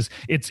really is.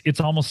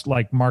 It's almost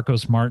like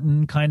Marcos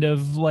Martin kind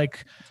of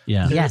like.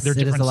 Yeah. They're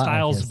different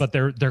styles, but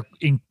they're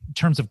in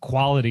terms of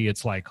quality.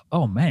 It's like,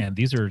 oh man,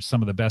 these are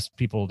some of the best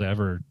people to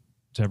ever.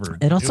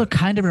 It also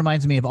kind of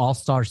reminds me of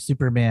All-Star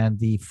Superman,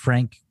 the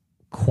Frank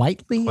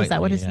Quitely. Is that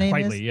what his name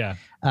is? Yeah.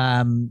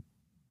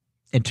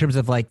 In terms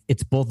of like,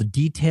 it's both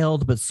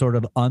detailed but sort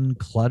of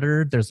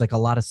uncluttered. There's like a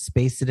lot of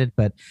space in it,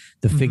 but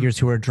the figures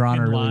who are drawn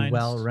are really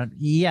well run.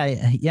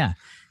 Yeah.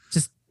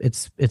 Just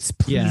it's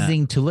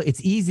pleasing to look.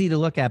 It's easy to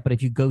look at, but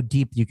if you go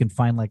deep, you can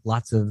find like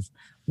lots of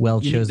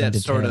well-chosen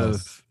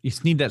details. You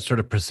need that sort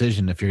of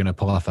precision if you're going to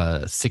pull off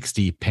a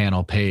 60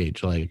 panel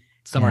page. Like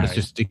some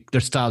artists their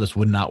style just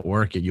would not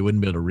work. You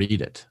wouldn't be able to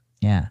read it.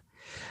 Yeah.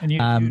 And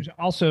you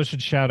also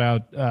should shout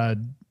out,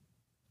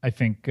 I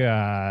think,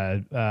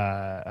 the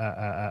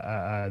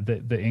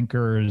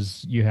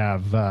inkers. You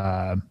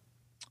have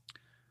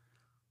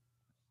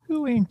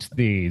who inked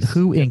these?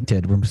 Who inked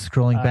it? We're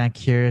scrolling back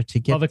here to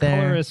get the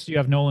there. colorists. You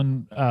have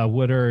Nolan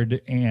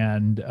Woodard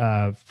and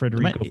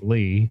Federico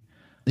Lee.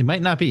 It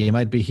might not be. It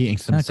might be he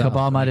inked himself.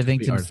 Cabal might have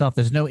inked himself.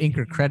 There's no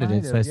inker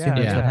credited, so I assume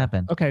that's what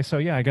happened. Okay, so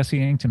I guess he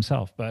inked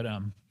himself, but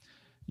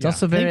it's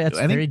also very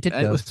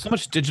Ditko. With so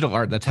much digital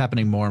art that's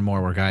happening more and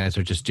more, where guys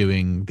are just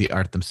doing the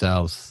art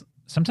themselves.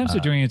 Sometimes they're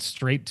doing it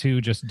straight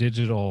to just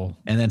digital,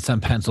 and then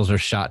some pencils are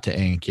shot to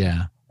ink.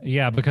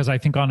 Yeah, because I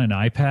think on an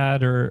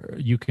iPad or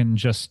you can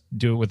just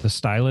do it with a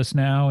stylus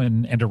now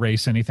and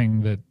erase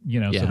anything that,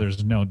 so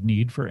there's no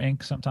need for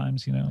ink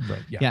sometimes, but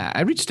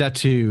I reached out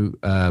to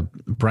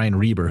Brian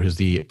Reber, who's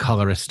the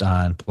colorist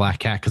on Black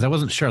Cat, because I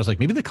wasn't sure. I was like,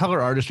 maybe the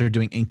color artists are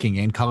doing inking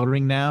and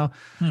coloring now,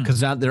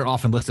 because now they're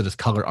often listed as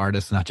color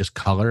artists, not just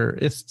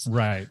colorists.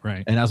 Right.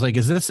 And I was like,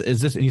 is this?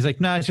 And he's like,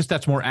 no, it's just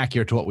that's more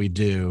accurate to what we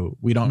do.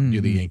 We don't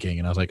do the inking.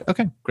 And I was like,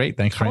 okay, great,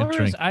 thanks for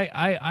answering.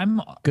 I'm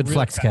good really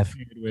flex, Kev.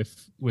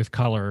 With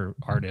color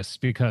artists,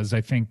 because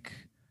I think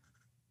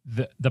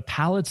the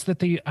palettes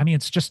that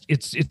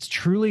it's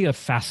truly a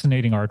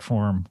fascinating art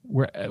form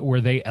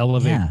where they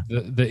elevate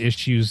the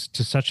issues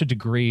to such a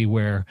degree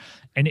where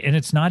and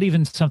it's not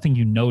even something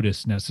you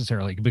notice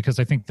necessarily, because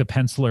I think the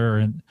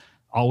penciler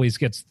always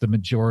gets the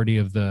majority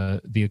of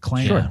the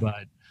acclaim,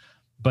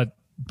 but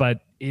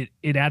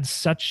it adds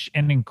such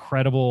an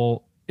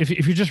incredible. If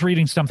you're just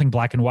reading something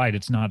black and white,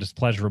 it's not as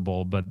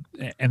pleasurable,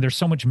 and there's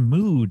so much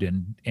mood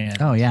and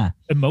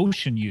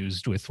emotion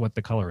used with what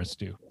the colorists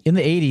do. In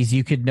the 80s,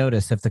 you could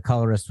notice if the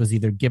colorist was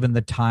either given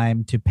the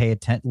time to pay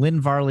attention. Lynn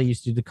Varley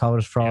used to do the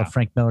colors for all of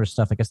Frank Miller's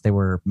stuff. I guess they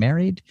were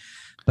married,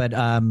 but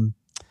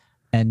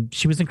and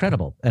she was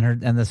incredible,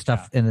 and the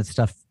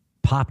stuff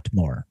popped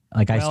more.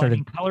 Like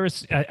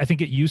colorists. I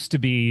think it used to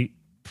be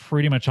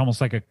pretty much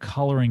almost like a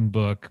coloring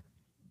book,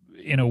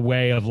 in a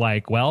way of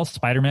like, well,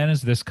 Spider-Man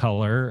is this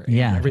color, and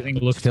everything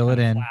looks fill it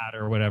in flat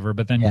or whatever.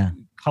 But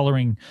then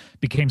coloring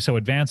became so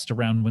advanced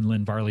around when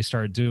Lynn Varley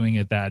started doing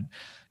it that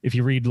if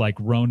you read like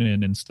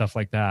Ronin and stuff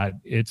like that,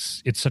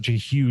 it's such a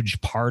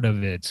huge part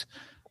of it,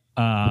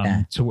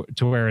 to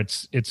where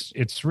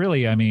it's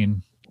really. I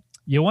mean,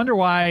 you wonder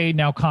why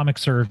now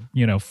comics are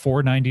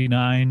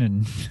 $4.99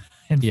 and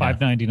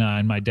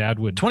 $5.99. My dad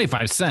would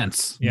 25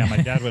 cents. Yeah, my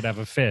dad would have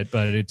a fit,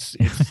 but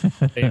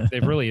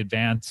they've really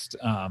advanced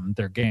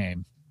their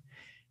game.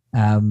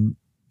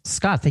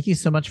 Scott, thank you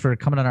so much for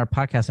coming on our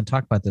podcast and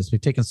talk about this.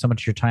 We've taken so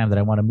much of your time that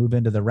I want to move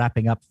into the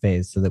wrapping up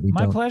phase so that we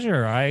My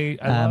pleasure. I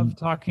love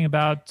talking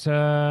about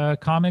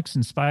comics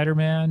and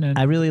Spider-Man, and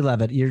I really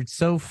love it. You're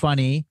so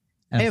funny.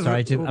 I'm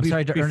sorry to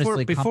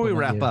earnestly before we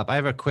wrap you. up, I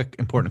have a quick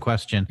important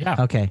question.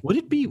 Yeah. Okay. Would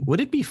it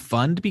be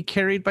fun to be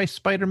carried by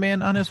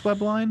Spider-Man on his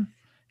webline?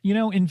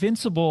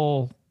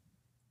 Invincible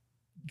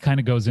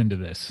kind of goes into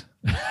this.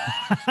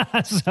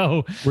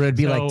 So would it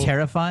be like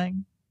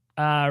terrifying?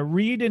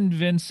 Read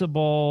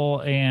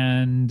Invincible,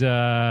 and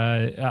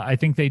I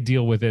think they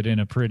deal with it in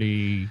a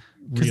pretty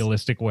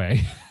realistic way.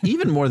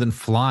 Even more than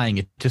flying,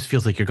 it just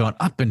feels like you're going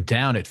up and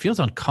down. It feels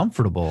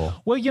uncomfortable.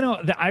 Well,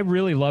 I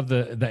really love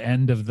the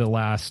end of the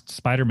last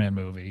Spider-Man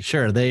movie.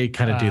 Sure, they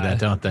kind of do that,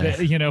 don't they?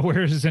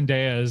 Where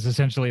Zendaya is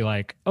essentially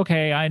like,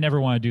 okay, I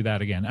never want to do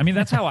that again. I mean,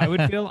 that's how I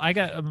would feel. I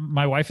got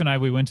my wife and I,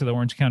 we went to the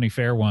Orange County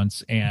Fair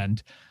once,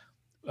 and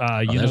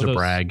there's a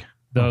brag.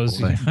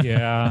 Those, boy.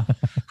 yeah.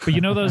 But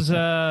you know those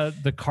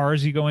the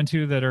cars you go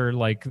into that are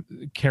like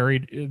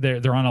carried,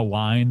 they're on a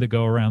line that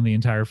go around the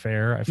entire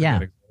fair. I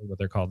forget exactly what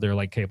they're called. They're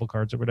like cable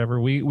cars or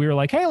whatever. We were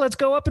like, hey, let's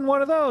go up in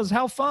one of those.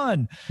 How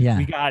fun. Yeah.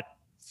 We got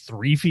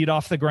 3 feet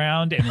off the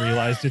ground and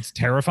realized it's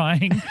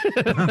terrifying.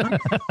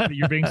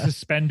 You're being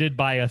suspended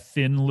by a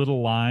thin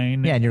little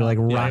line. Yeah, and you're like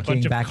by a rocking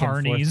bunch of back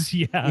carnies.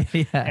 and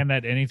forth. Yeah. And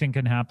that anything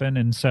can happen.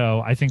 And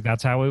so I think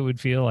that's how it would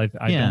feel.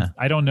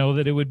 I don't know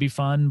that it would be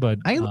fun, but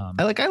I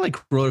like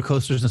roller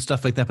coasters and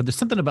stuff like that. But there's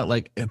something about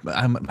like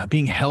I'm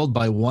being held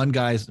by one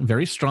guy's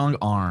very strong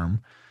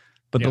arm,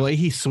 but the way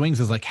he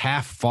swings is like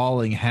half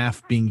falling,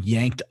 half being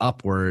yanked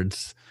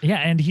upwards. Yeah,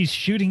 and he's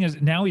shooting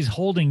now he's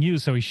holding you,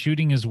 so he's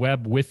shooting his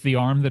web with the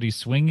arm that he's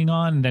swinging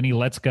on, and then he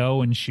lets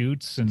go and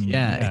shoots. And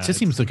it just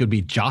seems like it would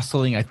be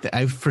jostling.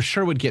 I for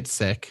sure would get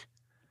sick.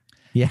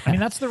 Yeah, I mean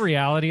that's the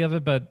reality of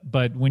it, but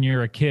when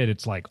you're a kid,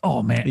 it's like,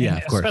 oh man, yeah,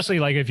 of course. Especially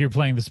like if you're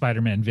playing the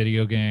Spider-Man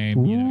video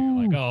game, you know,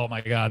 you're like, oh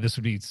my god, this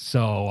would be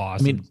so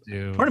awesome to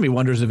do. Part of me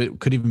wonders if it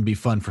could even be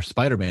fun for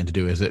Spider-Man to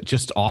do. Is it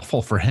just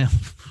awful for him?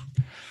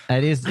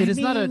 It is. It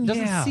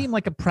doesn't seem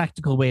like a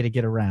practical way to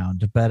get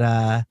around,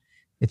 but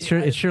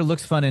it sure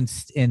looks fun it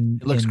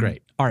looks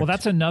great. Art. Well,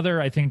 that's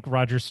another, I think,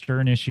 Roger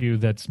Stern issue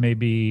that's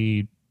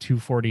maybe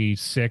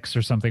 246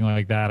 or something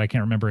like that. I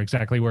can't remember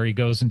exactly where he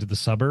goes into the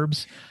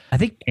suburbs. I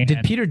think did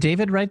Peter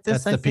David write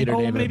this? That's the Peter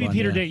David maybe one,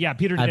 Peter David. Yeah,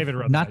 Peter David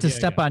wrote not that. to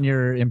step on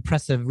your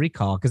impressive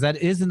recall, because that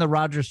is in the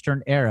Roger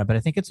Stern era, but I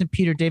think it's in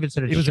Peter David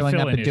sort of showing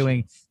up and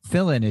doing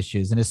fill-in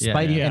issues, and his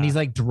Spidey, and he's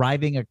like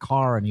driving a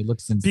car and he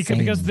looks insane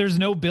because there's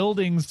no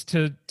buildings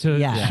to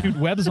shoot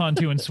webs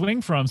onto and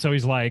swing from, so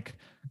he's like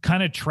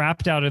kind of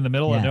trapped out in the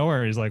middle of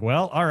nowhere. He's like,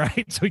 well, all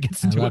right, so he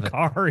gets into a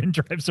car and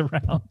drives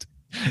around.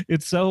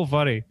 It's so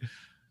funny.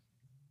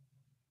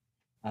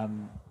 Okay,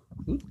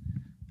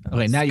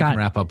 now Scott, you can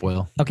wrap up,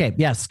 Will. Okay,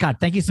 yeah, Scott,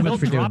 thank you so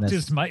much for doing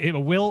this. It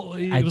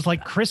was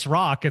like Chris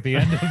Rock at the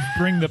end of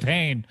Bring the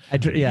Pain. I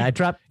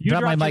dropped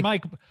my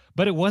mic,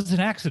 but it was an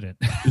accident.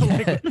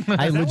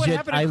 What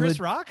happened to Chris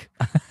Rock?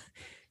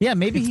 Yeah,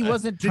 maybe he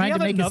wasn't trying to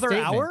make another a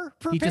statement. hour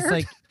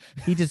prepared?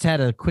 He just had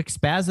a quick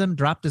spasm,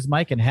 dropped his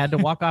mic, and had to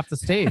walk off the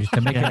stage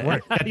to make it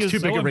work. He was too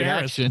big a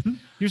reaction.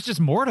 He was just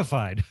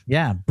mortified.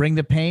 Yeah, Bring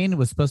the Pain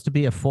was supposed to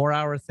be a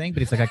 4-hour thing,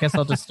 but he's like, I guess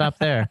I'll just stop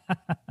there.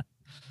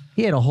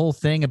 He had a whole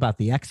thing about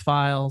the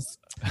X-Files.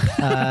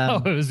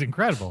 It was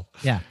incredible.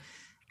 Yeah.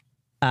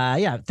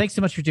 Thanks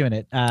so much for doing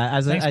it.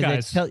 Thanks,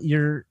 guys.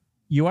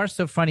 You are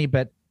so funny,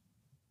 but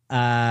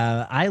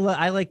I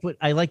like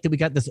that we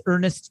got this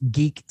earnest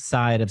geek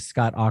side of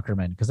Scott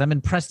Aukerman, because I'm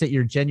impressed at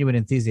your genuine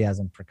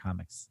enthusiasm for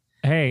comics.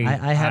 Hey,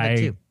 I have it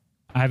too.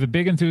 I have a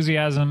big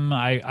enthusiasm.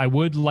 I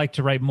would like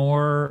to write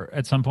more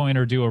at some point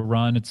or do a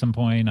run at some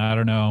point. I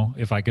don't know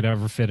if I could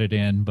ever fit it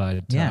in,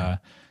 but I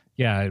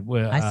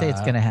say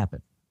it's going to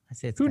happen. I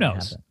say it's who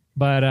knows. Happen.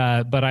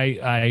 But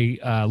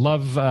I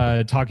love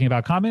talking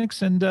about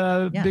comics, and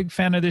big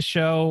fan of this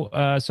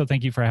show. So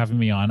thank you for having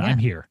me on. I'm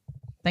here.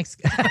 Thanks.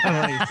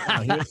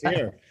 He was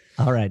here.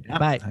 All right.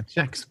 Bye.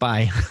 Checks.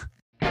 Bye.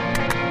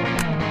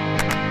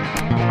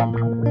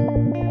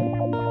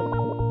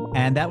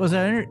 And that was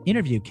our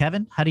interview.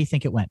 Kevin, how do you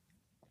think it went?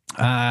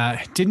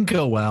 It didn't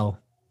go well.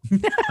 He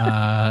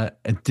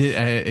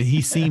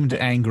seemed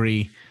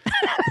angry.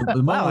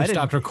 The moment we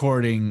stopped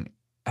recording,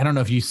 I don't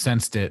know if you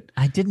sensed it.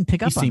 I didn't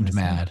pick up on this. He seemed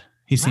mad.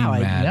 He seemed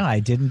mad. No, I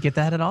didn't get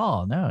that at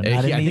all. No, not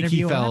I think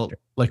he felt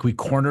like we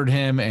cornered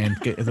him, and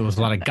there was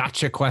a lot of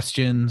gotcha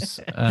questions.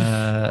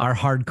 Our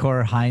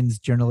hardcore Heinz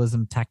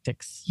journalism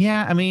tactics.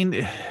 Yeah, I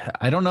mean,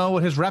 I don't know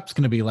what his rep's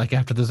going to be like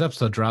after this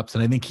episode drops,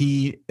 and I think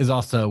he is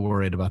also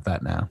worried about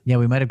that now. Yeah,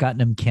 we might have gotten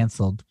him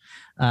canceled.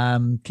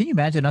 Can you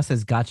imagine us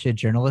as gotcha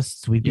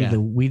journalists? We'd be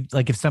we'd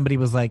like if somebody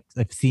was like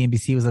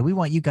CNBC was like, we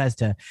want you guys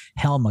to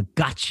helm a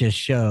gotcha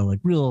show,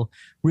 like real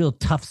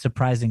tough,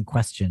 surprising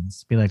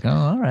questions. Be like, oh,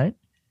 all right.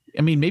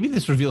 I mean, maybe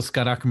this reveals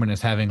Scott Aukerman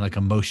as having like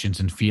emotions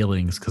and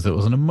feelings, because it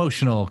was an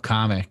emotional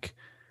comic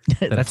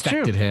that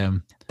affected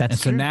him.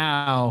 That's true. So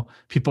now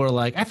people are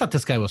like, I thought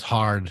this guy was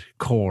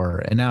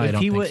hardcore, and now I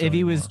don't think so if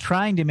he was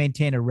trying to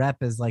maintain a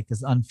rep as like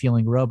this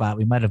unfeeling robot,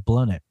 we might have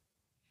blown it.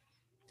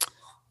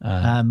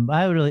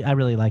 I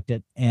really liked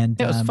it, and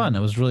it was fun. I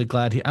was really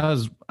glad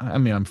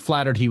I'm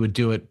flattered he would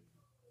do it,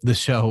 the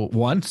show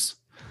once.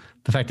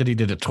 The fact that he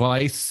did it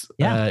twice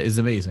is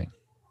amazing.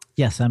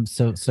 Yes, I'm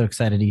so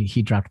excited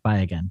he dropped by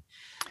again.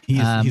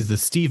 He's the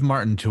Steve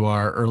Martin to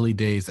our early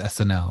days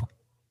SNL.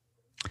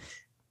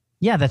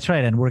 Yeah, that's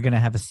right. And we're going to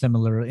have a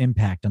similar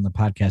impact on the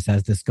podcast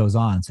as this goes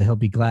on. So he'll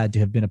be glad to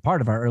have been a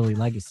part of our early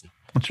legacy.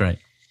 That's right.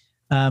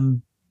 Are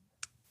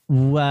we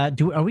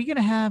going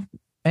to have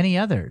any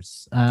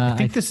others? I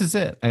think this is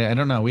it. I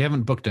don't know. We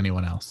haven't booked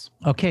anyone else.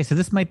 Okay, so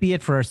this might be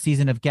it for our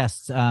season of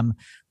guests.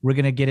 We're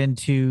going to get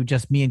into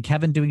just me and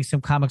Kevin doing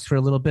some comics for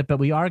a little bit, but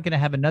we are going to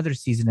have another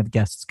season of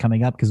guests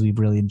coming up because we've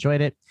really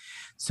enjoyed it.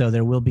 So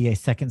there will be a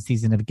second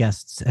season of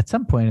guests at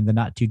some point in the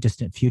not too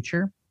distant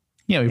future.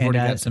 Yeah, we've already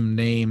got some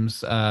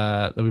names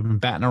that we've been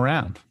batting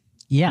around.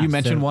 Yeah. You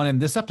mentioned one in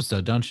this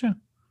episode, don't you?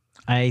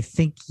 I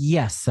think,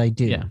 yes, I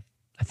do. Yeah.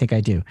 I think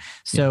I do.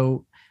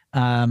 So,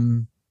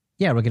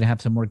 yeah, we're going to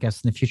have some more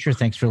guests in the future.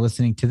 Thanks for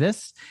listening to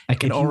this. I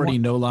can already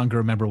no longer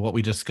remember what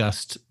we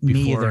discussed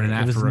before and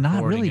after. It was recording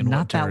not really and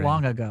not that during.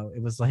 long ago.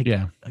 It was like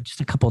just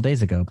a couple of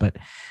days ago. But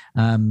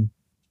I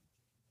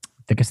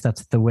guess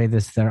that's the way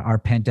our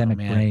pandemic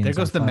brains. There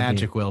goes the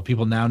magic, Will.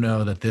 People now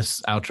know that this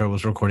outro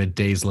was recorded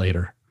days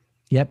later.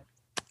 Yep.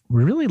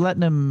 We're really letting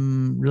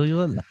them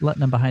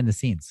behind the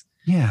scenes.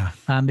 Yeah.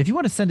 If you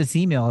want to send us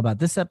email about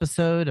this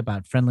episode,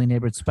 about Friendly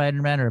Neighborhood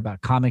Spider-Man, or about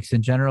comics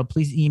in general,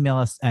 please email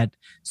us at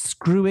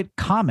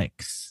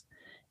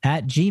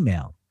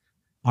screwitcomics@gmail.com.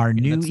 Our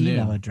new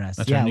email address.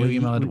 That's our new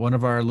email. One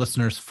of our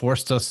listeners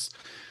forced us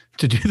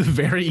to do the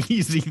very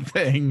easy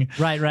thing.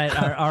 Right.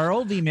 Our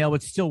old email,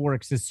 which still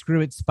works, is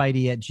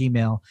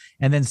screwitspidey@gmail.com.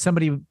 And then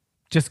somebody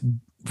just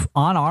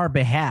on our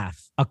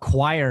behalf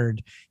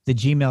acquired the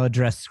Gmail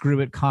address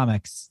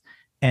screwitcomics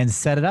and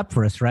set it up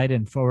for us, right?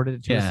 And forwarded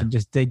it to us, and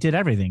they did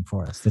everything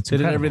for us. They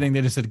did everything.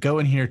 They just said, go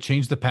in here,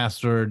 change the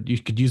password. You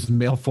could use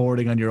mail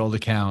forwarding on your old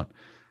account.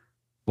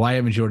 Why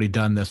haven't you already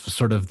done this? Was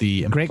sort of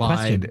the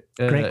implied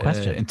Great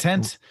question.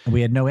 Intent. We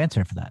had no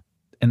answer for that.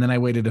 And then I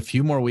waited a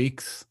few more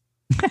weeks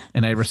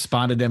and I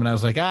responded to him and I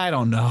was like, I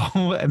don't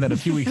know. And then a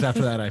few weeks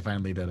after that, I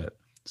finally did it.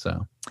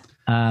 So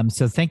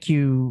thank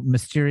you,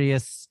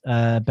 mysterious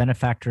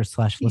benefactor /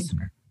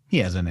 listener. He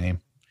has a name.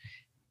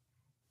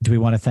 Do we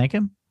want to thank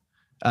him?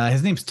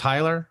 His name's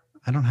Tyler.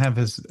 I don't have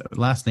his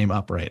last name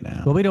up right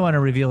now. Well, we don't want to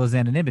reveal his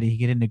anonymity.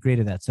 He didn't agree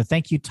to that. So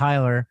thank you,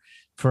 Tyler,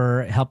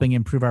 for helping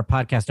improve our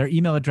podcast. Our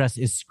email address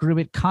is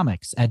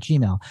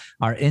screwitcomics@gmail.com.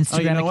 Our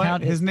Instagram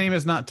account. His name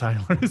is not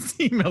Tyler. His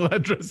email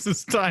address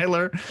is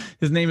Tyler.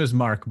 His name is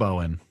Mark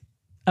Bowen.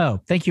 Oh,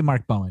 thank you,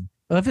 Mark Bowen.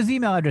 Well, if his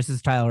email address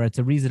is Tyler, it's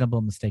a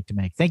reasonable mistake to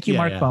make. Thank you,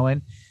 Mark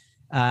Bowen,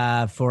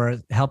 for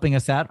helping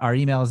us out. Our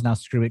email is now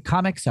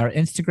screwitcomics. Our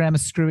Instagram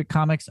is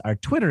screwitcomics. Our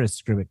Twitter is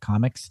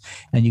screwitcomics.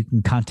 And you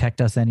can contact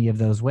us any of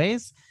those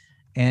ways.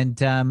 And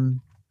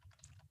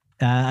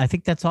I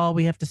think that's all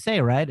we have to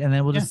say, right? And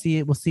then we'll just see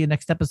it. We'll see you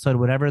next episode,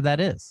 whatever that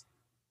is.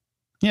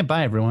 Yeah,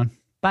 bye, everyone.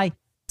 Bye.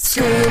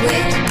 Screw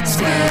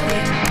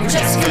it, we're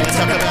just gonna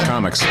talk about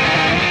Comics.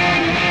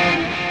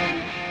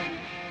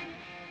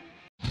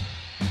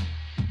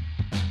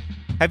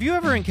 Have you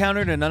ever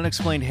encountered an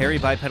unexplained hairy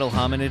bipedal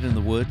hominid in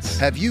the woods?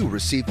 Have you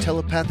received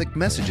telepathic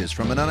messages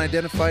from an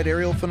unidentified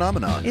aerial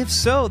phenomenon? If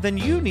so, then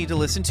you need to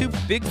listen to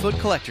Bigfoot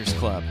Collectors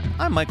Club.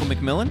 I'm Michael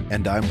McMillan.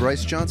 And I'm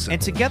Bryce Johnson.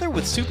 And together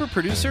with super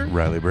producer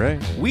Riley Bray,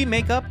 we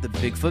make up the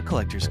Bigfoot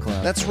Collectors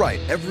Club. That's right.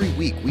 Every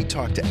week we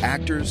talk to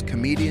actors,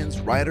 comedians,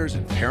 writers,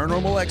 and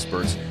paranormal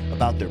experts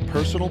about their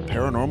personal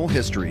paranormal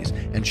histories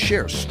and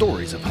share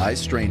stories of high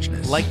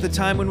strangeness. Like the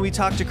time when we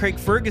talked to Craig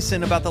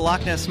Ferguson about the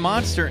Loch Ness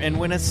Monster and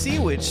when a sea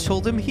witch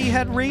told him he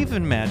had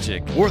raven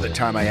magic. Or the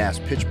time I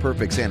asked Pitch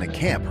Perfect's Anna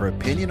Camp her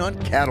opinion on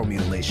cattle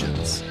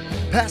mutilations.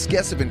 Past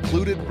guests have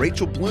included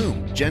Rachel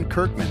Bloom, Jen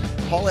Kirkman,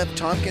 Paul F.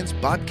 Tompkins,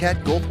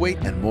 Bobcat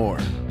Goldthwait, and more.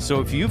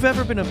 So if you've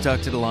ever been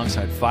abducted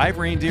alongside 5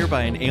 reindeer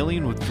by an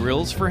alien with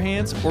drills for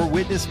hands or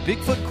witnessed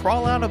Bigfoot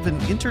crawl out of an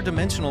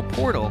interdimensional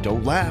portal,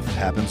 Don't laugh,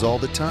 happens all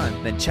the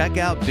time. then check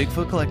out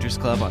Bigfoot Collectors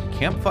Club on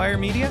Campfire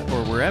Media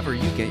or wherever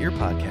you get your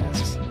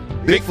podcasts.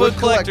 Bigfoot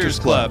Collectors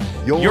Club.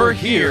 You're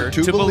here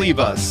to believe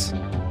us.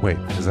 Wait,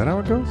 is that how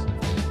it goes?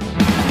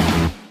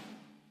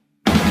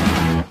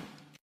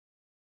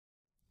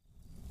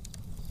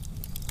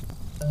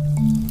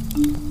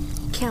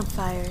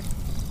 Campfire.